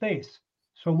their space.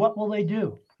 So what will they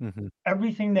do?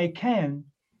 Everything they can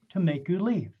to make you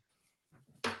leave.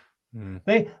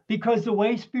 Because the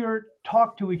way spirit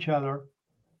talk to each other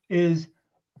is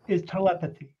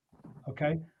telepathy.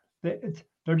 Okay,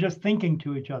 they're just thinking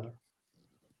to each other.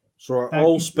 So are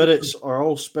all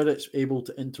spirits able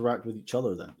to interact with each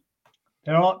other then?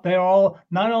 They're all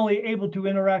not only able to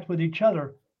interact with each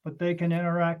other, but they can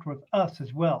interact with us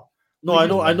as well. No,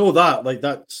 I know that. Like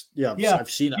that's I've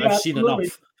seen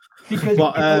enough. Because,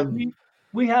 but,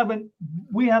 we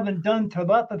haven't done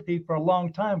telepathy for a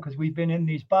long time because we've been in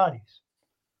these bodies.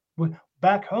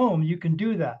 Back home, you can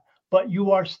do that, but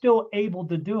you are still able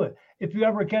to do it. If you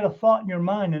ever get a thought in your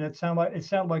mind and it sounds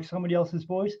like somebody else's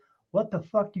voice, what the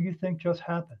fuck do you think just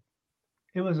happened?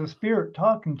 It was a spirit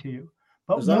talking to you.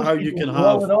 But is that how you can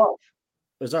have?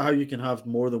 Is that how you can have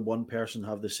more than one person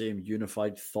have the same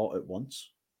unified thought at once?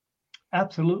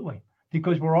 Absolutely.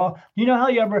 Because we're all, you know how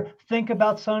you ever think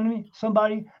about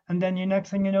somebody and then the next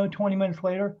thing you know, 20 minutes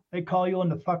later, they call you on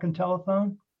the fucking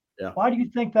telephone? Yeah. Why do you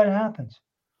think that happens?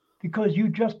 Because you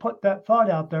just put that thought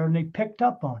out there and they picked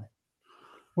up on it.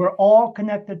 We're all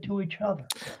connected to each other.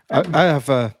 I have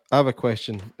a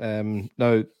question.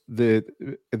 Now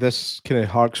this kind of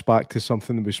harks back to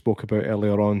something that we spoke about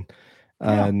earlier on,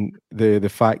 and the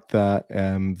fact that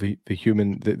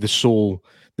the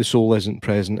soul isn't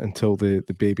present until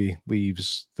the baby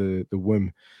leaves the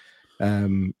womb.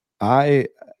 Sorry,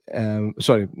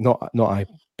 not I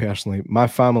personally. My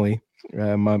family,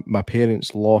 my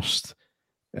parents lost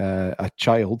a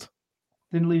child.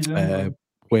 Didn't leave them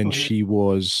when she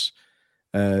was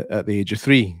at the age of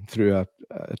 3 through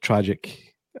a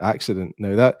tragic accident.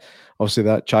 Now that obviously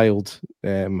that child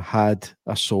had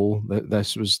a soul.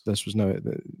 This was now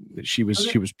she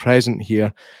was present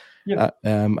here. Yeah.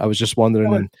 I was just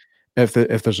wondering if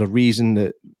there's a reason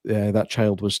that that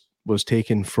child was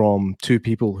taken from two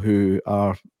people who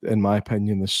are, in my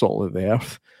opinion, the salt of the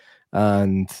earth,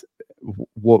 and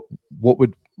what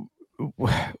would.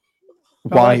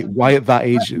 Why at that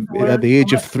age, at the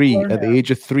age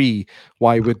of three,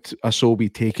 why would a soul be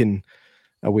taken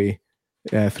away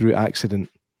through accident?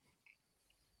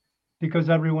 Because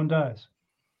everyone dies.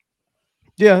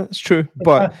 Yeah, it's true.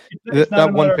 But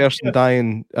that one person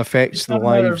dying affects the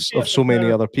lives of so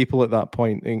many other people at that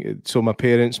point. So my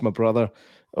parents, my brother,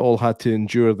 all had to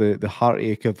endure the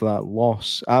heartache of that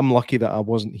loss. I'm lucky that I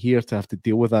wasn't here to have to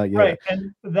deal with that yet. Right,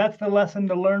 and that's the lesson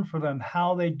to learn for them,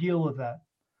 how they deal with that.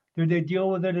 Do they deal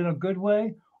with it in a good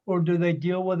way, or do they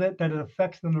deal with it that it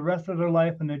affects them the rest of their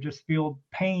life and they just feel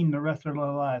pain the rest of their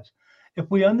lives?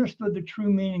 If we understood the true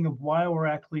meaning of why we're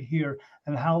actually here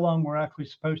and how long we're actually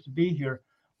supposed to be here,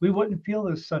 we wouldn't feel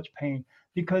this such pain.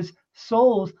 Because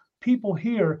souls, people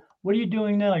here, what are you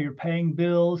doing now? You're paying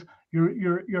bills.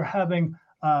 You're having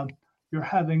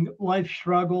life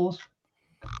struggles.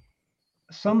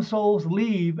 Some souls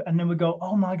leave and then we go,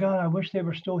 oh my God, I wish they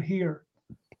were still here.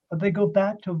 But they go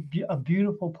back to a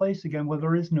beautiful place again where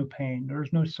there is no pain,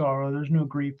 there's no sorrow, there's no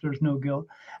grief, there's no guilt.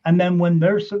 And then when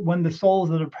the souls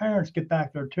of their parents get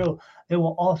back there too, they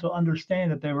will also understand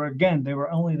that they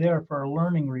were only there for a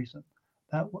learning reason.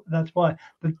 That's why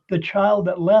the child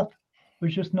that left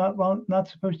was just not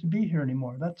supposed to be here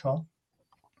anymore. That's all.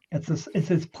 It's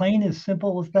as plain as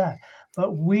simple as that.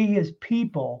 But we as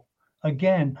people,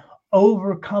 again,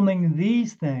 overcoming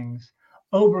these things.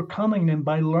 Overcoming them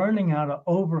by learning how to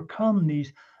overcome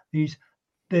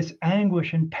this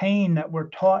anguish and pain that we're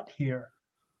taught here.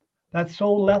 That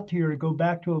soul left here to go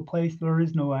back to a place there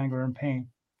is no anger and pain.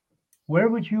 Where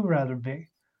would you rather be?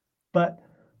 But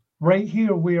right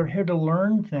here, we are here to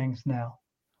learn things now.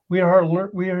 We are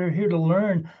here to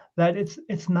learn that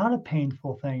it's not a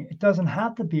painful thing. It doesn't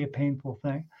have to be a painful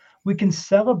thing. We can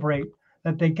celebrate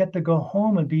that they get to go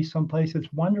home and be someplace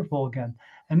that's wonderful again.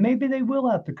 And maybe they will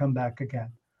have to come back again,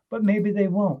 but maybe they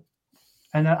won't.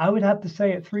 And I would have to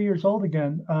say at 3 years old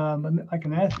again, I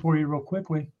can ask for you real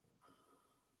quickly,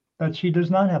 that she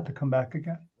does not have to come back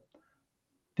again.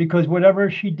 Because whatever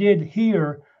she did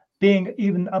here, being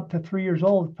even up to 3 years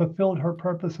old, fulfilled her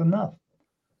purpose enough.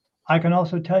 I can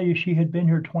also tell you she had been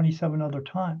here 27 other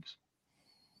times.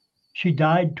 She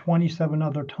died 27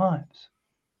 other times.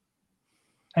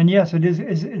 And yes, it is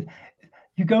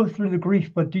you go through the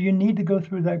grief, but do you need to go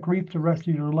through that grief the rest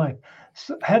of your life?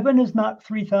 So heaven is not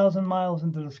 3,000 miles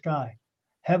into the sky.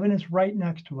 Heaven is right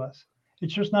next to us.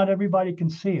 It's just not everybody can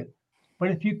see it.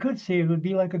 But if you could see it, it would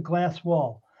be like a glass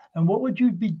wall. And what would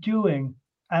you be doing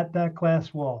at that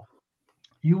glass wall?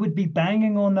 You would be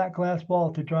banging on that glass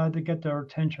wall to try to get their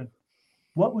attention.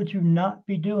 What would you not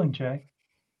be doing, Jay?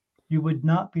 You would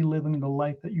not be living the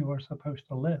life that you are supposed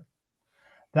to live.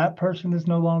 That person is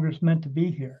no longer meant to be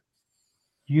here.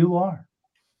 You are.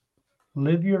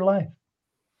 Live your life.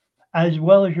 As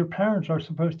well as your parents are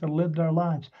supposed to live their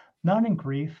lives, not in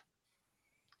grief,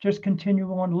 just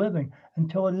continue on living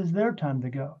until it is their time to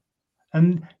go.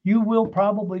 And you will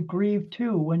probably grieve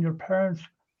too when your parents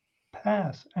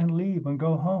pass and leave and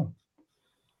go home.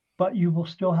 But you will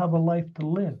still have a life to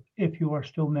live if you are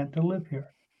still meant to live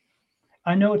here.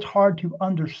 I know it's hard to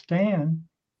understand,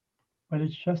 but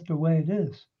it's just the way it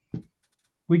is.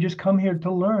 We just come here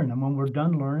to learn, and when we're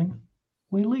done learning,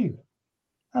 we leave.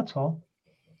 That's all.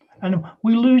 And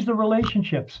we lose the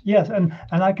relationships. Yes, and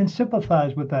I can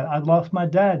sympathize with that. I've lost my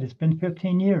dad. It's been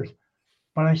 15 years,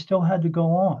 but I still had to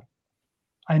go on.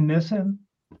 I miss him,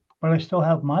 but I still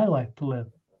have my life to live.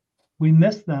 We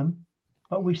miss them,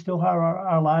 but we still have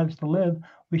our lives to live.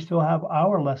 We still have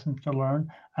our lessons to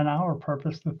learn and our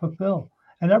purpose to fulfill.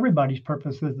 And everybody's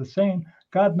purpose is the same.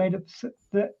 God made it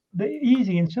the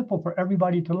easy and simple for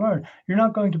everybody to learn. You're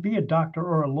not going to be a doctor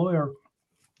or a lawyer,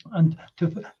 and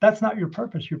that's not your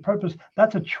purpose. Your purpose,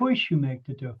 that's a choice you make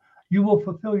to do. You will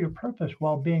fulfill your purpose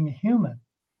while being a human,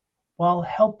 while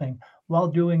helping, while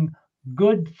doing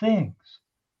good things.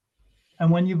 And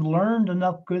when you've learned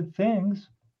enough good things,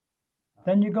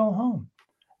 then you go home.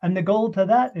 And the goal to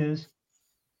that is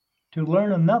to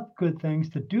learn enough good things,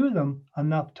 to do them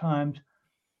enough times,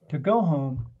 to go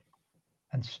home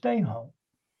and stay home.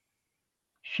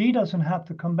 She doesn't have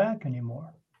to come back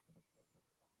anymore.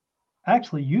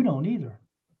 Actually, you don't either.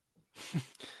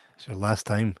 It's your last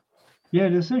time. Yeah,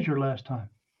 this is your last time.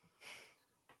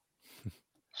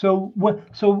 So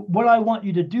what I want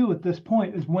you to do at this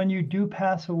point is when you do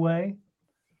pass away,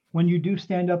 when you do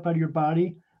stand up out of your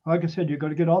body, like I said, you're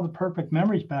going to get all the perfect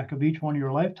memories back of each one of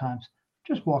your lifetimes.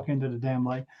 Just walk into the damn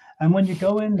light. And when you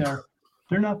go in there,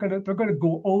 they're going to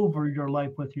go over your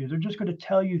life with you. They're just going to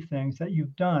tell you things that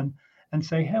you've done and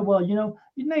say, hey, well, you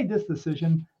made this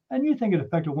decision and you think it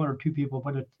affected 1 or 2 people,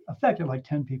 but it affected like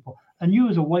 10 people. And you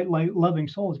as a white light loving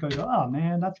soul is going to go, oh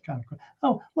man, that's kind of cool.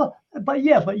 Oh, well, but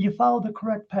you followed the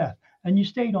correct path and you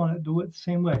stayed on it, do it the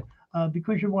same way.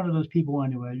 Because you're one of those people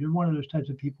anyway. You're one of those types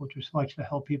of people who just likes to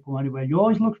help people anyway. You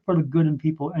always look for the good in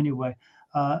people anyway.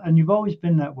 And you've always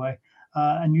been that way.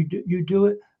 And you do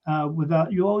it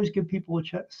you always give people a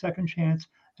second chance,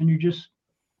 and you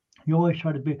always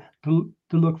try to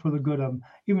look for the good of them.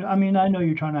 I know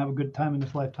you're trying to have a good time in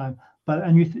this lifetime,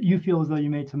 and you feel as though you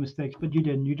made some mistakes, but you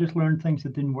didn't. You just learned things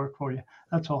that didn't work for you.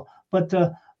 That's all. But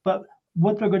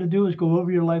what they're going to do is go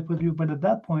over your life with you. But at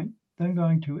that point, they're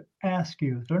going to ask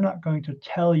you. They're not going to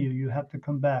tell you you have to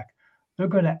come back. They're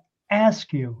going to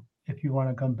ask you if you want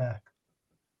to come back.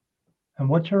 And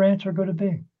what's your answer going to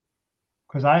be?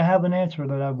 Because I have an answer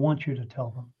that I want you to tell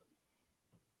them.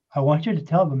 I want you to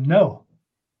tell them, no.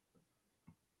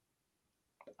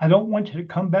 I don't want you to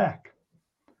come back.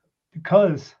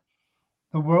 Because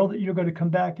the world that you're going to come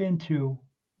back into,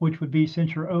 which would be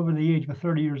since you're over the age of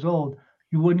 30 years old,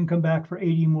 you wouldn't come back for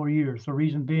 80 more years. The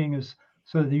reason being is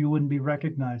so that you wouldn't be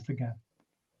recognized again.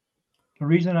 The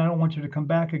reason I don't want you to come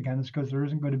back again is because there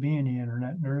isn't going to be any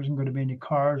internet, and there isn't going to be any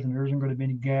cars, and there isn't going to be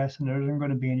any gas, and there isn't going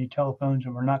to be any telephones,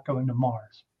 and we're not going to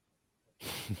Mars.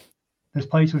 This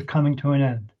place is coming to an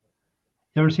end.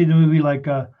 You ever see the movie like,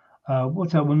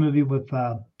 what's that one movie with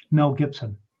Mel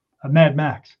Gibson? Mad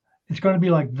Max. It's going to be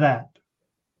like that.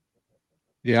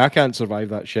 Yeah, I can't survive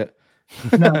that shit.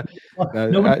 No,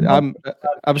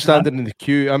 I'm standing in the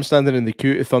queue. I'm standing in the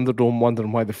queue to Thunderdome,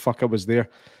 wondering why the fuck I was there.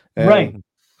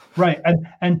 Right,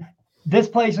 and this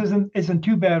place isn't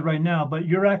too bad right now, but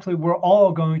we're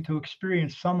all going to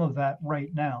experience some of that right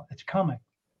now. It's coming.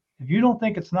 If you don't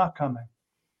think it's not coming,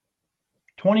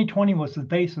 2020 was the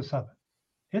basis of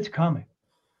it. It's coming.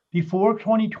 Before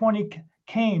 2020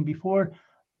 came, before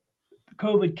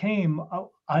COVID came,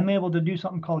 I'm able to do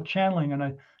something called channeling, and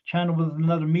I channeled with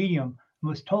another medium and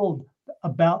was told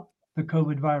about the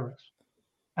COVID virus.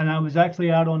 And I was actually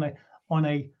out on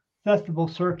a festival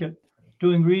circuit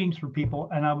doing readings for people,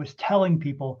 and I was telling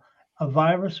people a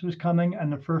virus was coming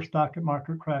and the first stock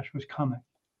market crash was coming.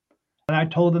 And I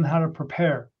told them how to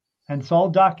prepare, and it's all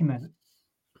documented.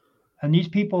 And these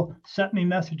people sent me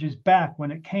messages back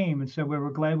when it came and said, we were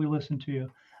glad we listened to you.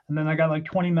 And then I got like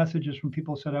 20 messages from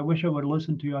people who said, I wish I would have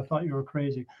listened to you. I thought you were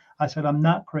crazy. I said, I'm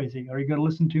not crazy. Are you going to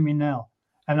listen to me now?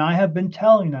 And I have been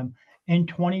telling them in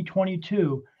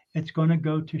 2022, it's going to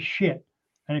go to shit.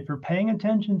 And if you're paying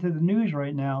attention to the news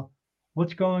right now,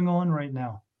 what's going on right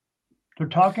now? They're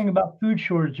talking about food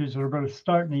shortages that are going to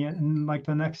start in like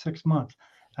the next 6 months.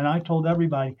 And I told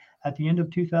everybody at the end of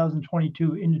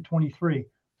 2022 into 23,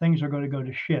 things are going to go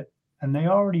to shit. And they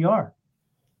already are.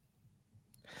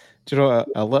 Do you know,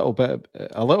 a little bit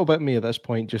of me at this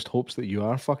point just hopes that you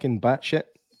are fucking batshit,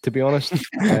 to be honest.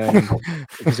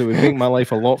 Because it would make my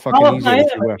life a lot fucking easier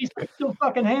if you were. He's still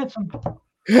fucking handsome. Look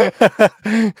at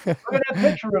that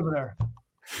picture over there.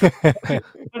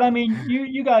 But I mean,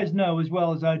 you guys know as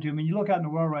well as I do. I mean, you look out in the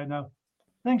world right now,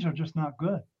 things are just not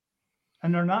good,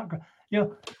 and they're not good.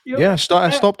 I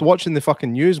stopped watching the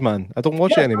fucking news, man. I don't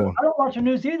watch it anymore. I don't watch the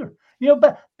news either.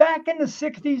 But back in the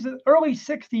 60s, early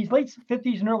 60s, late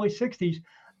 50s and early 60s,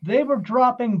 they were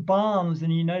dropping bombs in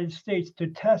the United States to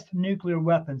test nuclear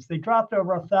weapons. They dropped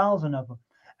over 1,000 of them,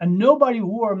 and nobody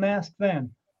wore a mask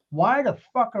then. Why the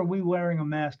fuck are we wearing a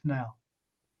mask now?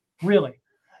 Really?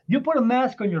 You put a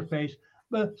mask on your face.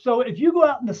 So if you go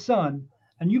out in the sun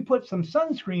and you put some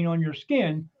sunscreen on your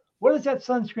skin, what does that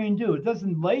sunscreen do? It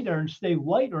doesn't lay there and stay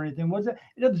white or anything. What is it?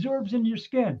 It absorbs into your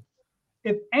skin.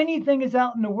 If anything is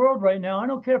out in the world right now, I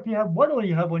don't care if you have what oil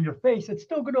you have on your face, it's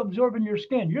still going to absorb in your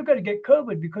skin. You're going to get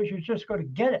COVID because you're just going to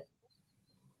get it.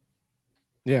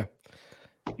 Yeah.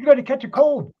 You're going to catch a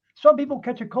cold. Some people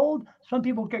catch a cold. Some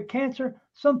people get cancer.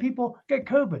 Some people get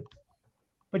COVID.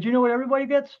 But you know what everybody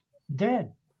gets?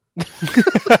 Dead.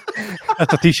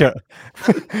 That's a t-shirt.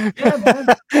 Yeah, man.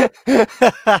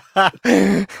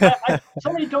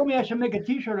 Somebody told me I should make a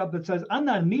t-shirt up that says, I'm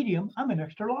not a medium, I'm an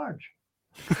extra large.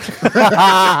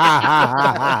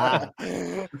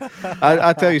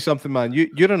 I tell you something, man.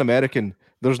 You're an American.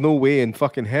 There's no way in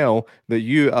fucking hell that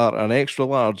you are an extra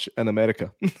large in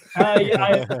America.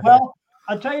 Well,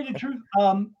 I'll tell you the truth.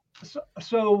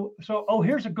 So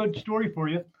here's a good story for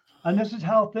you. And this is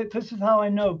how I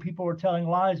know people are telling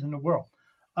lies in the world.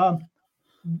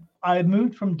 I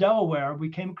moved from Delaware. We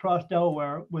came across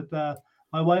Delaware with my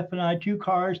wife and I, 2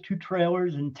 cars, 2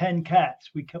 trailers, and 10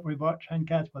 cats. We bought 10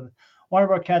 cats with us. One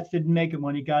of our cats didn't make it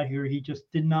when he got here. He just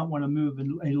did not want to move,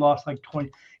 and he lost like 20.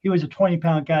 He was a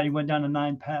 20-pound cat. He went down to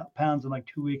 9 pounds in like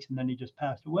 2 weeks, and then he just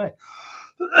passed away.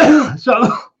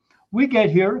 So we get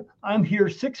here. I'm here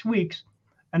 6 weeks,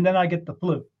 and then I get the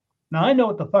flu. Now, I know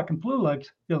what the fucking flu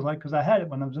feels like because I had it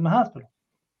when I was in the hospital.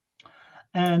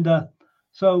 And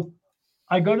so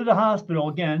I go to the hospital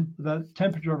again with a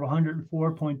temperature of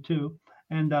 104.2.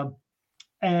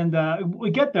 And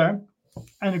we get there,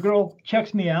 and the girl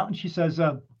checks me out, and she says,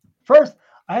 first,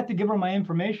 I have to give her my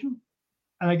information,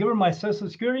 and I give her my social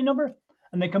security number,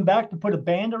 and they come back to put a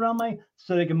band around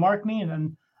so they can mark me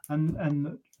and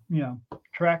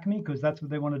track me, because that's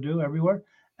what they want to do everywhere.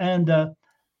 And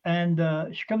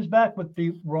she comes back with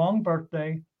the wrong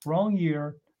birthday, wrong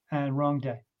year, and wrong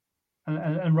day,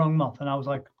 and wrong month. And I was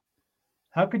like,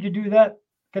 how could you do that?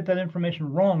 Get that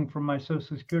information wrong from my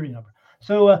social security number.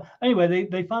 So anyway,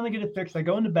 they finally get it fixed. I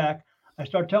go in the back. I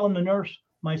start telling the nurse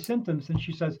my symptoms, and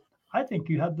she says, I think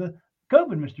you have the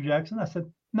COVID, Mr. Jackson. I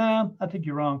said, nah, I think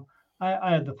you're wrong.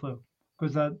 I had the flu,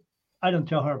 because I don't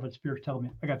tell her, but spirits tell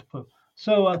me I got the flu.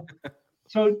 So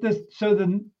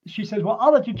then she says, well,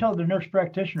 I'll let you tell the nurse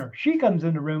practitioner. She comes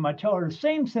in the room. I tell her the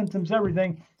same symptoms,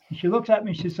 everything. And she looks at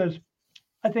me. She says,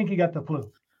 I think you got the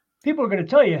flu. People are going to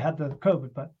tell you had the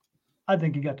COVID, but I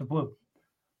think you got the flu.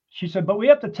 She said, but we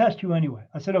have to test you anyway.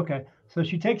 I said, okay. So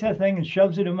she takes that thing and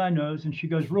shoves it in my nose, and she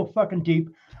goes real fucking deep,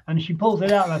 and she pulls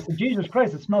it out. And I said, Jesus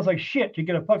Christ, it smells like shit. You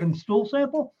get a fucking stool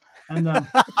sample? And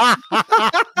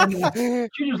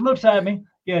she just looks at me.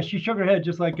 Yeah, she shook her head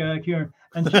just like Kieran.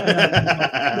 And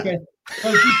okay.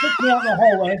 So she puts me out in the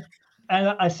hallway, and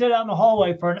I sit out in the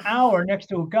hallway for an hour next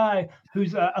to a guy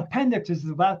whose appendix is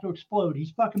about to explode.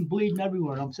 He's fucking bleeding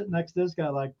everywhere. And I'm sitting next to this guy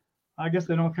like, I guess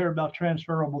they don't care about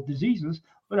transferable diseases.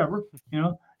 Whatever,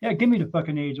 Yeah, give me the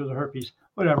fucking AIDS or the herpes.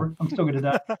 Whatever. I'm still good at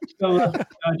that. So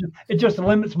it just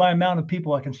limits my amount of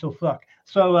people I can still fuck.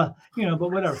 So but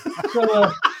whatever.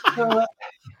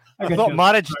 I thought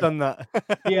marriage done that.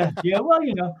 Yeah. Well,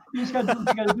 you just got to do what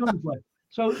you got to do in this life.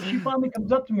 So she finally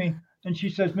comes up to me and she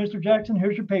says, Mr. Jackson,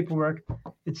 here's your paperwork.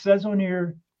 It says on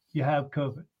here you have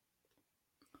COVID.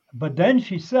 But then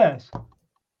she says,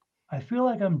 I feel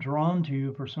like I'm drawn to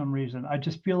you for some reason. I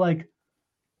just feel like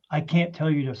I can't tell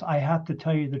you this. I have to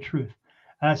tell you the truth.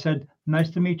 And I said, nice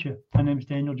to meet you. My name is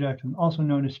Daniel Jackson, also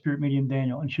known as Spirit Medium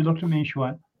Daniel. And she looked at me and she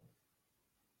went,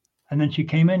 and then she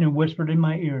came in and whispered in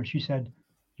my ear. She said,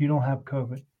 you don't have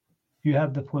COVID. You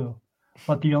have the flu.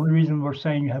 But the only reason we're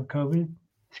saying you have COVID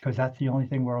is because that's the only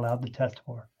thing we're allowed to test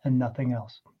for and nothing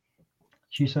else.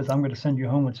 She says, I'm going to send you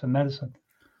home with some medicine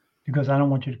because I don't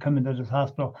want you to come into this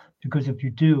hospital, because if you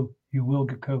do, you will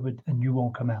get COVID and you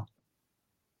won't come out.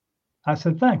 I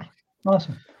said, thanks.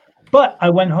 Awesome. But I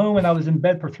went home and I was in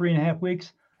bed for 3.5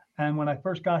 weeks. And when I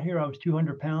first got here, I was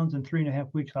 200 pounds. In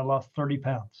 3.5 weeks, I lost 30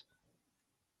 pounds.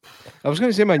 I was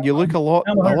going to say, man, you look a lot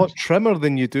trimmer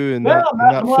than you do in that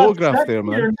photograph there,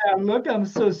 man. Look, I'm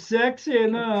so sexy.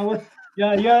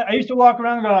 Yeah. I used to walk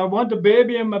around and go, I want the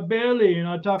baby in my belly.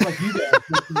 I talk like you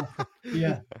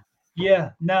guys.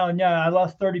 Yeah. Now, I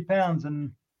lost 30 pounds,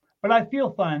 but I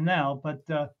feel fine now. But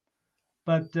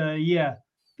But yeah,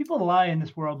 people lie in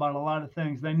this world about a lot of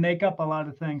things. They make up a lot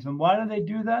of things. And why do they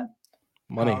do that?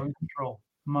 Money. Power and control.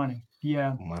 Money.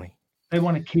 Yeah. Money. They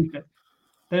want to keep it.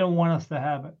 They don't want us to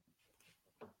have it.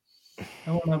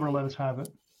 They won't ever let us have it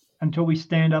until we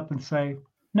stand up and say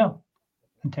no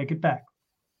and take it back.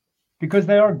 Because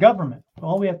they are government.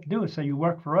 All we have to do is say, you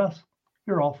work for us,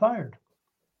 you're all fired.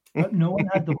 But no one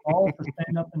had the balls to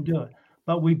stand up and do it.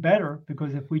 But we better,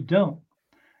 because if we don't,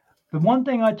 the one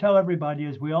thing I tell everybody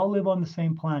is we all live on the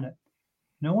same planet.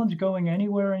 No one's going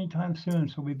anywhere anytime soon,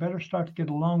 so we better start to get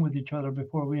along with each other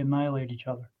before we annihilate each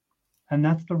other. And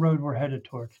that's the road we're headed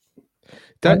towards.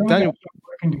 Daniel,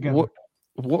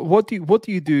 what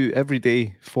do you do every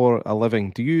day for a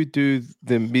living? Do you do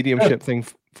the mediumship thing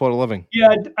for a living?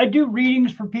 Yeah, I do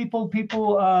readings for people.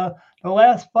 The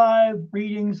last 5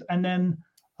 readings, and then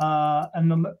I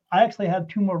actually have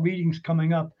 2 more readings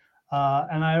coming up,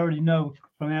 and I already know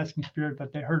from Asking Spirit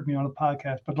that they heard me on a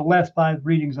podcast. But the last 5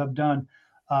 readings I've done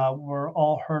were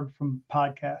all heard from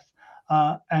podcasts,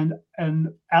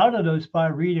 and out of those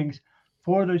 5 readings,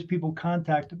 4 of those people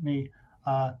contacted me.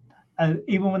 And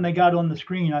even when they got on the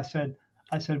screen, I said,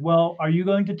 well, are you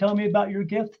going to tell me about your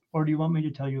gift, or do you want me to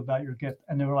tell you about your gift?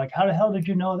 And they were like, how the hell did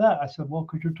you know that? I said, well,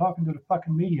 because you're talking to the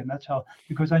fucking medium. That's how,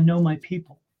 because I know my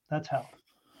people. That's how.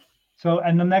 So,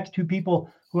 and the next 2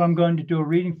 people who I'm going to do a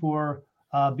reading for,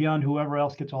 beyond whoever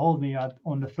else gets a hold of me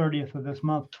on the 30th of this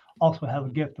month, also have a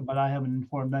gift, but I haven't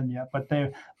informed them yet. But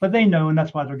they know, and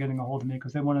that's why they're getting a hold of me,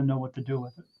 because they want to know what to do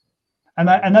with it. And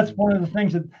that's one of the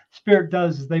things that Spirit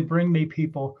does, is they bring me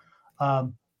people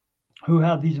who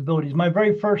have these abilities. My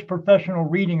very first professional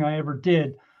reading I ever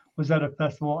did was at a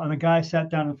festival, and a guy sat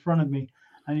down in front of me,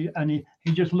 and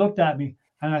he just looked at me,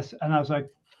 and I was like,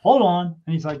 hold on,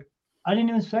 and he's like, I didn't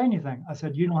even say anything. I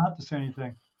said, you don't have to say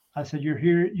anything. I said, you're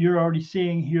here, you're already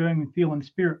seeing, hearing, and feeling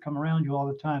Spirit come around you all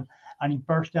the time. And he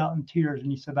burst out in tears,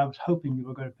 and he said, I was hoping you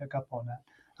were going to pick up on that.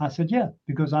 I said, yeah,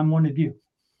 because I'm one of you.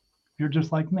 You're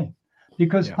just like me.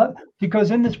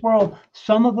 Because in this world,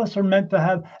 some of us are meant to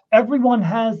have, everyone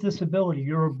has this ability.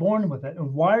 You're born with it.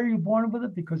 And why are you born with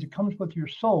it? Because it comes with your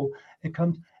soul. It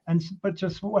comes, but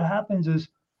just what happens is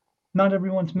not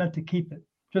everyone's meant to keep it.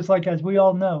 Just like, as we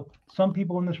all know, some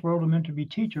people in this world are meant to be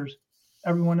teachers.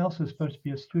 Everyone else is supposed to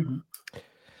be a student.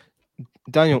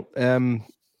 Daniel,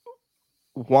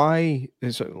 why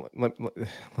is it,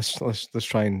 let's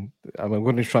try and, I'm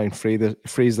going to try and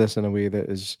phrase this in a way that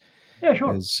is, yeah,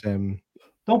 sure.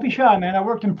 Don't be shy, man. I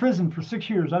worked in prison for 6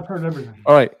 years. I've heard everything.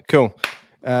 All right, cool.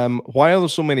 Why are there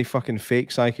so many fucking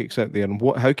fake psychics out there, and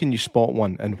how can you spot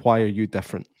one, and why are you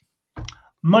different?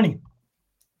 Money.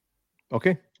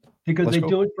 Okay. Because they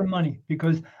do it for money.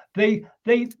 Because they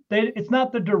it's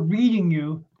not that they're reading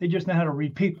you, they just know how to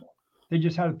read people. They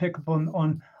just how to pick up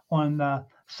on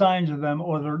signs of them,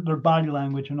 or their body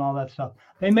language and all that stuff.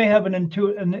 They may have an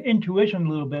intuition a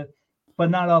little bit, but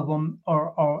not all of them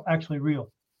are actually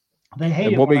real. They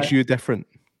hate it. What makes you different?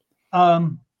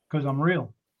 Because I'm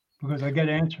real. Because I get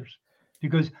answers.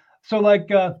 Because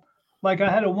like I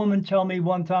had a woman tell me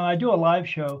one time, I do a live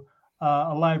show,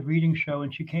 a live reading show,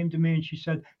 and she came to me and she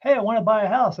said, hey, I want to buy a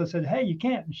house. I said, hey, you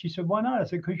can't. And she said, why not? I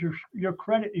said, because your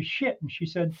credit is shit. And she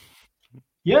said,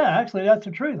 yeah, actually, that's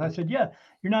the truth. I said, yeah,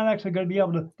 you're not actually going to be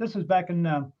able to. This was back in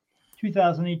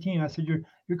 2018. I said,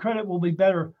 your credit will be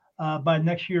better by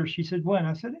next year. She said, when?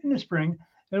 I said, in the spring,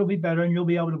 it'll be better and you'll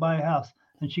be able to buy a house.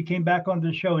 And she came back onto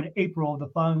the show in April of the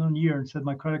following year and said,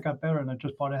 my credit got better and I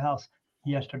just bought a house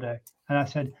yesterday. And I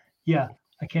said, yeah,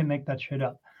 I can't make that shit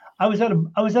up. I was at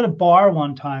a bar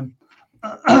one time,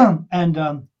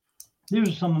 and these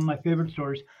are some of my favorite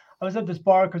stories. I was at this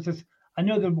bar because I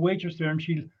know the waitress there, and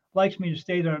she likes me to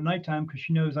stay there at nighttime because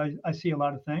she knows I see a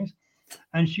lot of things.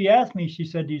 And she asked me, she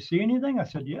said, do you see anything? I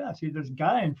said, yeah, I see there's a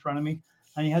guy in front of me,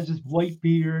 and he has this white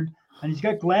beard, and he's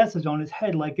got glasses on his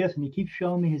head like this, and he keeps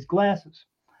showing me his glasses.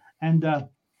 And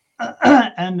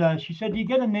she said, do you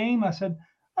get a name? I said,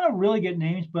 I don't really get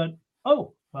names, but,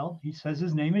 oh, well, he says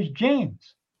his name is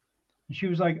James. And she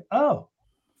was like, oh,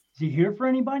 is he here for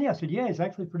anybody? I said, yeah, he's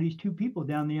actually for these 2 people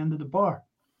down the end of the bar.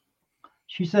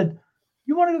 She said,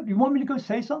 you want me to go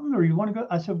say something, or you want to go?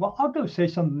 I said, well, I'll go say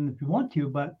something if you want to,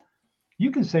 but you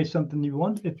can say something you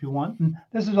want if you want. And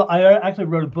this is, I actually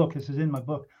wrote a book. This is in my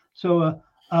book. So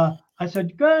I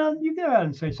said, go ahead, you go out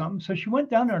and say something. So she went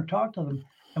down there and talked to them.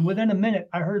 And within a minute,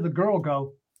 I heard the girl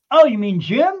go, oh, you mean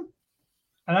Jim?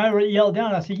 And I yelled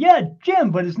down. I said, yeah,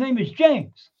 Jim, but his name is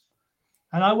James.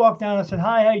 And I walked down. I said,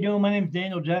 hi, how you doing? My name is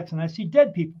Daniel Jackson. I see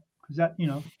dead people because that,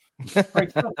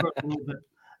 breaks up for a little bit.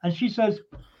 And she says,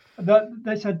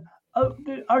 they said, oh,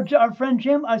 our friend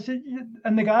Jim. I said,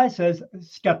 and the guy says,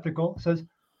 skeptical, says,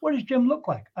 what does Jim look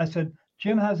like? I said,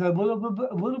 Jim has a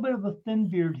little bit of a thin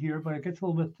beard here, but it gets a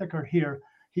little bit thicker here.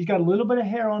 He's got a little bit of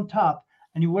hair on top,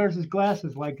 and he wears his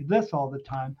glasses like this all the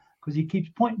time because he keeps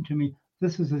pointing to me.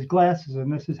 This is his glasses,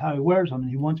 and this is how he wears them. And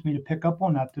he wants me to pick up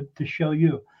on that to show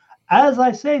you. As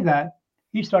I say that,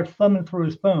 he starts thumbing through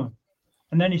his phone.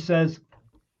 And then he says,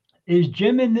 "Is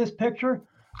Jim in this picture?"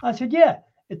 I said, "Yeah,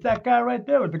 it's that guy right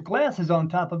there with the glasses on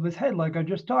top of his head like I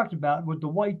just talked about with the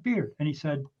white beard." And he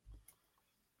said,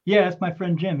 "Yeah, that's my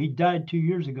friend Jim. He died 2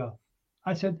 years ago."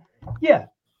 I said, "Yeah,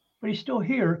 but he's still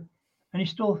here. And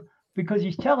he's still, because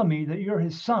he's telling me that you're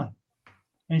his son."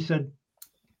 And he said,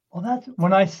 "Well, that's,"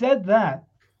 when I said that,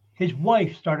 his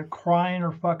wife started crying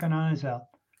her fucking eyes out.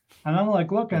 And I'm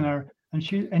like looking at her, and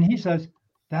he says,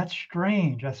 "That's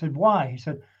strange." I said, "Why?" He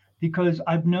said, "Because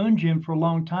I've known Jim for a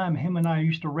long time. Him and I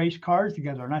used to race cars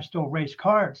together, and I still race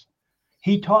cars.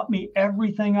 He taught me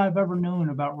everything I've ever known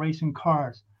about racing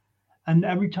cars. And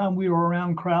every time we were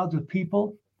around crowds of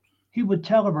people, he would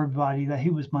tell everybody that he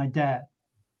was my dad,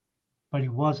 but he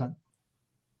wasn't."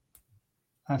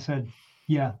 I said,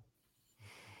 "Yeah,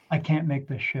 I can't make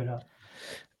this shit up."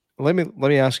 Let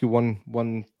me ask you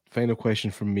one final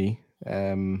question from me.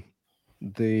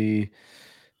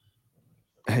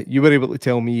 You were able to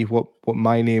tell me what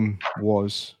my name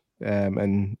was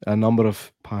in a number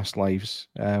of past lives.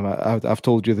 I've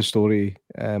told you the story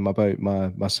about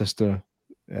my sister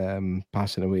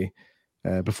passing away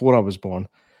before I was born.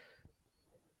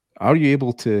 Are you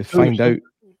able to find out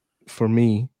for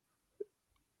me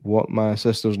what my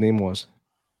sister's name was?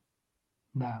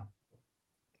 No.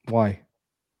 Why?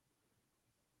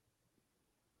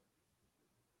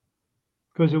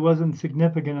 Because it wasn't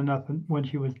significant enough when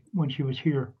she was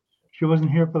here. She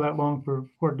wasn't here for that long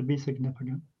for it to be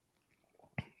significant.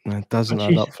 It doesn't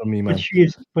add up for me, man.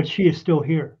 But she is still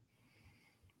here.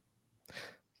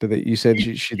 You said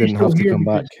she didn't have to come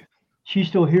back. She's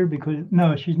still here because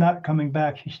no, she's not coming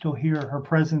back. She's still here. Her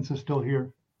presence is still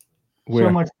here.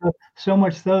 Where? So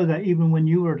much so that even when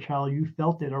you were a child, you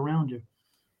felt it around you,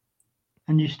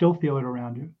 and you still feel it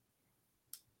around you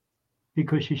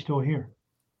because she's still here.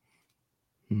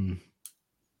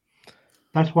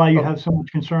 That's why you have so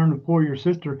much concern for your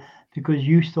sister, because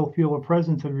you still feel the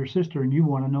presence of your sister and you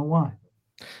want to know why.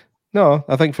 No,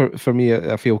 I think for me,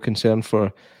 I feel concerned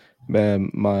for my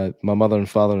mother and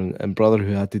father and brother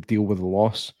who had to deal with the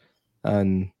loss.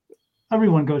 And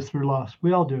everyone goes through loss.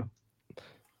 We all do.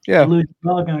 Yeah, you lose a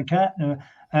dog and a cat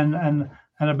and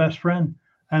a best friend.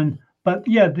 But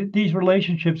yeah, these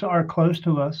relationships are close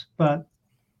to us. But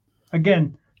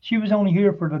again, she was only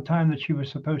here for the time that she was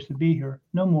supposed to be here.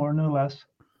 No more, no less.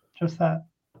 Just that.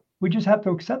 We just have to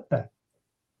accept that.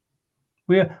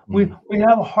 We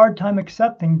have a hard time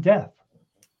accepting death.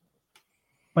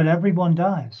 But everyone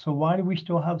dies. So why do we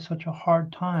still have such a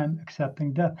hard time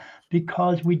accepting death?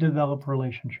 Because we develop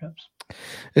relationships.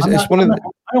 I don't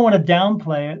want to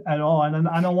downplay it at all. And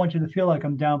I don't want you to feel like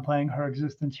I'm downplaying her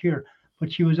existence here.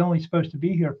 But she was only supposed to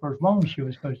be here for as long as she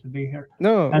was supposed to be here.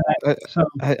 No,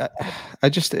 I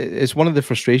just, it's one of the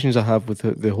frustrations I have with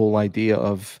the whole idea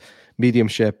of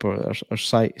mediumship or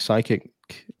psychic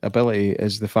ability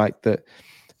is the fact that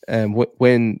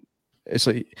when it's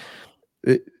like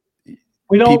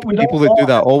people that do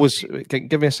that always,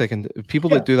 give me a second. People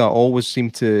that do that always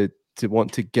seem to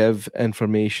want to give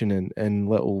information in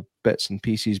little bits and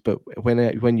pieces, but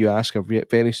when you ask a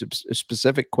very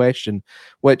specific question,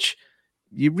 which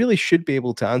you really should be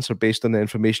able to answer based on the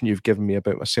information you've given me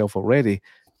about myself already,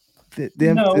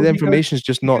 the information is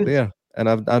just not there, and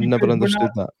I've never understood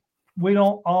that. We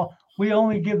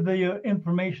only give the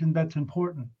information that's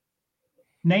important.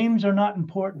 Names are not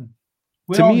important.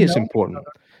 To me, it's important.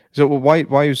 So why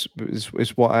is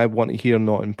what I want to hear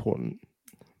not important?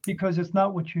 Because it's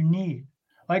not what you need.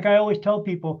 Like I always tell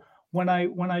people, when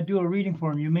I do a reading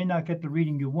for them, you may not get the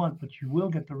reading you want, but you will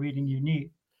get the reading you need.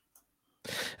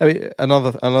 I mean,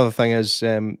 another thing is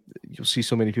you'll see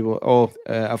so many people.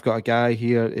 I've got a guy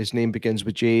here. His name begins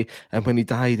with J, and when he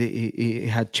died, he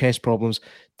had chest problems.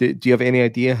 Do you have any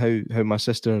idea how my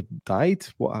sister died?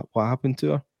 What happened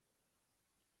to her?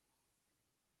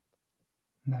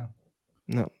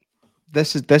 No.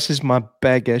 This is my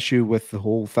big issue with the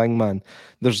whole thing, man.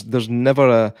 There's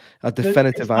never a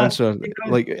definitive answer.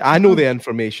 Like, I know the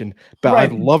information, but right.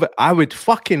 I'd love it. I would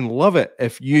fucking love it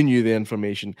if you knew the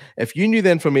information. If you knew the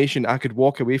information, I could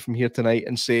walk away from here tonight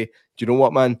and say, do you know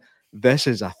what, man? This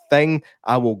is a thing.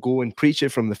 I will go and preach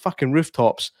it from the fucking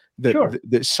rooftops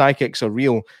that psychics are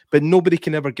real. But nobody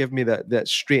can ever give me that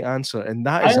straight answer, and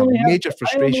that is a major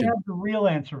frustration. I only have the real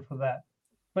answer for that.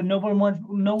 But no one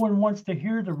wants to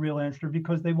hear the real answer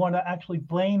because they want to actually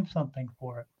blame something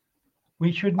for it.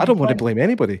 We shouldn't. I don't want to blame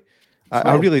anybody.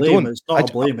 I really don't. It's not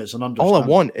a blame. It's an understanding. All I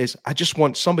want is I just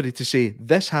want somebody to say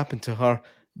this happened to her.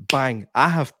 Bang! I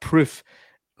have proof.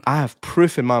 I have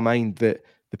proof in my mind that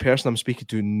the person I'm speaking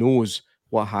to knows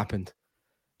what happened.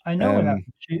 I know what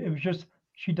happened. It was just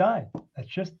she died.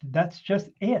 That's just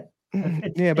it.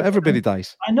 But everybody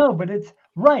dies. I know, but it's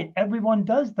right. Everyone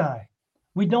does die.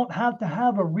 We don't have to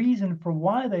have a reason for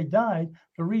why they died.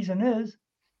 The reason is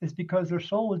because their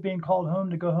soul was being called home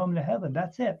to go home to heaven.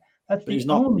 That's it. That's the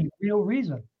only real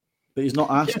reason. But he's not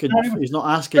asking. He's not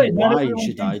asking right, why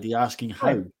she died. He's asking how.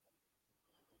 Right.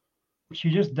 She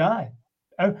just died.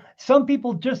 Some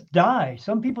people just die.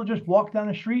 Some people just walk down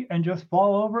the street and just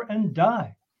fall over and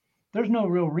die. There's no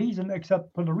real reason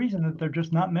except for the reason that they're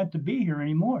just not meant to be here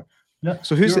anymore. No,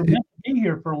 so who's meant to be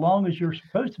here for as long as you're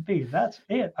supposed to be? That's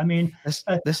it. I mean, this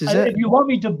is it. If you want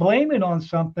me to blame it on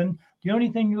something, the only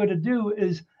thing you got to do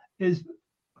is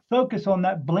focus on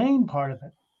that blame part of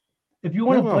it. If you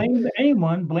want to blame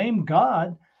anyone, blame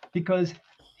God, because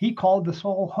he called the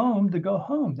soul home to go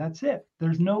home. That's it.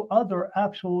 There's no other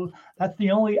absolute. That's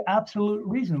the only absolute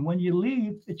reason. When you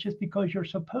leave, it's just because you're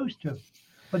supposed to.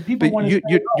 But people want to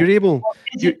say, you're able.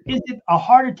 Is it a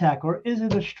heart attack, or is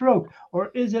it a stroke,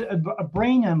 or is it a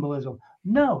brain embolism?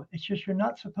 No, it's just you're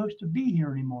not supposed to be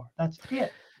here anymore. That's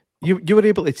it. You were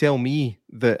able to tell me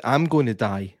that I'm going to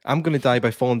die. I'm going to die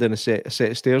by falling down a set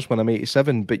of stairs when I'm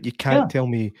 87. But you can't tell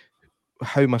me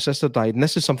how my sister died. And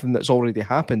this is something that's already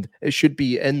happened. It should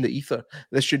be in the ether.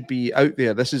 This should be out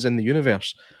there. This is in the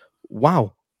universe.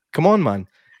 Wow, come on, man.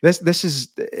 This is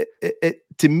it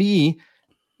to me.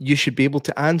 You should be able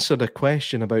to answer the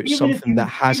question about something that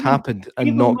has happened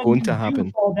and not going to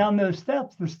happen. Fall down those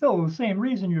steps. There's still the same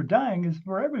reason you're dying is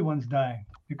for everyone's dying,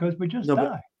 because we just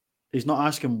die. He's not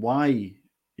asking why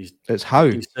it's how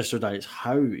his sister died. It's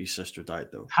how his sister died,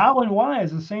 though. How and why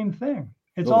is the same thing.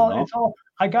 It's all.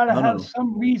 I gotta have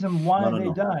some reason why they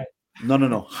died.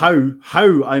 No.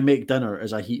 How I make dinner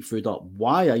is I heat food up.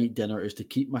 Why I eat dinner is to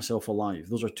keep myself alive.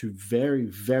 Those are two very,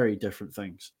 very different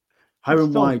things. How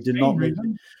and why do not make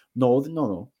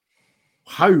no.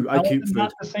 How I keep food.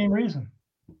 Not the same reason.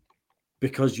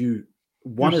 Because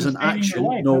one is an action.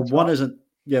 One isn't.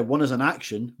 Yeah, one is an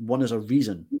action. One is a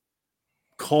reason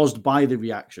caused by the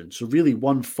reaction. So really,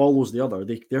 one follows the other.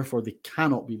 Therefore, they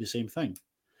cannot be the same thing.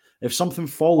 If something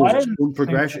follows its own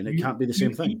progression, it can't be the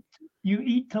same thing. You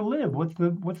eat to live. What's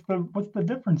the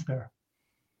difference there?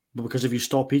 But because if you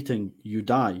stop eating, you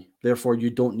die. Therefore, you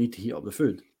don't need to heat up the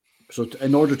food. So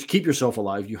in order to keep yourself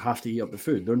alive, you have to eat up the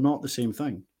food. They're not the same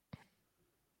thing.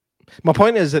 My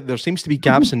point is that there seems to be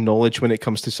gaps in knowledge when it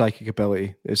comes to psychic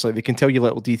ability. It's like they can tell you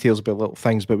little details about little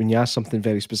things, but when you ask something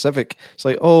very specific, it's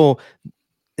like, oh,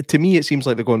 to me, it seems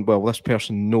like they're going, well, this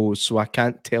person knows, so I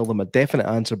can't tell them a definite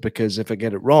answer because if I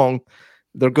get it wrong,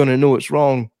 they're going to know it's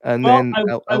wrong. And then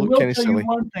I look kind of silly. You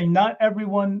one thing, not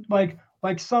everyone, like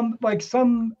some,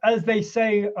 as they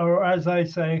say, or as I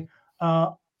say,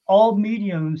 all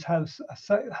mediums have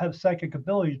psychic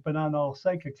abilities, but not all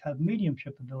psychics have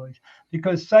mediumship abilities,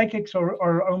 because psychics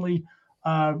are only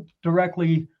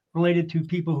directly related to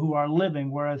people who are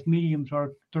living, whereas mediums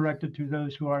are directed to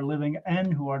those who are living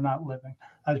and who are not living,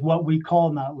 as what we call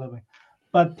not living.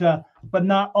 But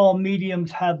not all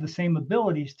mediums have the same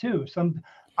abilities too.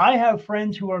 I have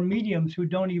friends who are mediums who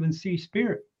don't even see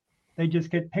spirit. They just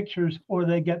get pictures or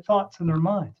they get thoughts in their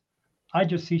minds. I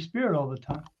just see spirit all the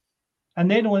time. And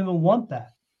they don't even want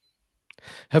that.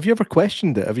 Have you ever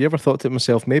questioned it? Have you ever thought to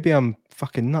myself, maybe I'm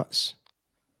fucking nuts?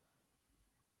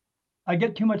 I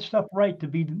get too much stuff right to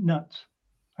be nuts.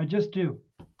 I just do.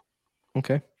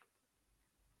 Okay.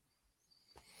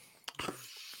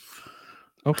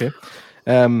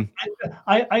 I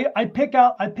pick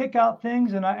out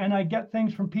things and I get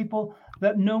things from people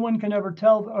that no one can ever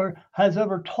tell or has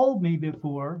ever told me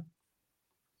before.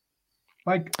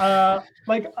 Like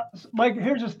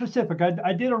here's a specific.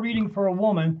 I did a reading for a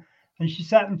woman, and she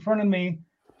sat in front of me,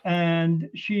 and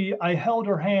I held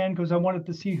her hand because I wanted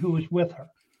to see who was with her,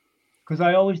 because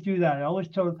I always do that. I always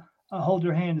hold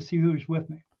her hand to see who was with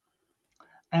me,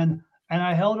 and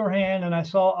I held her hand, and I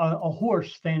saw a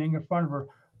horse standing in front of her,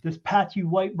 this patchy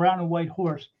brown and white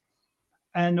horse,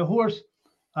 and the horse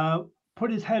put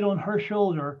his head on her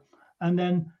shoulder, and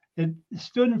then it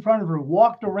stood in front of her,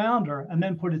 walked around her, and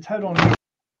then put its head on her.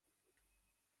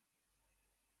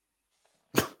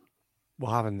 What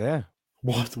happened there?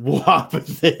 What happened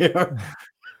there?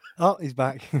 Oh, he's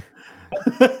back.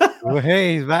 Oh,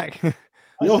 hey, he's back.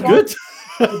 You're good.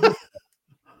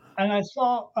 And I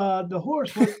saw the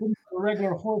horse was a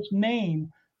regular horse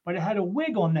mane, but it had a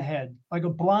wig on the head, like a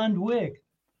blonde wig.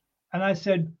 And I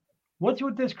said, "What's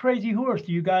with this crazy horse?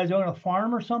 Do you guys own a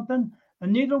farm or something?"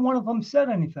 And neither one of them said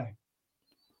anything.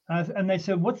 And they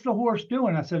said, what's the horse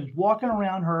doing? I said, it's walking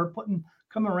around her,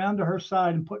 coming around to her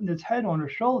side and putting its head on her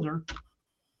shoulder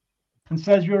and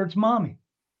says, you're its mommy.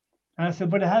 And I said,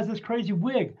 but it has this crazy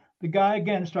wig. The guy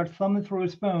again starts thumbing through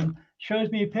his phone, shows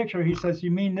me a picture. He says,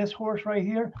 you mean this horse right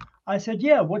here? I said,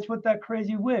 yeah, what's with that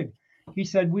crazy wig? He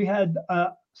said, we had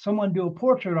someone do a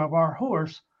portrait of our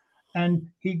horse, and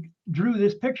he drew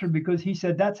this picture because he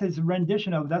said that's his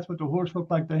rendition of it. That's what the horse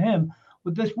looked like to him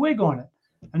with this wig on it.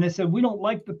 And they said, we don't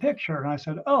like the picture. And I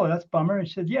said, oh, that's a bummer. And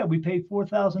he said, yeah, we paid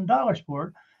 $4,000 for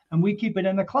it, and we keep it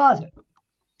in the closet.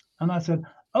 And I said,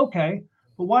 okay,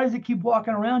 but why does it keep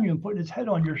walking around you and putting its head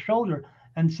on your shoulder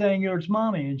and saying you're its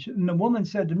mommy? And the woman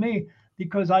said to me,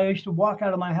 because I used to walk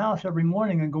out of my house every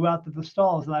morning and go out to the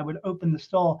stalls, and I would open the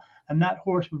stall, and that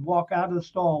horse would walk out of the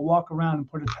stall, walk around,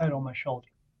 and put its head on my shoulder.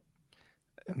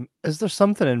 Is there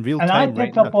something in real time? And I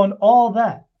picked up on all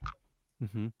that.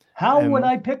 Mm-hmm. How would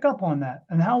I pick up on that?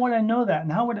 And how would I know that?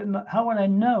 And how would I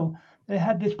know they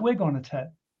had this wig on its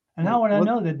head? And how would I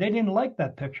know that they didn't like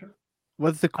that picture?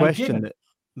 What's the question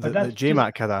that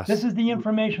J-Mac had asked? This is the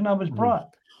information I was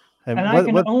brought. And I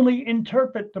can only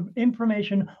interpret the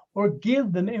information or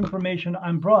give them information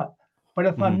I'm brought. But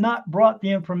if I'm not brought the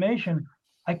information,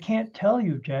 I can't tell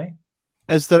you, Jay.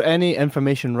 Is there any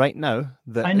information right now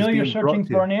that I know you're searching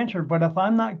for an answer, but if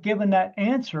I'm not given that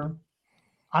answer,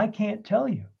 I can't tell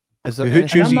you. Is there who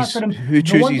chooses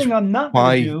the one thing I'm not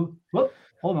going to do? Whoop,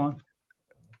 hold on.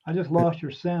 I just lost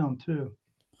your sound too.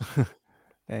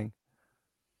 Dang.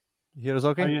 You hear us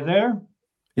okay? Are you there?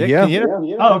 Yeah.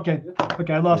 Oh, okay.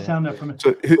 Okay, I lost sound there for a minute.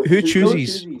 So who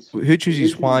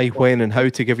chooses why, when, and how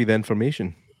to give you the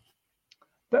information?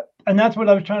 And that's what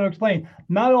I was trying to explain.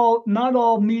 Not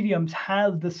all mediums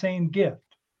have the same gift.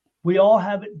 We all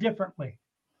have it differently.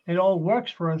 It all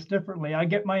works for us differently. I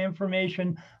get my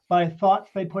information by thoughts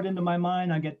they put into my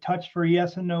mind. I get touched for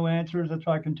yes and no answers. That's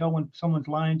why I can tell when someone's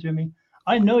lying to me.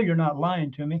 I know you're not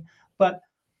lying to me, but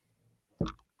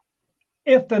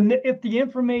if the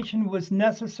information was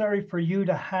necessary for you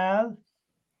to have,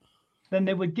 then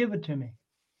they would give it to me.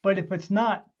 But if it's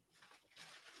not,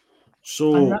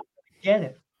 I'm not going to get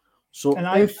it.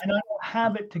 I don't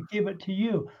have it to give it to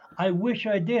you. I wish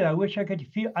I did. I wish I could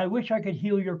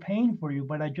heal your pain for you,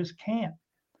 but I just can't.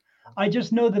 I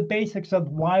just know the basics of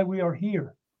why we are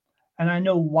here, and I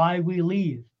know why we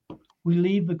leave. We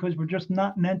leave because we're just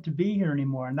not meant to be here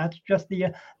anymore, and that's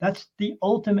the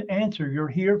ultimate answer. You're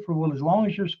here for as long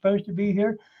as you're supposed to be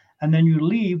here, and then you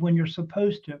leave when you're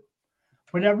supposed to.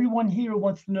 But everyone here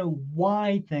wants to know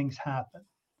why things happen.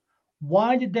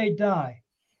 Why did they die?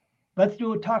 Let's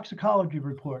do a toxicology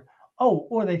report. Oh,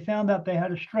 or they found out they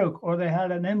had a stroke, or they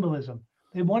had an embolism.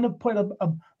 They want to put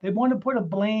a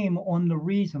blame on the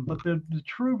reason, but the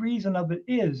true reason of it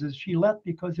is she left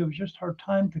because it was just her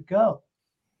time to go.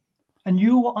 And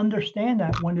you will understand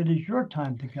that when it is your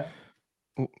time to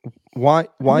go.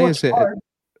 Why is it?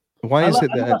 Why is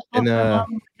it that in a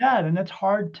dad, and it's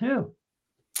hard too.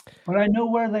 But I know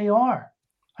where they are,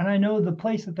 and I know the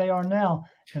place that they are now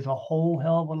is a whole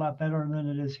hell of a lot better than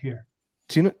it is here.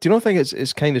 Do you not think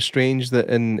it's kind of strange that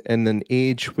in an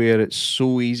age where it's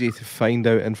so easy to find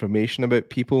out information about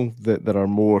people that there are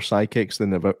more psychics than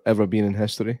there have ever been in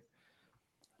history?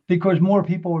 Because more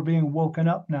people are being woken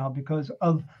up now because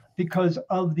of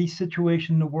the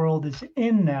situation the world is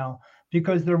in now,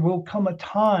 because there will come a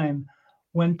time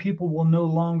when people will no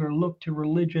longer look to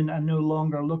religion and no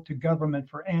longer look to government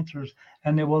for answers,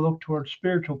 and they will look towards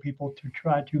spiritual people to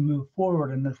try to move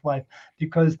forward in this life,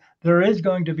 because there is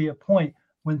going to be a point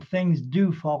when things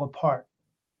do fall apart.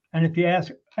 And if you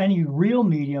ask any real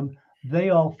medium, they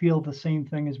all feel the same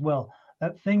thing as well,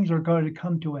 that things are going to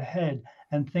come to a head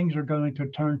and things are going to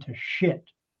turn to shit.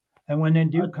 And when they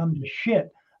do come to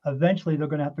shit, eventually they're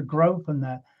going to have to grow from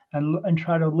that and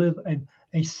try to live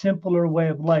a simpler way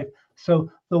of life.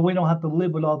 So we don't have to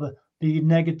live with all the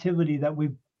negativity that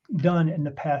we've done in the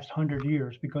past 100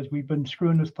 years, because we've been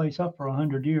screwing this place up for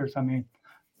 100 years. I mean,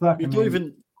 but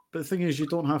the thing is, you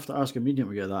don't have to ask a medium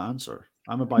to get that answer.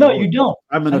 I'm a biologist. No, you don't.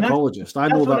 I'm an ecologist. I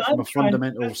know that from a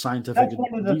fundamental scientific reason.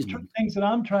 That's one of the things that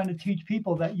I'm trying to teach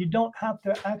people, that you don't have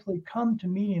to actually come to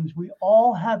mediums. We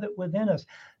all have it within us.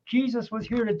 Jesus was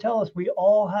here to tell us we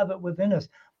all have it within us,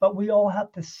 but we all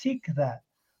have to seek that.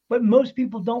 But most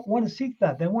people don't want to seek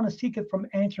that. They want to seek it from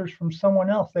answers from someone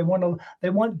else. They want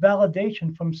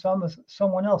validation from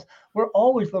someone else. We're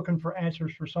always looking for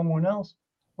answers for someone else.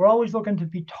 We're always looking to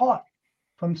be taught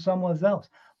from someone else.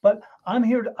 But I'm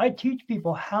here I teach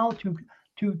people how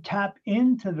to tap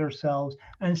into themselves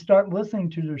and start listening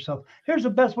to themselves. Here's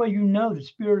the best way you know the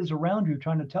spirit is around you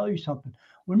trying to tell you something.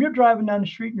 When you're driving down the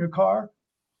street in your car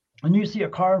and you see a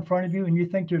car in front of you and you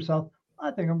think to yourself,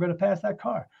 I think I'm going to pass that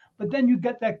car. But then you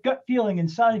get that gut feeling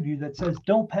inside of you that says,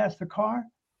 don't pass the car.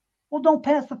 Well, don't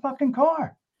pass the fucking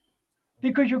car,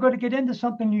 because you're going to get into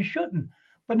something you shouldn't.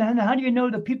 But then how do you know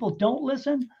that people don't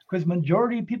listen? Because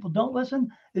majority of people don't listen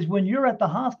is when you're at the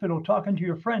hospital talking to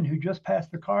your friend who just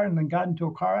passed the car and then got into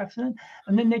a car accident.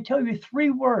 And then they tell you three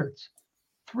words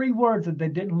that they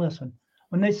didn't listen.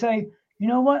 When they say, you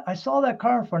know what? I saw that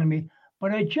car in front of me,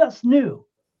 but I just knew.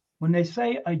 When they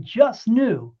say, I just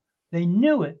knew, they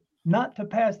knew it not to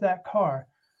pass that car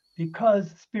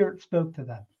because Spirit spoke to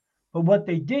them. But what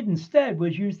they did instead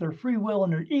was use their free will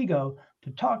and their ego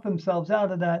to talk themselves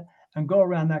out of that and go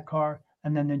around that car,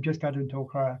 and then they just got into a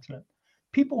car accident.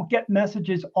 People get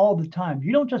messages all the time.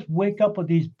 You don't just wake up with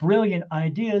these brilliant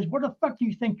ideas. Where the fuck do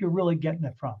you think you're really getting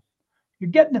it from? You're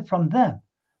getting it from them.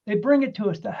 They bring it to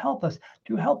us to help us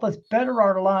better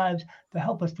our lives, to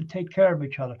help us to take care of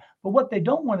each other. But what they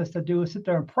don't want us to do is sit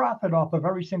there and profit off of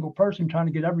every single person, trying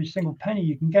to get every single penny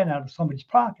you can get out of somebody's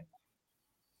pocket.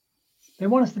 They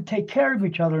want us to take care of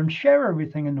each other and share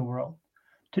everything in the world,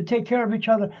 to take care of each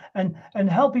other and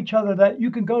help each other, that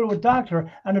you can go to a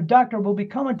doctor and a doctor will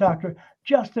become a doctor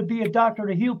just to be a doctor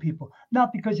to heal people,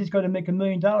 not because he's going to make $1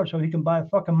 million so he can buy a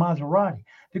fucking Maserati,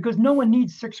 because no one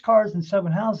needs 6 cars and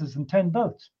 7 houses and 10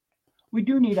 boats. We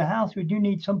do need a house. We do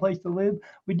need someplace to live.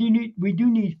 We do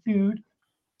need food.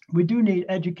 We do need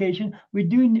education. We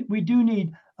do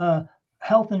need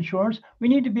health insurance. We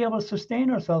need to be able to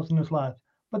sustain ourselves in this life.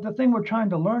 But the thing we're trying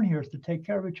to learn here is to take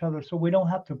care of each other, so we don't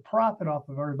have to profit off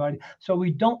of everybody. So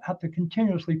we don't have to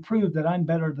continuously prove that I'm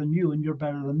better than you and you're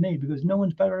better than me, because no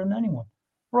one's better than anyone.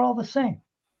 We're all the same.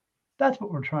 That's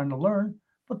what we're trying to learn.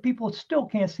 But people still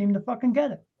can't seem to fucking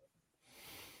get it.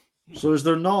 So is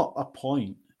there not a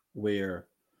point where,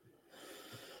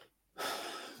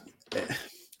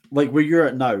 like where you're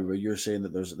at now, where you're saying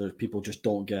that there's people just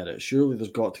don't get it? Surely there's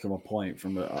got to come a point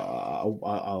from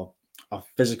a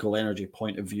physical energy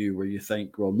point of view where you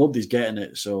think, well, nobody's getting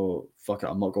it, so fuck it,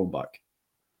 I'm not going back.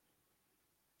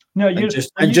 No, you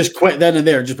just quit then and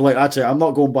there, and just be like, that's it, I'm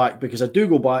not going back, because I do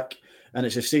go back, and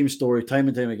it's the same story time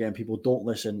and time again. People don't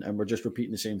listen, and we're just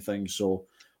repeating the same thing. So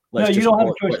let's just call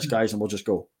it quits, guys, and we'll just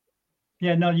go.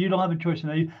 Yeah, no, you don't have a choice.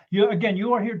 Now,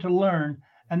 you are here to learn,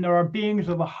 and there are beings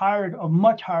of a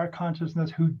much higher consciousness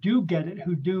who do get it,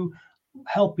 who do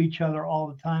help each other all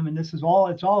the time, and it's all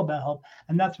about help,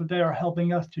 and that's what they are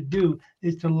helping us to do,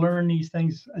 is to learn these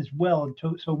things as well,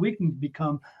 so we can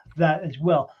become that as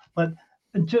well. But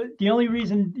the only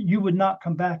reason you would not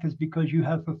come back is because you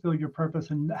have fulfilled your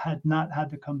purpose and had not had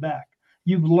to come back.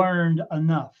 You've learned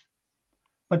enough.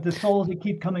 But the souls that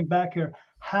keep coming back here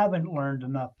haven't learned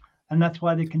enough, and that's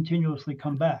why they continuously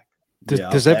come back.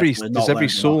 Does every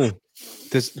soul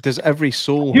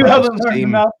you haven't learned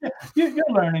enough? You're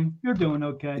learning. You're doing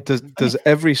okay. Does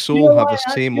every soul have the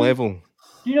same level?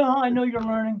 Do you know how I know you're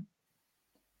learning?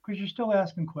 Because you're still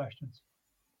asking questions.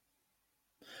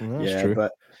 That's true.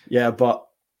 But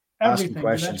asking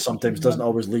questions sometimes doesn't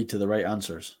always lead to the right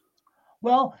answers.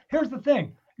 Well, here's the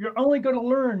thing. You're only going to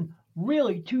learn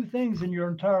really 2 things in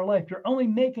your entire life. You're only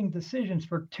making decisions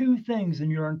for 2 things in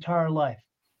your entire life.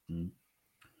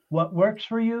 What works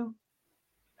for you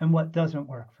and what doesn't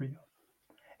work for you.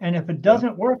 And if it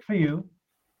doesn't work for you,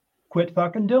 quit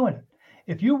fucking doing it.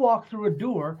 If you walk through a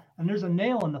door and there's a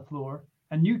nail in the floor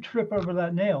and you trip over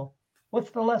that nail,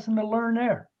 what's the lesson to learn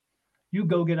there? You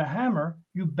go get a hammer,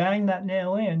 you bang that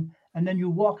nail in, and then you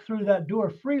walk through that door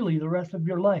freely the rest of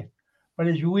your life. But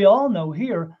as we all know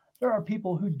here, there are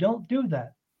people who don't do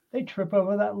that. They trip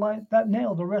over that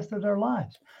nail the rest of their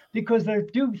lives because they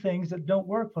do things that don't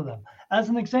work for them. As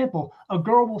an example, a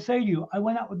girl will say to you, I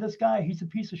went out with this guy, he's a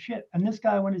piece of shit. And this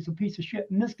guy is a piece of shit.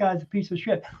 And this guy's a piece of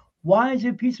shit. Why is he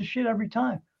a piece of shit every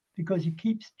time? Because he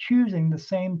keeps choosing the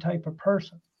same type of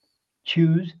person.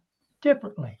 Choose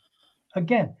differently.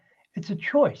 Again, it's a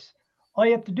choice. All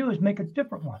you have to do is make a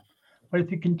different one. But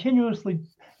if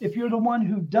you're the one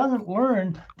who doesn't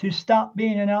learn to stop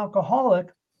being an alcoholic,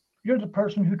 you're the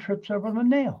person who trips over the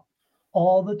nail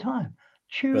all the time.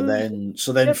 Choose.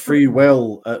 But then free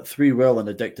will and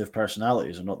addictive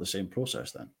personalities are not the same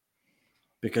process then,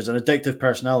 because an addictive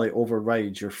personality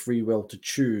overrides your free will to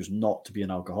choose not to be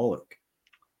an alcoholic.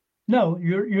 No,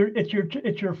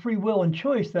 it's your free will and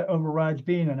choice that overrides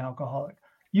being an alcoholic.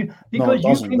 No, it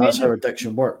doesn't. That's how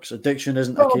addiction works. Addiction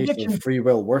isn't a case of free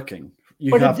will working.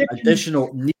 You have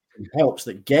additional needs and helps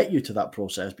that get you to that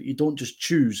process, but you don't just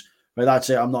choose. Right, that's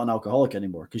it. I'm not an alcoholic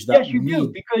anymore. Yes, you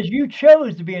do, because you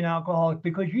chose to be an alcoholic,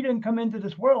 because you didn't come into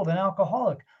this world an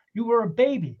alcoholic. You were a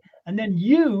baby, and then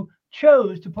you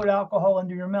chose to put alcohol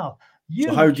into your mouth.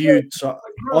 So how do you? So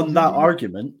on that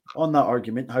argument,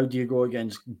 how do you go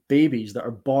against babies that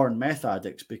are born meth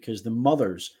addicts because the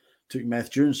mothers took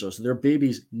meth during so their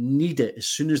babies need it as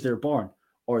soon as they're born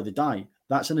or they die?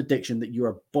 That's an addiction that you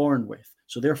are born with.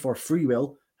 So therefore, free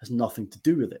will has nothing to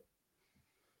do with it.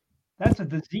 That's a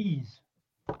disease.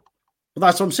 But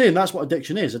that's what I'm saying. That's what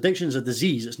addiction is. Addiction is a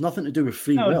disease. It's nothing to do with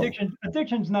free will.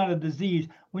 Addiction's not a disease.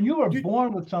 When you are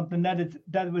born with something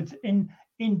that was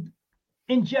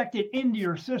injected into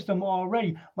your system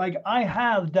already, like I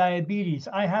have diabetes,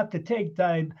 I have to take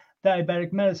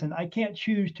diabetic medicine. I can't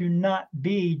choose to not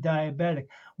be diabetic.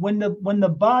 When the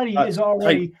body is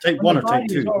already take one or take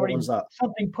two. What one's that?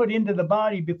 Something put into the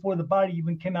body before the body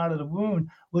even came out of the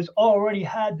womb was already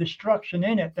had destruction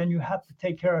in it, then you have to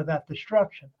take care of that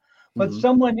destruction. But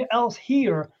someone else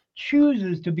here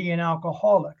chooses to be an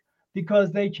alcoholic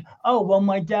because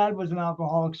my dad was an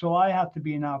alcoholic, so I have to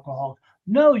be an alcoholic.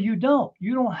 No, you don't.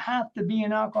 You don't have to be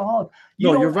an alcoholic.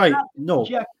 You're right. No.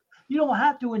 You don't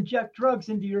have to inject drugs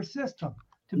into your system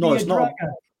to be a drug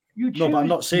addict. But I'm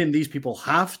not saying these people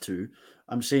have to.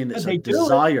 I'm saying it's a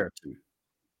desire to.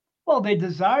 Well, they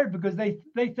desire it because they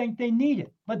think they need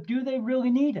it. But do they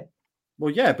really need it?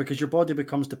 Well, yeah, because your body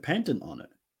becomes dependent on it.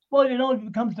 Well, it only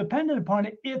becomes dependent upon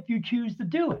it if you choose to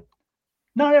do it.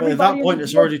 Not everybody. But at that point,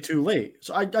 it's already too late.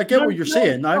 So I get what you're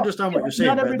saying. I understand what you're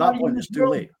saying, but at that point, it's too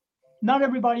late. Not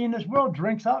everybody in this world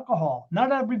drinks alcohol.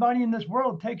 Not everybody in this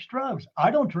world takes drugs.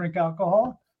 I don't drink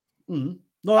alcohol. Mm-hmm.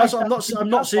 No, I'm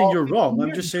not saying you're wrong.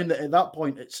 I'm just saying that at that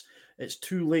point, it's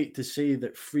too late to say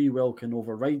that free will can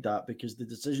override that because the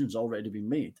decision's already been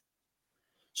made.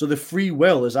 So the free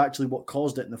will is actually what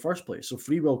caused it in the first place. So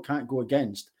free will can't go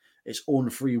against its own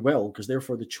free will because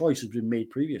therefore the choice has been made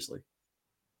previously.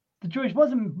 The choice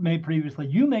wasn't made previously.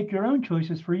 You make your own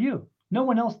choices for you. No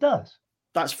one else does.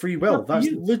 That's free will. That's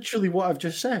literally what I've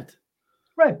just said.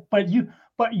 Right, but you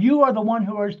are the one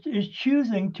who is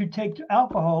choosing to take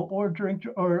alcohol or drink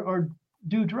or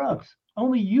do drugs.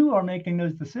 Only you are making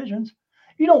those decisions.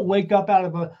 You don't wake up out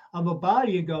of a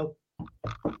body and go,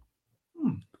 I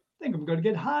think I'm going to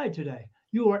get high today.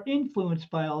 You are influenced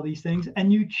by all these things,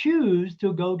 and you choose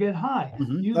to go get high.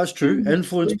 Mm-hmm. That's true.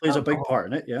 Influence plays a big part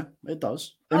in it. Yeah, it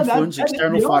does. Influence,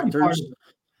 external factors.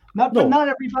 But not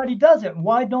everybody does it.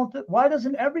 Why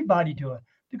doesn't everybody do it?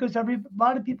 Because a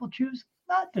lot of people choose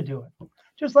not to do it.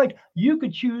 Just like you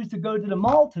could choose to go to the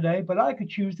mall today, but I could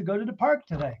choose to go to the park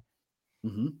today.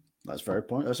 Mm-hmm. That's a fair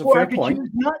point. That's a fair point. Or I could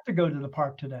choose not to go to the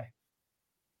park today.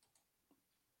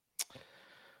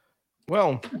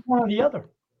 Well, it's one or the other.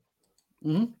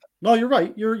 Mm-hmm. No, you're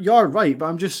right. You're right. But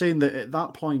I'm just saying that at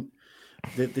that point,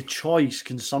 the choice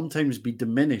can sometimes be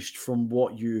diminished from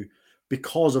what you,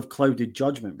 because of clouded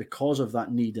judgment, because of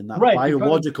that need and that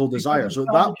biological desire. So at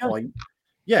that point,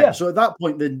 so at that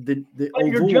point,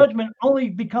 your judgment only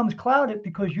becomes clouded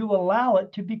because you allow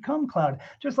it to become clouded.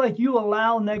 Just like you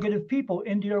allow negative people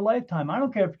into your lifetime. I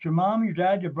don't care if it's your mom, your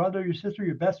dad, your brother, your sister,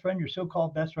 your best friend, your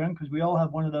so-called best friend, because we all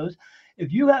have one of those.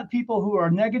 If you have people who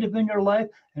are negative in your life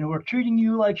and who are treating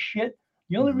you like shit,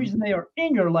 the only reason they are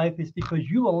in your life is because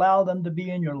you allow them to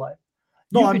be in your life.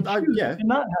 You could choose to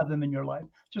not have them in your life.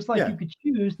 Just like you could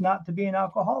choose not to be an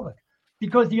alcoholic.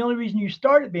 Because the only reason you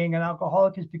started being an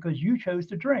alcoholic is because you chose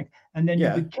to drink. And then you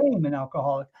became an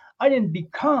alcoholic. I didn't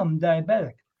become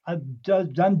diabetic. I'm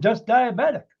just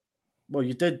diabetic. Well,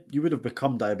 you did. You would have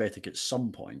become diabetic at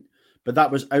some point. But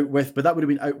that would have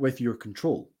been out with your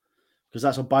control. Because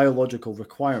that's a biological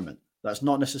requirement. That's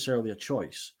not necessarily a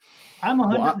choice. I'm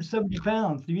 170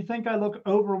 pounds. Do you think I look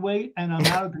overweight and I'm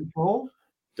out of control?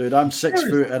 Dude, I'm 6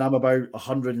 foot and I'm about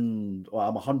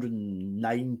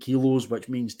 109 kilos, which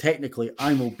means technically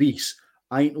I'm obese.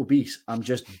 I ain't obese. I'm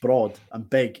just broad. I'm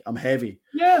big. I'm heavy.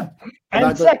 Yeah.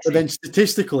 But then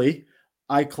statistically,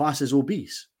 I class as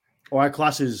obese. Or I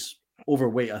class as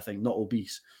overweight, I think, not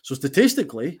obese. So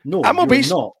statistically, no, I'm obese.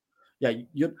 Not. Yeah,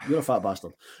 you're a fat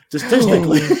bastard.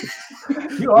 Statistically,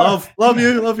 love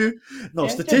you. No,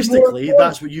 statistically,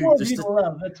 that's what you.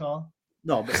 That's all.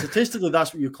 No, but statistically,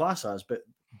 that's what you class as. But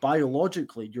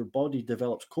biologically, your body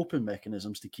develops coping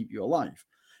mechanisms to keep you alive.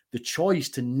 The choice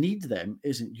to need them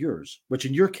isn't yours, which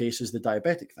in your case is the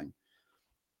diabetic thing.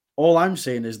 All I'm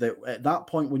saying is that at that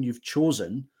point, when you've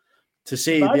chosen to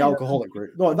say the alcoholic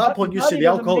route, no, at that point you say the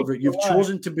alcoholic route, you've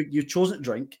chosen to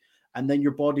drink. And then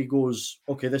your body goes,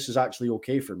 okay, this is actually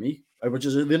okay for me, which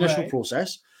is the initial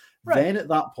process. Right. Then at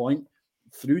that point,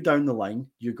 through down the line,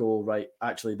 you go, right,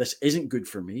 actually, this isn't good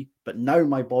for me, but now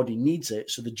my body needs it.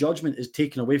 So the judgment is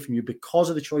taken away from you because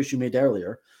of the choice you made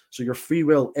earlier. So your free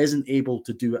will isn't able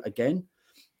to do it again.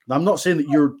 Now, I'm not saying that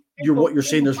what you're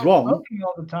saying is wrong.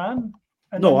 All the time.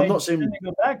 And no, I'm not saying they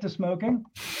go back to smoking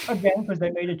again because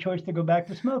they made a choice to go back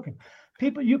to smoking.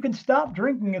 People, you can stop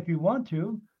drinking if you want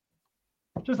to.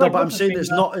 Just no, like but I'm saying it's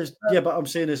not as but I'm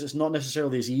saying it's not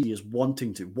necessarily as easy as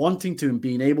wanting to. Wanting to and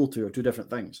being able to are two different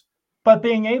things. But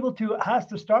being able to has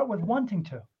to start with wanting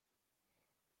to.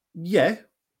 Yeah,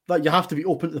 that you have to be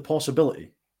open to the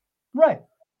possibility. Right.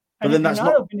 But and then if that's you're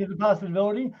not open to the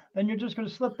possibility, then you're just going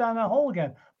to slip down that hole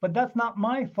again. But that's not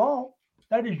my fault.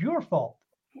 That is your fault.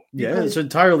 Because, yeah, it's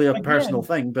entirely a personal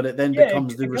thing, but it then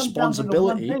becomes the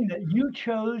responsibility. Down to the one thing that you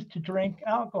chose to drink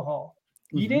alcohol.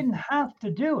 You didn't have to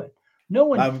do it. No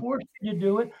one forced you to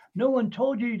do it. No one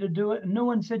told you to do it. And no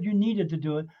one said you needed to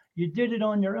do it. You did it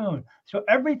on your own. So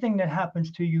everything that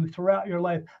happens to you throughout your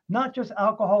life, not just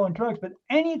alcohol and drugs, but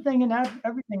anything and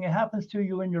everything that happens to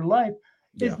you in your life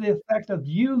is the effect of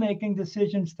you making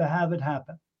decisions to have it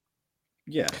happen.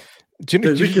 Yeah.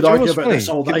 We could argue about this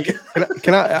all night.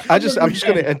 I'm just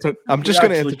going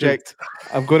to interject.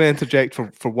 I'm going to interject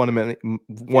for 1 minute.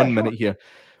 One minute here.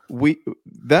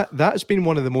 That's been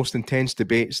one of the most intense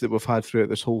debates that we've had throughout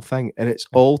this whole thing, and it's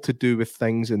all to do with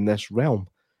things in this realm.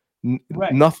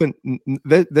 Nothing.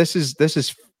 This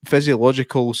is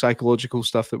physiological, psychological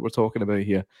stuff that we're talking about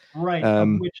here. Right.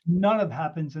 Which none of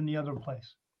happens in the other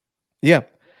place. Yeah.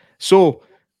 So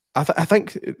I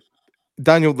think,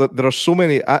 Daniel, that there are so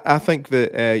many. I think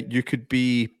that you could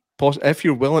be, if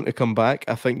you're willing to come back,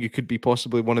 I think you could be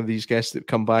possibly one of these guests that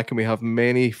come back and we have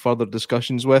many further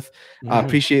discussions with. I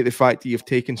appreciate the fact that you've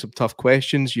taken some tough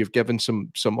questions. You've given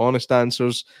some honest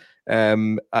answers.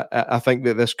 I think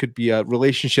that this could be a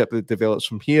relationship that develops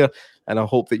from here, and I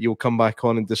hope that you'll come back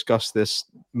on and discuss this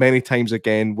many times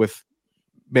again with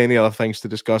many other things to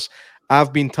discuss.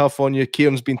 I've been tough on you.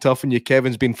 Kieran's been tough on you.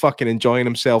 Kevin's been fucking enjoying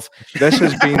himself. This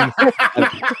has been an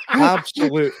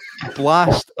absolute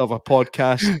blast of a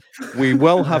podcast. We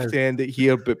will have to end it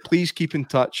here, but please keep in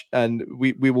touch, and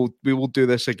we will do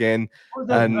this again.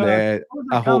 And I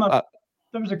hope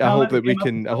that we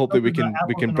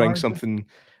can bring something.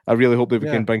 I really hope that we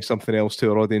can bring something else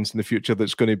to our audience in the future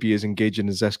that's going to be as engaging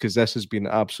as this, because this has been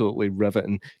absolutely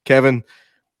riveting. Kevin,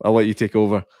 I'll let you take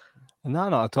over. No,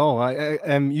 not at all.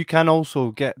 You can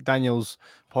also get Daniel's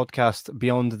podcast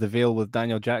Beyond the Veil with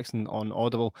Daniel Jackson on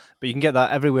Audible, but you can get that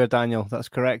everywhere, Daniel. That's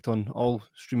correct, on all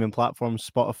streaming platforms: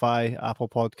 Spotify, Apple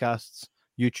Podcasts,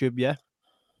 YouTube. Yeah.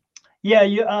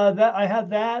 That I have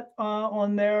that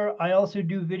on there. I also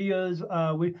do videos.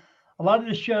 A lot of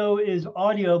the show is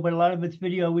audio, but a lot of it's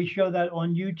video. We show that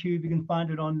on YouTube. You can find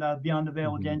it on Beyond the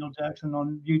Veil with Daniel Jackson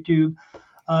on YouTube.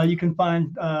 You can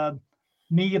find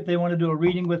me if they want to do a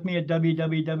reading with me at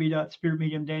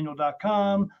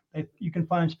www.spiritmediumdaniel.com. You can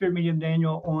find Spirit Medium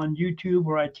Daniel on YouTube,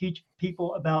 where I teach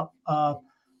people about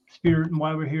spirit and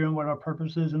why we're here and what our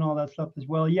purpose is and all that stuff as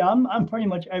well. Yeah, I'm pretty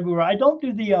much everywhere. I don't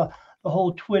do the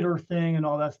whole Twitter thing and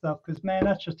all that stuff, because man,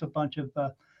 that's just a bunch of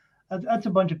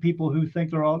people who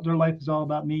think their life is all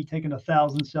about me taking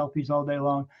 1,000 selfies all day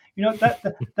long. You know,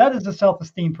 that is a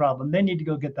self-esteem problem. They need to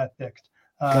go get that fixed.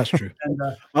 That's true. And,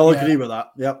 I'll agree with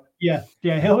that. Yep. Yeah.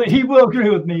 He will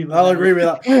agree with me. I'll agree with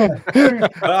that. You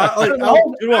know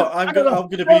what? I'm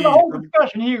going to be the whole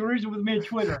discussion. He agrees with me on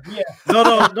Twitter. Yeah. No.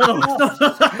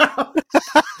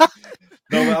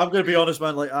 No, I'm going to be honest,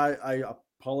 man. Like I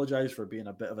apologize for being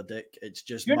a bit of a dick. It's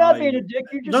just you're not being a dick.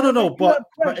 You just but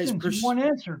it's one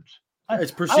answers.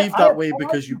 It's perceived that way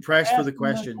because you press for the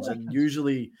questions, and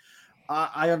usually,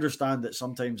 I understand that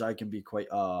sometimes I can be quite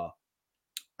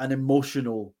an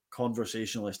emotional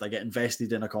conversationalist. I get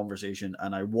invested in a conversation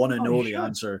and I want to know the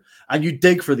answer, and you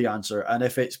dig for the answer. And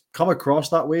if it's come across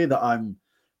that way, that I'm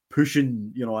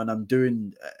pushing, and I'm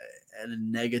doing in a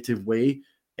negative way,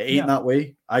 it ain't that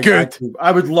way.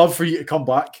 I would love for you to come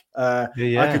back. I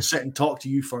could sit and talk to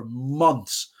you for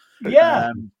months.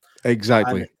 Yeah,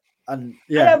 exactly. And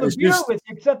I have a beer with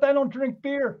you, except I don't drink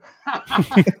beer. You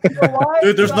know why?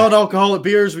 Dude, there's non-alcoholic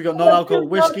beers. We got non-alcoholic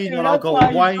whiskey,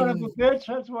 non-alcoholic wine.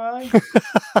 That's why.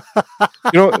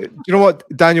 You know what,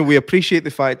 Daniel? We appreciate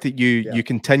the fact that you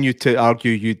continue to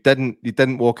argue. You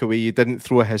didn't walk away. You didn't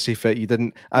throw a hissy fit. You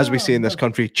didn't, as we say in this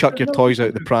country, chuck your toys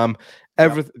out the pram.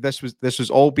 This was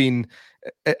all been.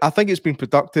 I think it's been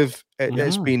productive.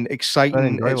 It's been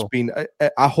exciting. It's been.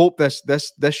 I hope this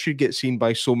should get seen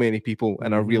by so many people,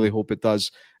 and I really hope it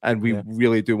does. And we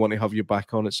really do want to have you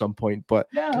back on at some point. But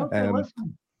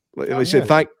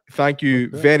thank you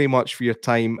very much for your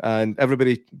time, and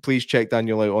everybody, please check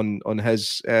Daniel out on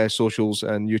his socials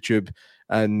and YouTube.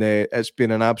 And it's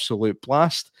been an absolute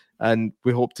blast. And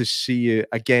we hope to see you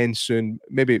again soon.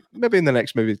 Maybe in the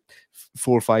next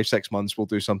 4, 5, 6 months we'll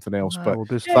do something else. But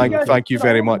thank you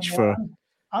very much for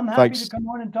I'm happy to come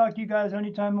on and talk to you guys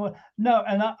anytime. No,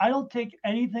 and I don't take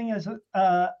anything as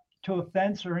to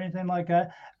offense or anything like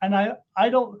that. And I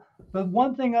don't. The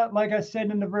one thing, like I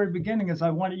said in the very beginning, is I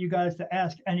wanted you guys to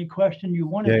ask any question you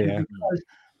wanted to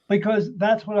because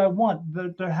that's what I want.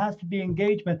 There has to be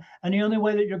engagement, and the only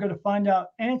way that you're going to find out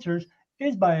answers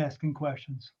is by asking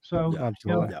questions. So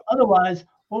otherwise,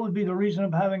 what would be the reason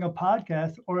of having a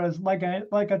podcast? Or as like I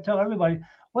tell everybody,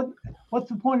 what's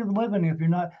the point of living if you're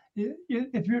not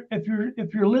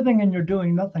if you're living and you're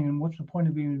doing nothing? And what's the point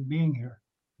of being here?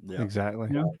 Yeah. Exactly.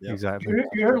 Exactly. You're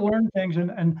here to learn things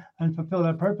and fulfill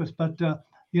that purpose. But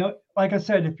like I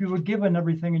said, if you were given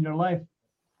everything in your life,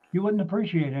 you wouldn't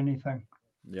appreciate anything.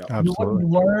 Yeah, absolutely. You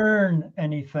wouldn't learn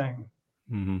anything.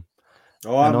 Mm-hmm.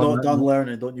 Oh, I'm not done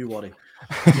learning. Don't you worry.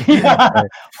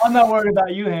 I'm not worried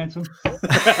about you, handsome.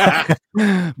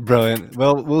 Brilliant.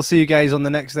 Well, we'll see you guys on the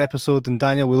next episode. And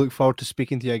Daniel, we look forward to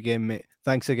speaking to you again, mate.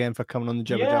 Thanks again for coming on the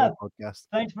Jibber Jabber podcast.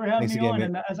 Thanks for having me on. Mate.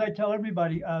 And as I tell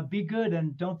everybody, be good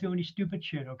and don't do any stupid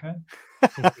shit, okay?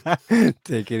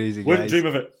 Take it easy, guys. Wouldn't dream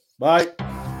of it. Bye.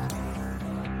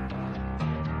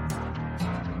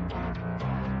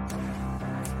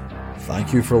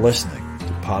 Thank you for listening to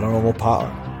Paranormal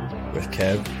Pattern with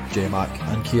Kev, J-Mac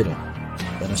and Kieran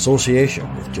in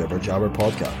association with Jibber Jabber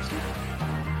Podcast.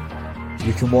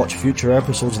 You can watch future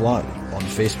episodes live on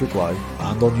Facebook Live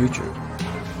and on YouTube.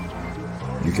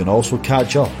 You can also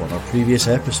catch up on our previous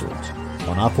episodes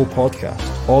on Apple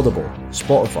Podcasts, Audible,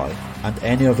 Spotify and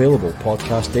any available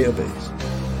podcast database.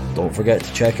 Don't forget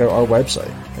to check out our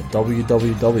website at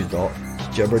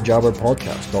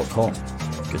www.jibberjabberpodcast.com.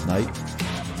 Good night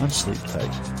and sleep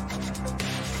tight.